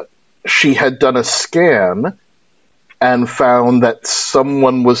she had done a scan and found that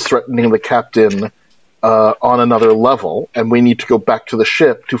someone was threatening the captain on another level, and we need to go back to the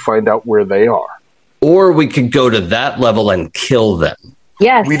ship to find out where they are. Or we could go to that level and kill them.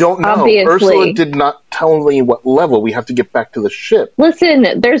 Yes, We don't know. obviously. Ursula did not tell me what level. We have to get back to the ship.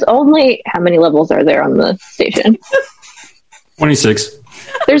 Listen, there's only... How many levels are there on the station? 26.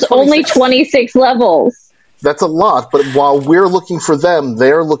 There's only 26 levels. That's a lot, but while we're looking for them,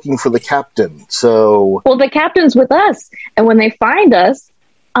 they're looking for the captain. So Well, the captain's with us, and when they find us,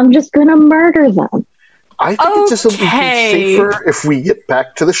 I'm just going to murder them. I think it's just something Okay. safer if we get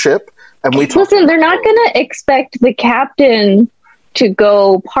back to the ship and we talk. Listen, they're not going to expect the captain to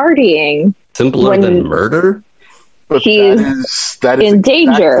go partying. Simpler When- than murder? But He's that is in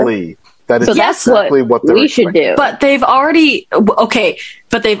danger. exactly, that is So that's exactly what they're we should do. But they've already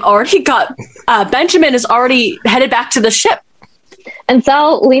got Benjamin is already headed back to the ship. And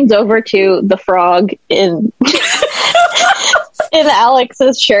Sal leans over to the frog in in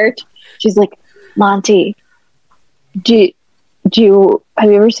Alex's shirt. She's like, Monty, have you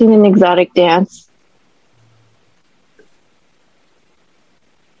ever seen an exotic dance?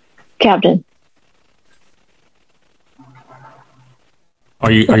 Captain.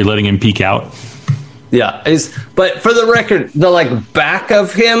 Are you letting him peek out? Yeah. But for the record, the back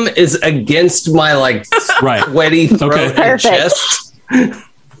of him is against my Right. sweaty throat Okay. and Perfect. chest.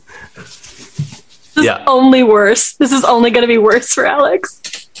 This is Yeah. only worse. This is only going to be worse for Alex.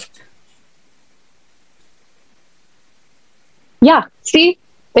 Yeah, see?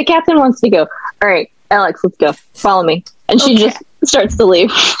 The captain wants to go. All right, Alex, let's go. Follow me. And she Okay. just starts to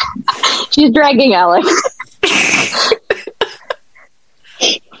leave. She's dragging Alex.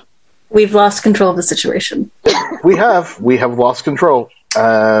 We've lost control of the situation. We have lost control,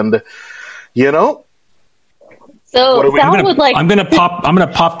 and So What are we- Sal would like... I'm gonna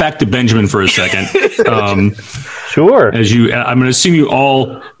pop back to Benjamin for a second. Sure. I'm gonna assume you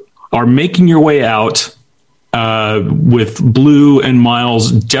all are making your way out with Blue and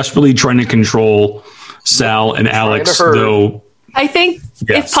Miles desperately trying to control Sal and Alex, to hurry. though. I think,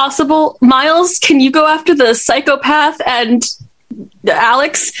 Yes. if possible, Miles, can you go after the psychopath and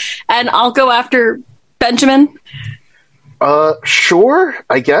Alex, and I'll go after Benjamin? sure,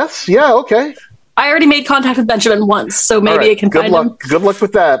 I guess. Yeah, okay. I already made contact with Benjamin once, so maybe All right, I can good find luck. him. Good luck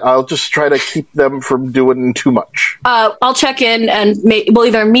with that. I'll just try to keep them from doing too much. I'll check in, and we'll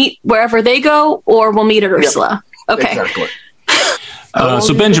either meet wherever they go, or we'll meet at Ursula. Okay. Exactly.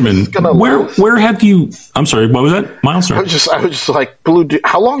 So Benjamin, gonna last? where have you? I'm sorry, what was that, Miles? I was just like, Blue.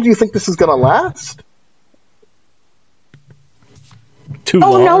 How long do you think this is going to last? Too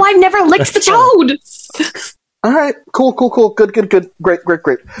Oh long. no, I've never licked the toad. All right, cool. Good.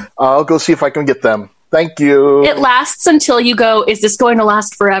 Great. I'll go see if I can get them. Thank you. It lasts until you go, is this going to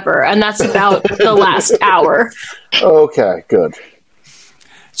last forever? And that's about the last hour. Okay, good.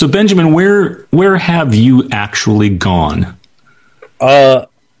 So Benjamin, where have you actually gone?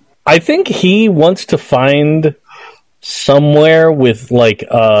 I think he wants to find somewhere with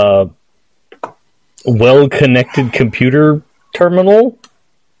a well-connected computer terminal,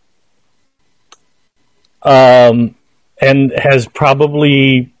 and has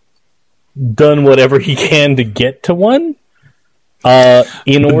probably done whatever he can to get to one.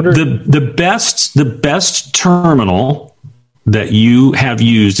 In order, The best terminal that you have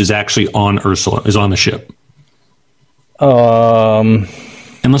used is actually on Ursula, is on the ship.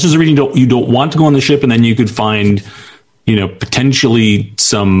 Unless there's a reason you don't want to go on the ship, and then you could find, potentially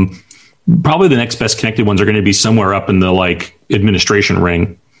some. Probably the next best connected ones are going to be somewhere up in the administration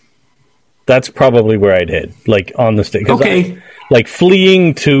ring. that's probably where I'd head, on the stick. Okay.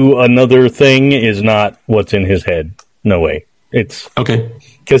 Fleeing to another thing is not what's in his head. No way. It's Okay.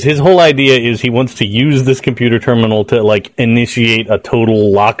 because his whole idea is he wants to use this computer terminal to initiate a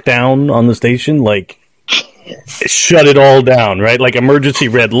total lockdown on the station, shut it all down, right? Emergency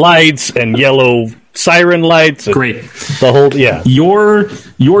red lights and yellow siren lights. And Great. the whole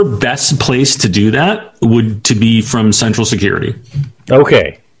Your best place to do that would to be from Central Security.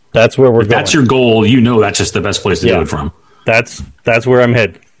 Okay, that's where we're If going. that's your goal, that's just the best place to do it from. That's where I'm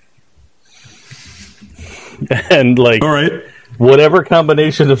headed. And All right. whatever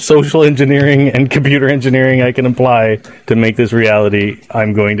combination of social engineering and computer engineering I can apply to make this reality,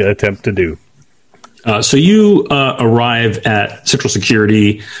 I'm going to attempt to do. So you arrive at Central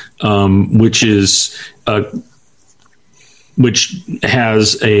Security, which has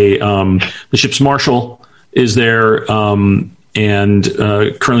the ship's marshal is there, and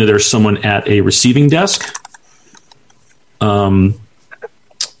currently there's someone at a receiving desk.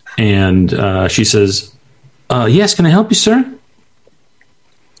 And she says, "Yes, can I help you, sir?"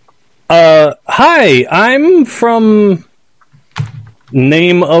 Hi, I'm from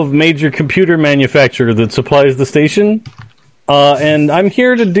name of major computer manufacturer that supplies the station. And I'm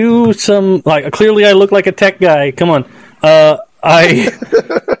here to do some, clearly I look like a tech guy. Come on.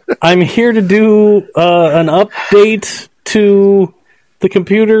 I'm here to do an update to the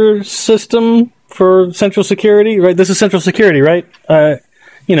computer system for Central Security. Right, this is Central Security, right?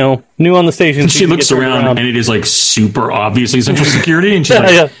 New on the station. She looks around, and it is like super obviously Central Security, and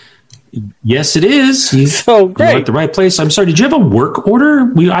she's yes, it is. So great. You're at the right place. I'm sorry. Did you have a work order?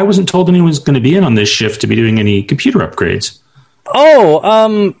 I wasn't told anyone was going to be in on this shift to be doing any computer upgrades.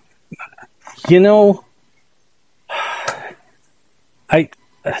 Oh,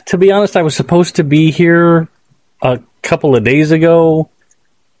 to be honest, I was supposed to be here a couple of days ago,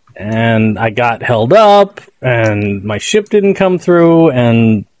 and I got held up, and my ship didn't come through,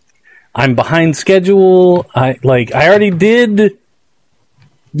 and I'm behind schedule. I already did,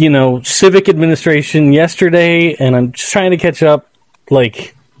 civic administration yesterday, and I'm just trying to catch up.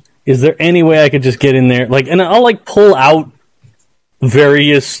 Is there any way I could just get in there? And I'll pull out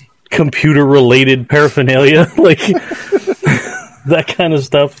various computer-related paraphernalia, that kind of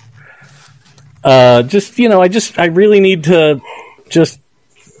stuff. I really need to just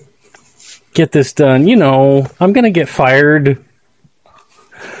get this done. I'm going to get fired.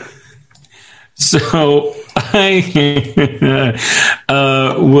 So I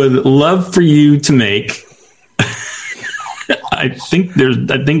would love for you to make. I think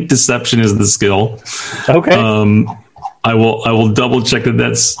deception is the skill. Okay. I will double check that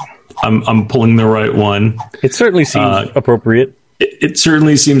that's. I'm pulling the right one. It certainly seems appropriate. It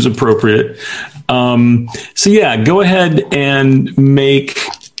certainly seems appropriate. So yeah, go ahead and make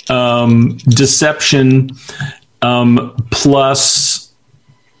deception plus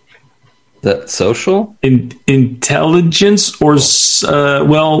the social intelligence or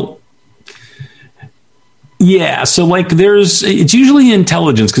yeah. So it's usually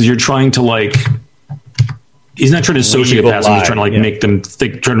intelligence because you're trying to he's not trying to sociopath him. He's trying to make them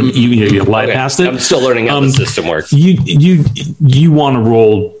think, trying to lie past it. I'm still learning how the system works. You want to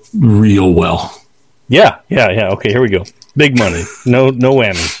roll real well. Yeah. Okay, here we go. Big money. No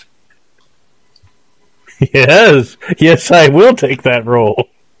whammies. Yes, I will take that roll.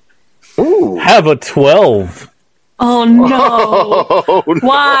 Ooh. Have a 12. Oh no!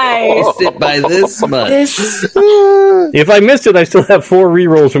 Why? Missed it by this much. If I missed it, I still have 4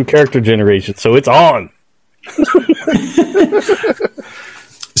 rerolls from character generation, so it's on.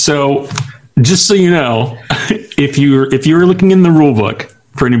 So, just so you know, if you're looking in the rule book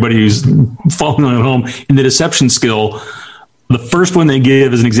for anybody who's following at home, in the deception skill, the first one they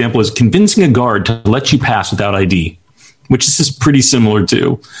give as an example is convincing a guard to let you pass without ID, which this is pretty similar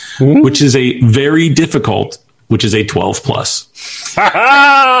to, which is a very difficult, which is a 12 plus.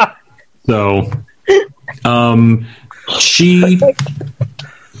 So, she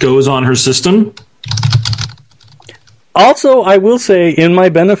goes on her system. Also, I will say, in my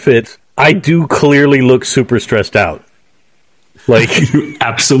benefit, I do clearly look super stressed out. You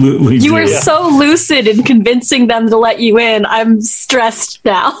absolutely You do. were so lucid in convincing them to let you in. I'm stressed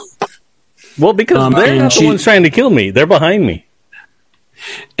now. Well, because they're not the ones trying to kill me. They're behind me.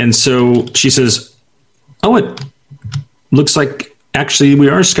 And so she says, it looks like actually we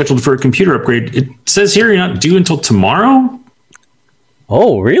are scheduled for a computer upgrade. It says here you're not due until tomorrow.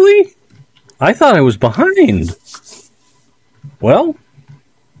 Oh, really? I thought I was behind. Well,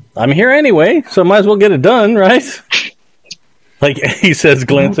 I'm here anyway, so might as well get it done, right? He says,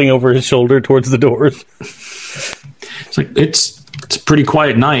 glancing over his shoulder towards the doors. It's a pretty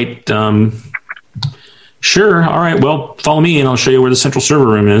quiet night. Sure. All right. Well, follow me and I'll show you where the central server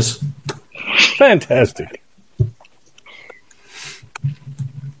room is. Fantastic.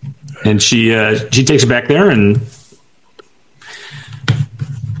 And she takes it back there and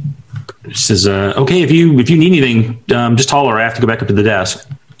she says, okay, if you need anything, just holler. I have to go back up to the desk.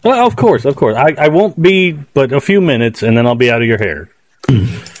 Well, of course. I won't be but a few minutes, and then I'll be out of your hair.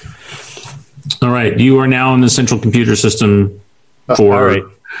 All right. You are now in the central computer system for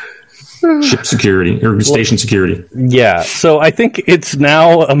ship security or station security. Yeah. So I think it's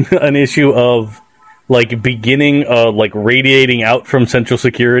now an issue of beginning radiating out from central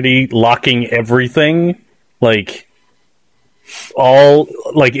security, locking everything, all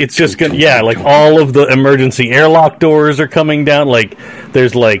it's just gonna all of the emergency airlock doors are coming down,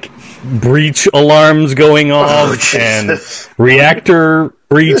 there's breach alarms going off and reactor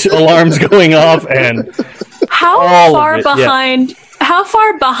breach alarms going off, and how far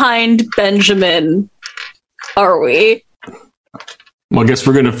behind Benjamin are we? Well, I guess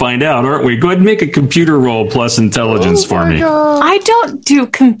we're going to find out, aren't we? Go ahead and make a computer roll plus intelligence for me. I don't do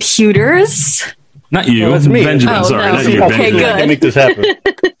computers. Not you. No, that's me. Benjamin. Oh, sorry, no. not you. Okay, Benjamin. good. I can make this happen.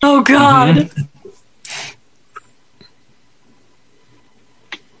 Oh, God. Mm-hmm.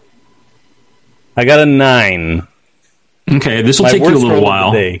 I got a 9. Okay, this will take you a little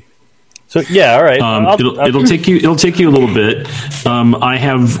while. So yeah, all right. It'll take you a little bit. I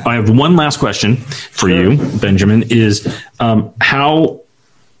have one last question for you, Benjamin. Is how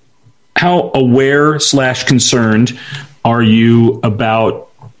aware / concerned are you about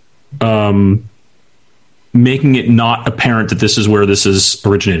making it not apparent that this is where this is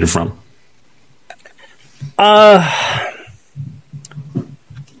originated from?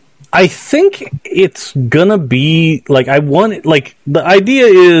 I think it's gonna be like the idea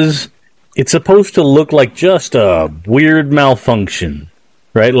is it's supposed to look like just a weird malfunction,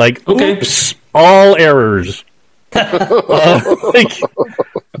 right? Like, oops, all errors. Like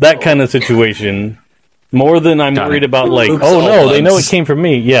that kind of situation. More than I'm worried about, like, oops, oh no, they know it came from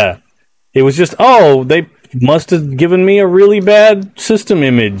me. Yeah. It was just, they must have given me a really bad system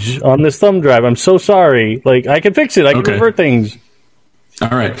image on this thumb drive. I'm so sorry. Like, I can fix it. I can convert things. All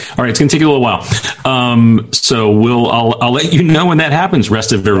right. It's going to take you a little while. So I'll let you know when that happens.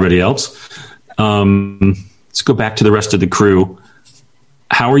 Rest of everybody else. Let's go back to the rest of the crew.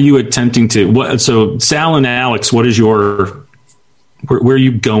 How are you attempting to? So Sal and Alex, what is your? Where are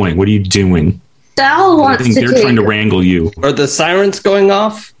you going? What are you doing? Sal wants to. They're trying to wrangle you. Are the sirens going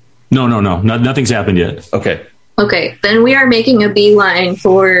off? No. Nothing's happened yet. Okay. Then we are making a beeline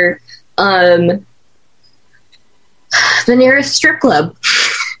for the nearest strip club.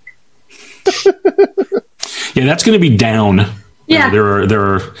 Yeah, that's going to be down. Yeah, there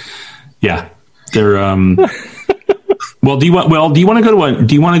are. Yeah, they're. Well, do you want to go to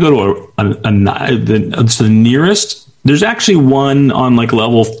the nearest? There's actually one on like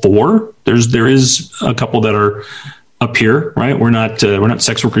level 4. There is a couple that are up here, right? We're not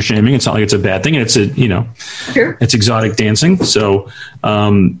sex worker shaming. It's not like it's a bad thing. It's sure. It's exotic dancing. So,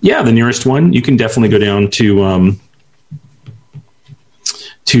 the nearest one, you can definitely go down to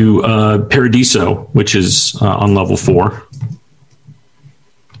Paradiso, which is on level 4.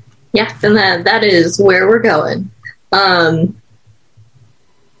 Yeah, then that is where we're going. I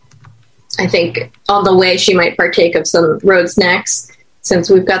think on the way she might partake of some road snacks since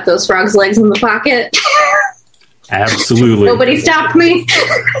we've got those frog's legs in the pocket. Absolutely. Nobody stopped me.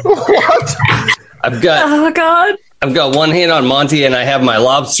 What? I've got one hand on Monty, and I have my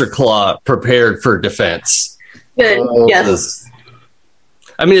lobster claw prepared for defense. Good. Yes.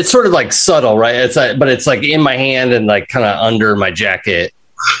 I mean, it's sort of like subtle, right? But it's like in my hand and like kind of under my jacket.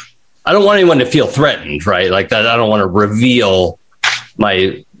 I don't want anyone to feel threatened, right? Like that. I don't want to reveal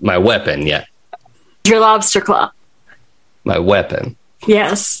my weapon yet. Your lobster claw. My weapon.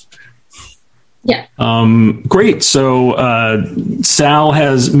 Yes. Yeah. Great. So Sal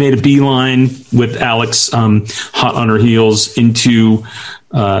has made a beeline with Alex hot on her heels into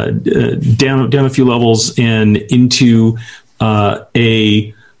down a few levels and into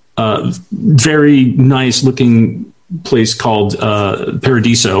a very nice looking place called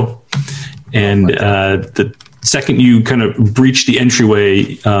Paradiso. And the second you kind of breach the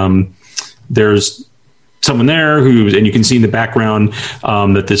entryway, there's someone there and you can see in the background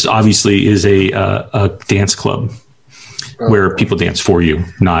that this obviously is a dance club where people dance for you,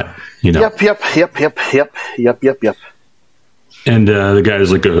 not, Yep. And the guy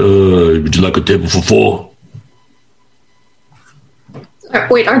is like, would you like a table for 4?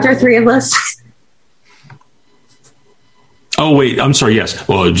 Wait, aren't there 3 of us? Oh, wait, I'm sorry. Yes.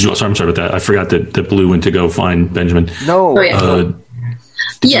 Well, I'm sorry about that. I forgot that Blue went to go find Benjamin. No. Oh, yeah.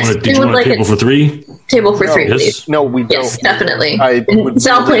 Yes. Did you want a table for 3? Table for 3, yes. please. No, we don't. Yes, definitely.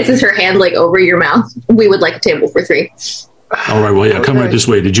 Sal places her hand like over your mouth. We would like a table for 3. All right. Well, yeah. Come right this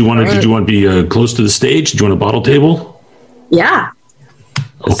way. Did you want to be close to the stage? Did you want a bottle table? Yeah.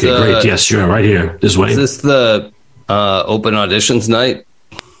 Okay. Great. Yes. Sure. Right here. This way. Is this the open auditions night?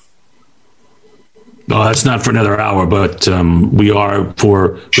 No, that's not for another hour, but we are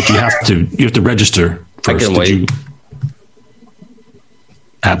for. But you have to register first. I can wait.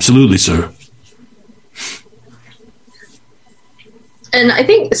 Absolutely, sir. And I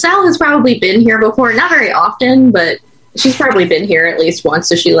think Sal has probably been here before, not very often, but she's probably been here at least once,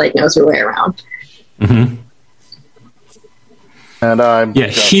 so she like knows her way around. Mm-hmm. And I'm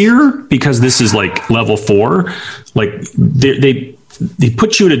here because this is like level 4. Like they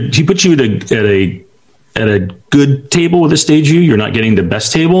put you at a good table with a stage view. You're not getting the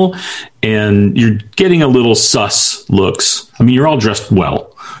best table, and you're getting a little sus looks. I mean, you're all dressed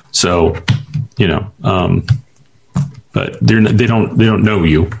well, so but they don't know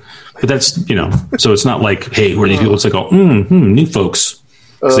you. But that's so it's not like, hey, where are these people? It's like, new folks.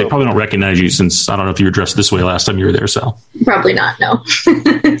 Because they probably don't recognize you since I don't know if you were dressed this way last time you were there, Sal. Probably not, no.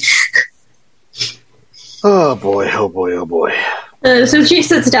 Oh boy. So she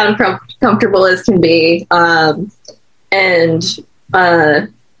sits down comfortable as can be. And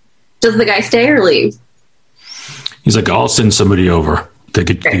does the guy stay or leave? He's like, I'll send somebody over to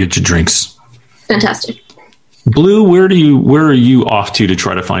get you drinks. Fantastic. Blue, where are you off to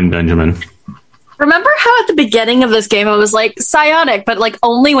try to find Benjamin? Remember how at the beginning of this game I was like psionic, but like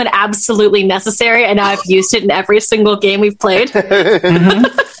only when absolutely necessary, and now I've used it in every single game we've played.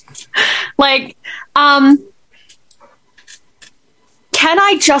 Like, can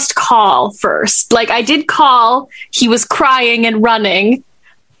I just call first? Like, I did call. He was crying and running.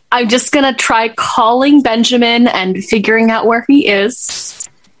 I'm just gonna try calling Benjamin and figuring out where he is.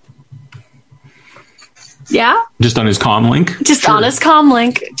 Yeah? Just on his comm link? Just on his comm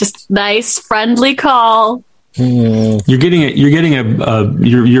link. Just nice, friendly call. You're getting your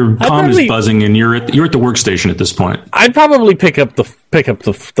comm is buzzing, and you're at the workstation at this point. I'd probably pick up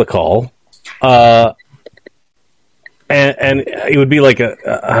the call, and it would be like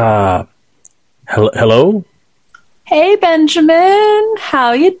hello. Hey Benjamin,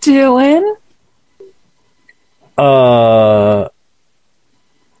 how you doing?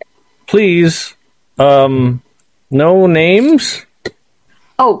 Please, no names.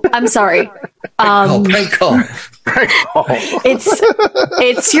 Oh, I'm sorry. Prank call.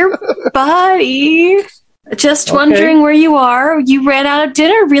 It's your buddy. Just wondering where you are. You ran out of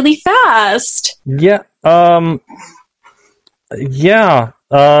dinner really fast. Yeah. Yeah.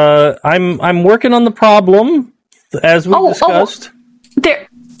 I'm working on the problem as we discussed.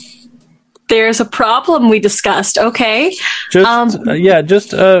 There's a problem we discussed. Okay.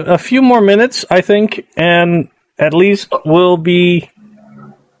 Just a few more minutes, I think, and at least we'll be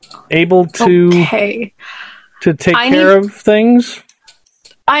able to take care of things.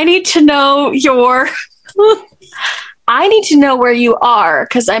 I need to know I need to know where you are,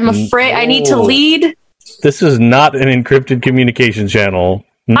 because I'm afraid I need to lead. This is not an encrypted communication channel.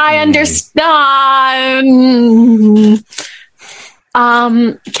 I understand.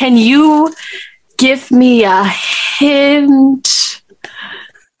 Can you give me a hint?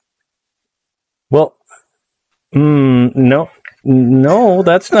 Well, no,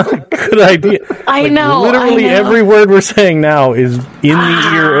 that's not a good idea. I know. Literally every word we're saying now is in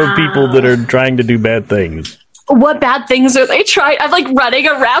the ear of people that are trying to do bad things. What bad things are they trying? I'm like running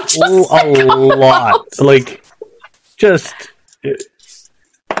around just a lot. Like, just...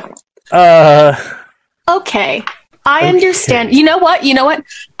 Okay. I understand. You know what?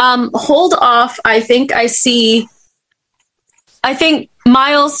 Hold off. I think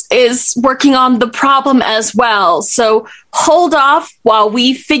Miles is working on the problem as well. So hold off while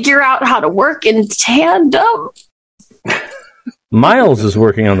we figure out how to work in tandem. Miles is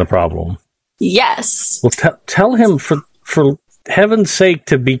working on the problem. Yes. Well, tell him for heaven's sake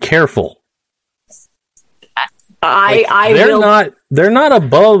to be careful. They're not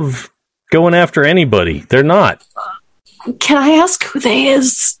above going after anybody. They're not. Can I ask who they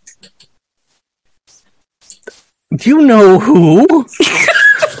is? Do you know who?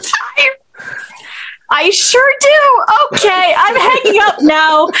 I sure do. Okay, I'm hanging up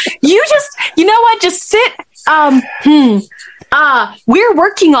now. You know what? Just sit. We're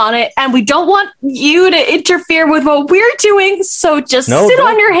working on it, and we don't want you to interfere with what we're doing. So just sit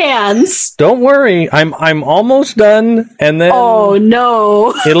on your hands. Don't worry. I'm almost done, and then. Oh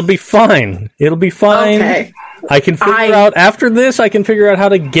no! It'll be fine. It'll be fine. Okay. I can figure out after this. I can figure out how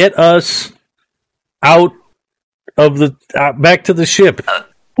to get us out of the back to the ship.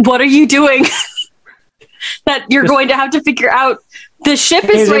 What are you doing? That you're going to have to figure out. The ship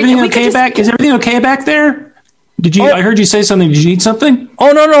is right. Is everything okay back there? Did you? I heard you say something. Did you need something?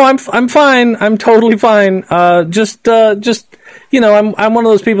 Oh no, I'm fine. I'm totally fine. Just I'm one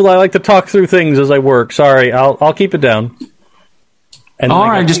of those people that I like to talk through things as I work. Sorry, I'll keep it down. And all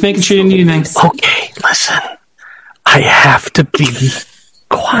right, just making sure you need anything. Okay, listen. I have to be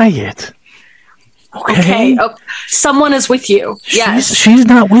quiet. Okay. Someone is with you. Yes. She's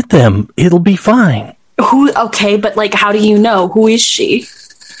not with them. It'll be fine. Who? Okay, but like, how do you know? Who is she?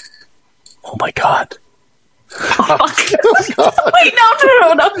 Oh my god. Oh, wait,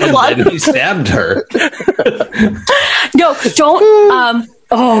 no, blood. And then he stabbed her. No, don't.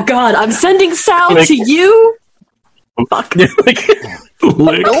 Oh god, I'm sending Sal to you. Fuck.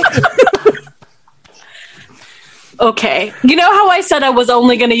 Okay. You know how I said I was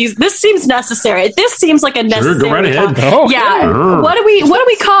only going to use this? Seems necessary. This seems like a necessary. Sure, go right ahead. Yeah. Sure. What do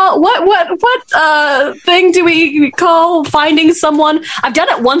we call what thing do we call finding someone? I've done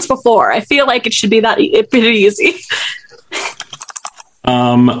it once before. I feel like it should be that pretty easy.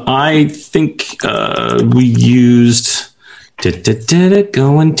 I think we used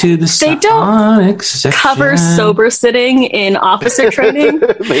go into the They don't section. cover sober sitting in officer training.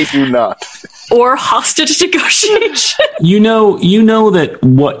 They do not. or hostage negotiation. You know that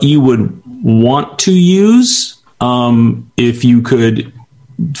what you would want to use, if you could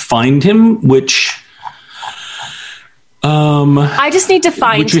find him, which I just need to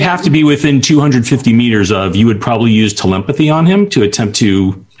find which you him. have to be within 250 meters of. You would probably use telepathy on him to attempt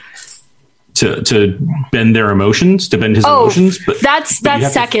to bend their emotions, to bend his emotions. But that's you have to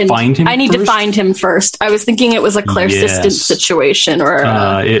second. find him I need to first? find him first. I was thinking it was a clairsentient situation, or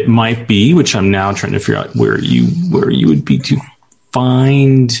it might be, which I'm now trying to figure out where you would be to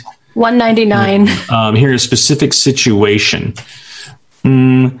find. 199. Here, a specific situation.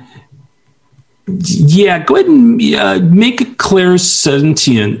 Yeah, go ahead and make a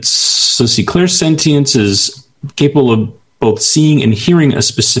clairsentience. Let's see, clairsentience is capable of both seeing and hearing a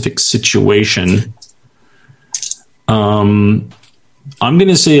specific situation. I'm going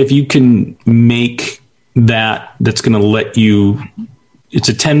to say if you can make that's going to let you. It's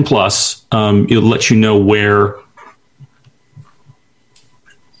a 10 plus. It'll let you know where.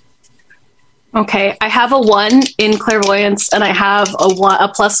 Okay, I have a 1 in clairvoyance, and I have a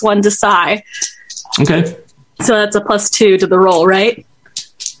 +1 to psi. Okay. So that's a +2 to the roll, right?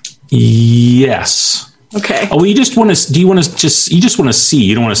 Yes. Okay. Oh, well, you just want to. Do you want to just? You just want to see.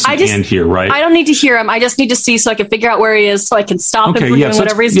 You don't want to see and hear, right? I don't need to hear him. I just need to see so I can figure out where he is, so I can stop him from doing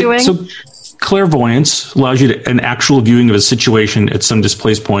whatever he's doing. So clairvoyance allows you an actual viewing of a situation at some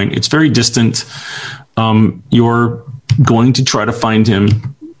displaced point. It's very distant. You're going to try to find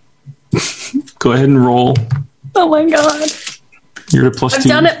him. Go ahead and roll. Oh my god! You're at +2. I've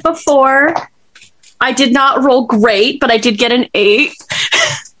done it before. I did not roll great, but I did get an 8.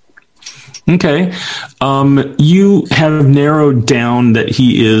 Okay. You have narrowed down that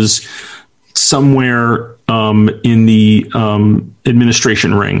he is somewhere in the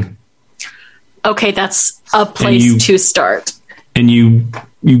administration ring. Okay, that's a place to start. And you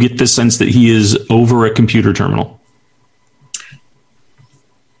get the sense that he is over a computer terminal.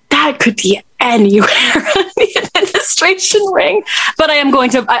 That could be anywhere in the administration ring. But I'm going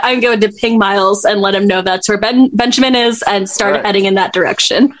to ping Miles and let him know that's where Benjamin is and start heading in that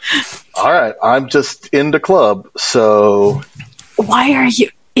direction. All right, I'm just in the club, so... Why are you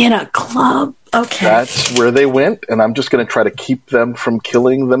in a club? Okay. That's where they went, and I'm just going to try to keep them from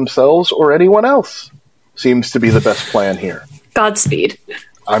killing themselves or anyone else. Seems to be the best plan here. Godspeed.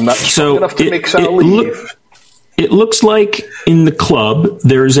 I'm not strong enough to make Sal leave. It looks like in the club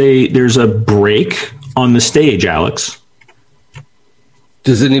there's a break on the stage, Alex.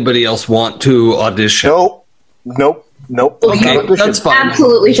 Does anybody else want to audition? Nope. Okay, that's fine.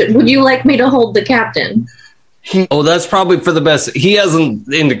 Absolutely should. Would you like me to hold the captain? That's probably for the best. He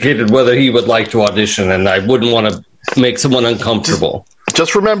hasn't indicated whether he would like to audition, and I wouldn't want to make someone uncomfortable.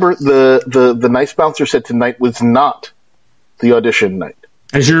 Just remember, the nice bouncer said tonight was not the audition night.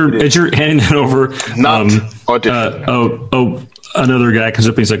 As you're handing that over, audition. Another guy comes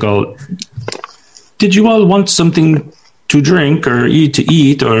up and he's like, "Oh, did you all want something to drink or to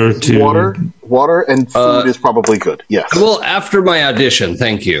eat or to water and food is probably good." Yes. Well, after my audition,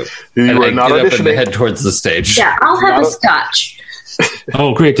 thank you. You and are I not get up auditioning. and head towards the stage. Yeah, I'll have a scotch.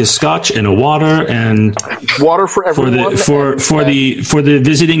 Oh, great! A scotch and a water and water for everyone. For the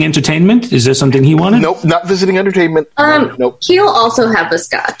visiting entertainment. Is there something he wanted? Nope, not visiting entertainment. Nope. He'll also have a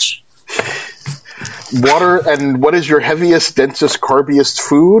scotch. Water and what is your heaviest, densest, carbiest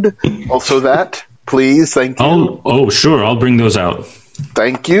food? Also that, please. Thank you. Oh, sure. I'll bring those out.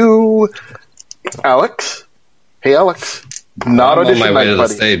 Thank you, Alex. Hey, Alex. Not I'm audition on my way night, to the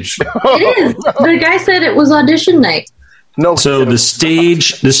buddy. stage. It is. The guy said it was audition night. No. So the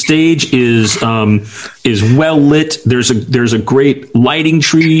stage is well lit. There's a great lighting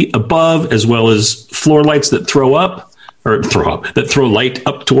tree above, as well as floor lights that throw light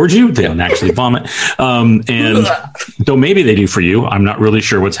up towards you. They don't actually vomit. And though maybe they do for you, I'm not really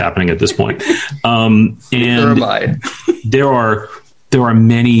sure what's happening at this point. And Where am I? there are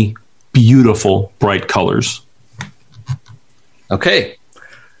many beautiful bright colors. Okay.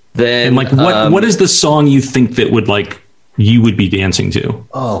 Then And what is the song you think that you would be dancing to?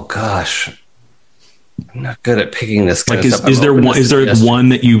 Oh gosh, I'm not good at picking this. Is there one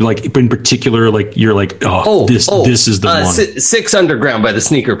that you like in particular? Like you're like, this is the one. Six Underground by the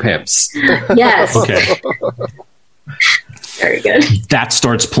Sneaker Pimps. Yes. Okay. Very good. That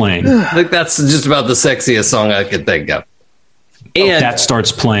starts playing. I think that's just about the sexiest song I could think of. And that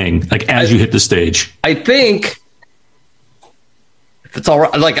starts playing as you hit the stage. I think if it's all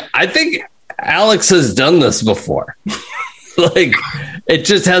right. I think Alex has done this before. It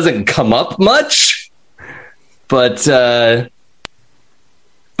just hasn't come up much. But yeah,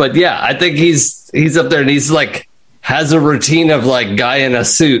 I think he's up there and he's has a routine of like guy in a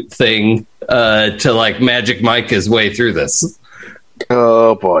suit thing to like Magic Mike his way through this.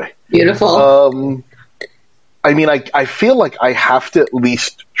 Oh boy. Beautiful. I mean, I feel like I have to at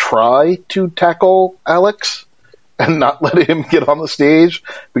least try to tackle Alex and not let him get on the stage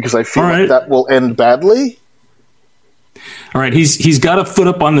because I feel like that will end badly. All right, he's got a foot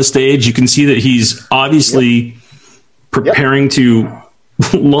up on the stage. You can see that he's obviously preparing to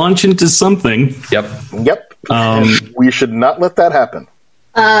launch into something. Yep. We should not let that happen.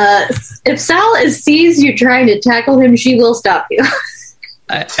 If Sal sees you trying to tackle him, she will stop you.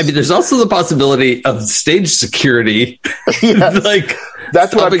 I mean, there's also the possibility of stage security, like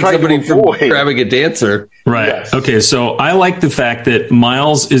that's what I'm trying somebody to avoid. from grabbing a dancer. Right. Yes. Okay. So I like the fact that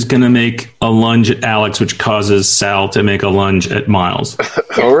Miles is going to make a lunge at Alex, which causes Sal to make a lunge at Miles.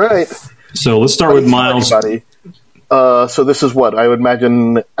 All right. So let's start with Miles. So this is what I would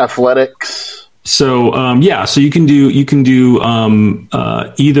imagine athletics. So so you can do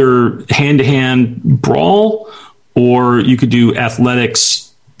either hand-to-hand brawl, or you could do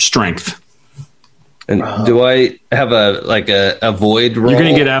athletics strength. And do I have a void roll? You're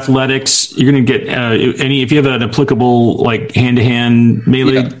going to get athletics. You're going to get if you have an applicable like hand-to-hand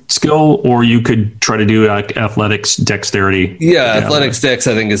melee skill, or you could try to do like athletics dexterity. Yeah, athletics dex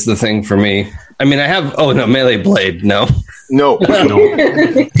I think is the thing for me. I mean, I have melee blade. No. Yeah,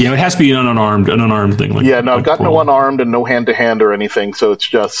 it has to be an unarmed thing. I've got no unarmed and no hand-to-hand or anything, so it's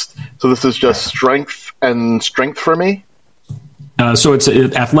just this is just strength for me. So it's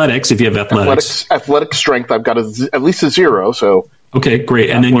athletics. If you have athletics strength, I've got at least a 0. So okay, great,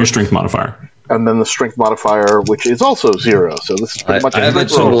 and then your strength modifier, and then the strength modifier, which is also 0. So this is pretty much. I have a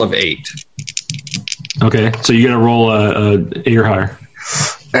total of 8. Okay, so you got to roll a 8 or higher.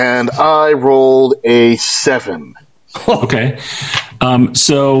 And I rolled a 7. Okay.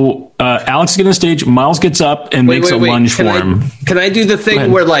 So Alex gets on stage. Miles gets up and makes a lunge for him. Can I do the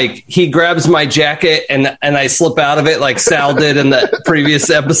thing where like he grabs my jacket and I slip out of it like Sal did in the previous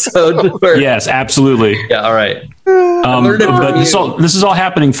episode? Yes, absolutely. Yeah. All right. But this is all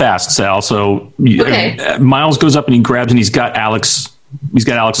happening fast, Sal. So Miles goes up and he grabs and he's got Alex. He's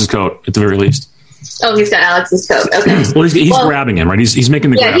got Alex's coat at the very least. Oh, he's got Alex's coat. Okay. Well, he's grabbing him, right? He's making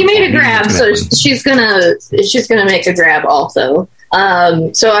the grab. Yeah, he made a grab, so she's gonna make a grab also.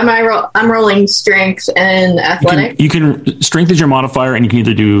 So I'm rolling strength and athletics. You can strength is your modifier, and you can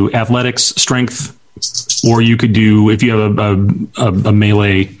either do athletics, strength, or you could do if you have a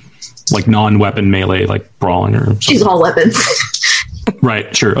melee, like non-weapon melee, like brawling or something. She's all weapons.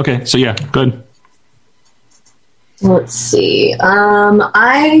 Right. Sure. Okay. So yeah, good. Let's see.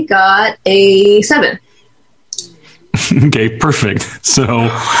 I got a 7. Okay, perfect. So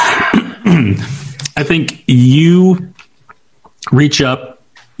I think you reach up,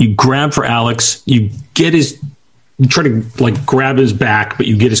 you grab for Alex, you try to like grab his back, but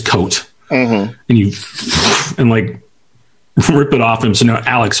you get his coat, and you like rip it off him. So now,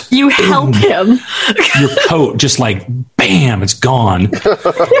 Alex, you help him. Your coat just like bam, it's gone,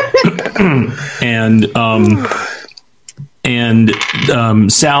 and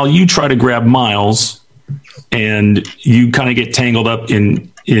Sal, you try to grab Miles, and you kind of get tangled up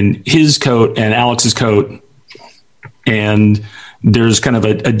in his coat and Alex's coat, and there's kind of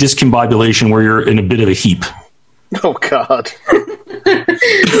a discombobulation where you're in a bit of a heap. Oh God!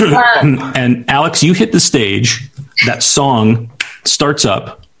 And Alex, you hit the stage. That song starts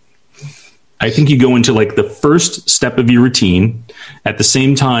up. I think you go into like the first step of your routine. At the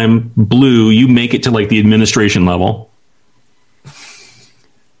same time, Blue, you make it to like the administration level.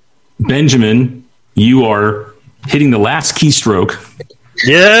 Benjamin, you are hitting the last keystroke.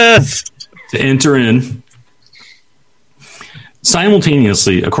 Yes! To enter in.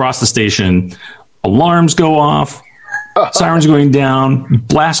 Simultaneously, across the station, alarms go off, sirens going down,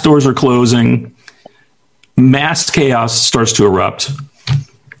 blast doors are closing, mass chaos starts to erupt.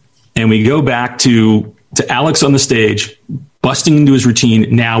 And we go back to Alex on the stage, busting into his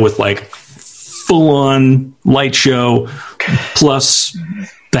routine now with like full-on light show, plus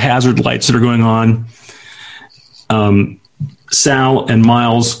the hazard lights that are going on. Sal and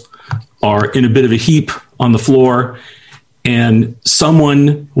Miles are in a bit of a heap on the floor, and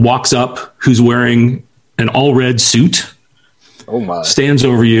someone walks up who's wearing an all-red suit, stands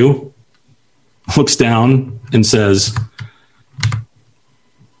over you, looks down, and says,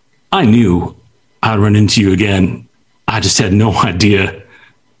 "I knew I'd run into you again. I just had no idea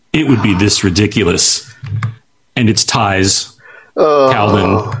it would be this ridiculous." And it's Ty's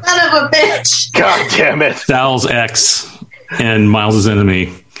Calvin. Son of a bitch. God damn it. Sal's ex and Miles'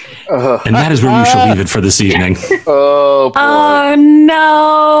 enemy. And that is where we shall leave it for this evening. Oh, boy. Oh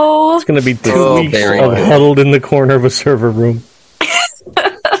no! It's going to be 2 Oh, weeks very of good. huddled in the corner of a server room.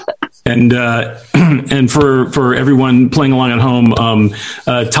 And and for everyone playing along at home,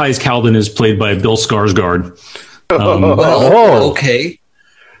 Ty's Calden is played by Bill Skarsgård. Oh. Okay.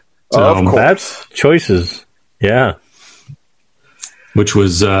 Of course. That's choices. Yeah. which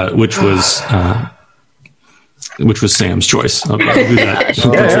was Sam's choice. I'll do that.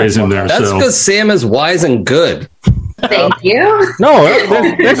 Portrays him there. That's So because Sam is wise and good. Thank you. No,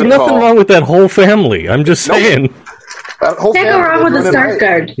 there's Good nothing call. wrong with that whole family. I'm just saying. That whole Can't go family wrong with is the running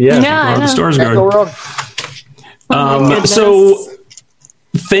Skarsgård. Yeah. Yeah, I the know. Stars Can't go Guard. wrong. Goodness. So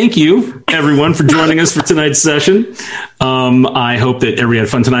thank you, everyone, for joining us for tonight's session. I hope that everybody had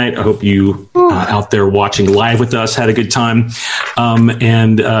fun tonight. I hope you out there watching live with us had a good time.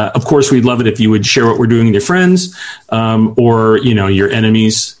 And of course, we'd love it if you would share what we're doing with your friends or, your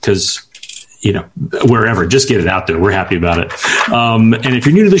enemies, because wherever, just get it out there. We're happy about it. And if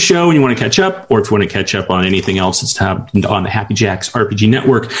you're new to the show and you want to catch up, or if you want to catch up on anything else that's happened on the Happy Jacks RPG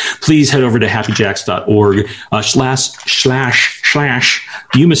Network, please head over to happyjacks.org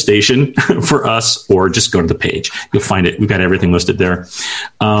 / Yuma Station for us, or just go to the page. You'll find it. We've got everything listed there.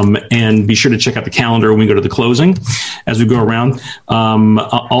 And be sure to check out the calendar when we go to the closing as we go around.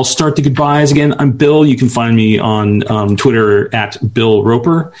 I'll start the goodbyes again. I'm Bill. You can find me on Twitter at Bill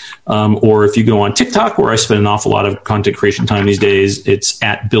Roper, or if you go on TikTok, where I spend an awful lot of content creation time these days, it's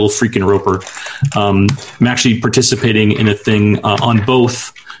at Bill freaking Roper. I'm actually participating in a thing on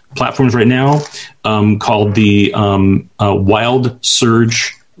both platforms right now called the Wild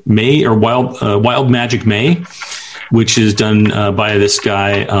Surge May, or Wild Magic May, which is done by this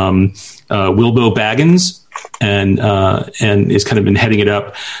guy Wilbo Baggins, and has kind of been heading it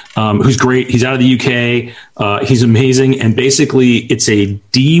up. Who's great. He's out of the UK. He's amazing. And basically, it's a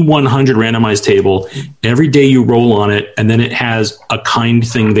D100 randomized table. Every day you roll on it, and then it has a kind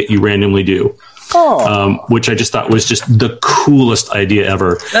thing that you randomly do. Which I just thought was just the coolest idea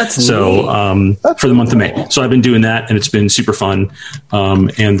ever. That's so for the month of May. So I've been doing that, and it's been super fun.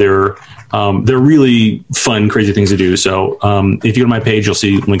 And they're really fun, crazy things to do. So if you go to my page, you'll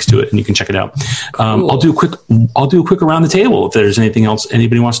see links to it, and you can check it out. I'll do a quick around the table if there's anything else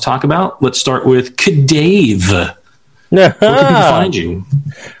anybody wants to talk about. Let's start with Dave. Where can people find you?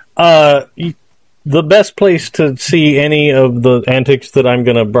 The best place to see any of the antics that I'm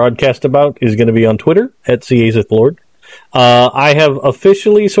going to broadcast about is going to be on Twitter at CAZithLord. I have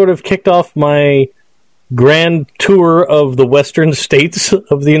officially sort of kicked off my grand tour of the western states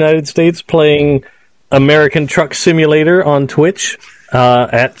of the United States, playing American Truck Simulator on Twitch,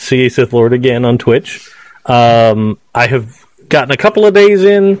 at CAZithLord again on Twitch. I have gotten a couple of days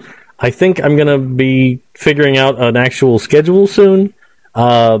in. I think I'm going to be figuring out an actual schedule soon,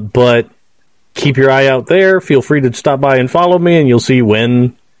 but keep your eye out there. Feel free to stop by and follow me, and you'll see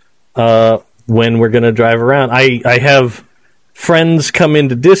when we're going to drive around. I have friends come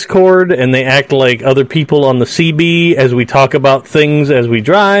into Discord, and they act like other people on the CB as we talk about things as we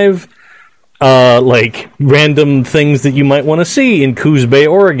drive, like random things that you might want to see in Coos Bay,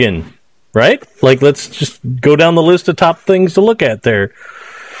 Oregon, right? Like, let's just go down the list of top things to look at there.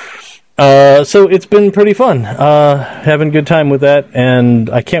 So it's been pretty fun, having a good time with that, and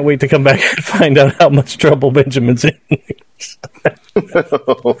I can't wait to come back and find out how much trouble Benjamin's in.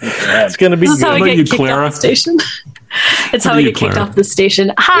 It's going to be This is how good. we you, get kicked Clara? off the station. It's how What we are you, get kicked Clara? off the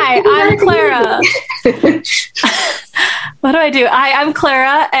station. Hi, I'm Clara. What do I do? I'm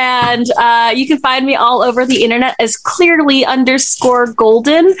Clara, and you can find me all over the internet as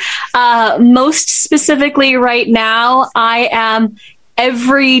clearly_golden. Most specifically right now, I am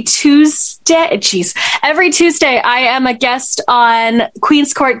every Tuesday, I am a guest on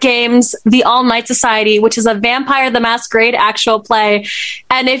Queen's Court Games, The All Night Society, which is a Vampire the Masquerade actual play.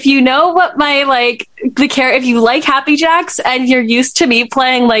 And if you know what if you like Happy Jacks and you're used to me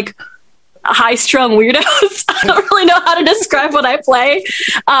playing like high-strung weirdos, I don't really know how to describe what I play.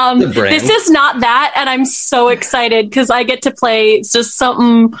 This is not that, and I'm so excited because I get to play just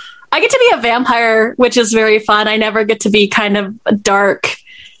something. I get to be a vampire, which is very fun. I never get to be kind of a dark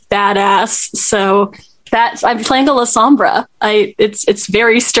badass. So I'm playing a La Sombra. It's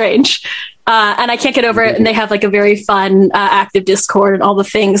very strange. And I can't get over it. And they have like a very fun, active Discord and all the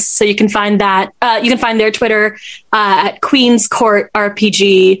things. So you can find that. You can find their Twitter at Queen's Court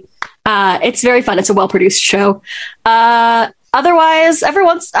RPG. It's very fun. It's a well-produced show. Otherwise,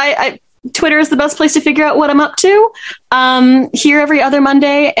 Twitter is the best place to figure out what I'm up to. Here every other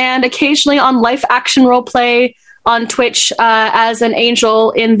Monday, and occasionally on Life Action Roleplay on Twitch as an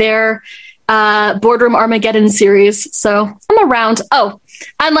angel in their Boardroom Armageddon series. So I'm around. Oh,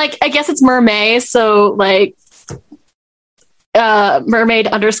 I'm like, I guess it's Mermaid. So like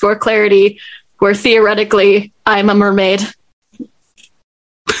Mermaid_Clarity, where theoretically I'm a mermaid.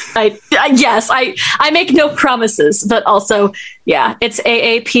 I make no promises, but also, yeah, it's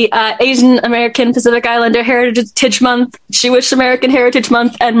AAP, Asian American Pacific Islander Heritage Month, Jewish American Heritage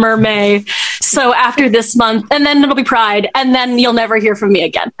Month, and Mermaid. So after this month, and then it'll be Pride, and then you'll never hear from me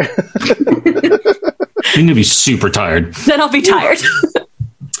again. You're gonna be super tired. Then I'll be tired.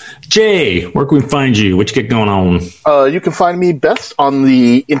 Jay, where can we find you? What you get going on? You can find me best on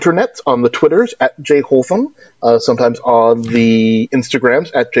the internet, on the Twitters at Jay Holtham, sometimes on the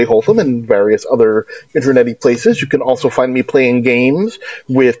Instagrams at Jay Holtham and various other internet-y places. You can also find me playing games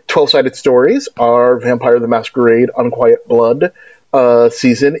with 12-Sided Stories. Our Vampire the Masquerade Unquiet Blood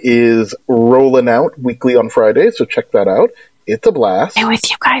season is rolling out weekly on Friday, so check that out. It's a blast. And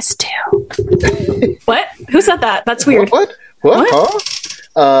with you guys too. What? Who said that? That's weird. What? Huh?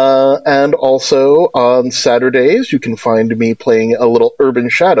 And also on Saturdays, you can find me playing a little Urban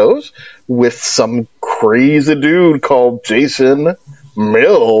Shadows with some crazy dude called Jason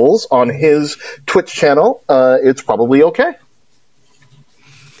Mills on his Twitch channel. It's probably okay.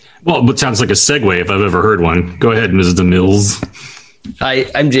 Well, it sounds like a segue if I've ever heard one. Go ahead, Mrs. Mills.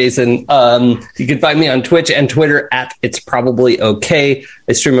 Hi, I'm Jason. You can find me on Twitch and Twitter at It's Probably Okay.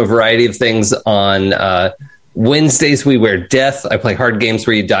 I stream a variety of things on Wednesdays. We Wear Death. I play hard games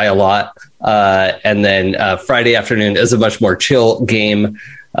where you die a lot. And then Friday afternoon is a much more chill game,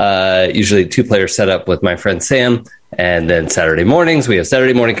 usually 2-player setup with my friend Sam. And then Saturday mornings, we have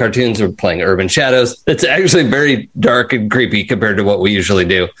Saturday morning cartoons. We're playing Urban Shadows. It's actually very dark and creepy compared to what we usually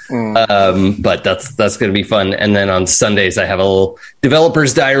do. But that's going to be fun. And then on Sundays, I have a little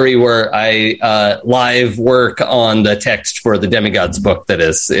developer's diary where I live work on the text for the Demigods book that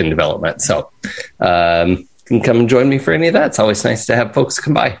is in development. So you can come and join me for any of that. It's always nice to have folks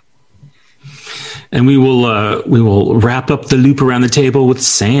come by. And we will wrap up the loop around the table with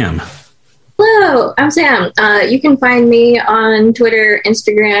Sam. Hello, I'm Sam. You can find me on Twitter,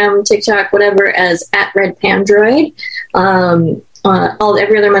 Instagram, TikTok, whatever, as @RedPandroid.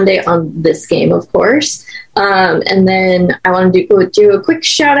 Every other Monday on this game, of course. And then I want to do a quick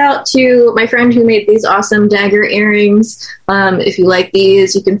shout out to my friend who made these awesome dagger earrings. If you like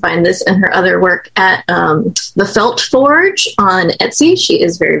these, you can find this and her other work at The Felt Forge on Etsy. She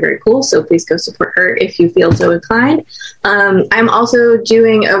is very, very cool, so please go support her if you feel so inclined. I'm also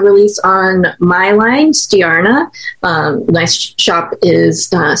doing a release on my line, Stiarna. My shop is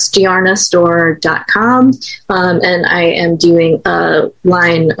stiarnastore.com, and I am doing a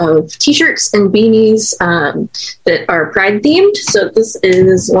line of t-shirts and beanies that are Pride themed. So this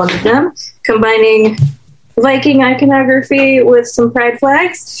is one of them, combining Viking iconography with some Pride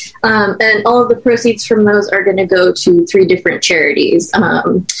flags. And all of the proceeds from those are going to go to 3 different charities: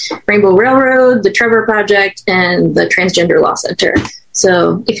 Rainbow Railroad, the Trevor Project, and the Transgender Law Center.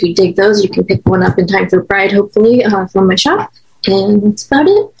 So if you dig those, you can pick one up in time for Pride, hopefully, from my shop. And that's about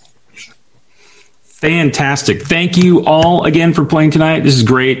it. Fantastic. Thank you all again for playing tonight. This is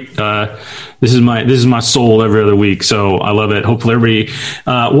great. This is my soul every other week, so I love it. Hopefully everybody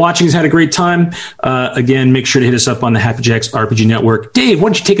watching has had a great time. Again, make sure to hit us up on the Happy Jacks RPG Network. Dave, why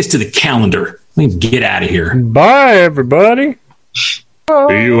don't you take us to the calendar? Let me get out of here. Bye, everybody. See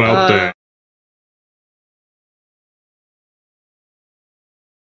you out there.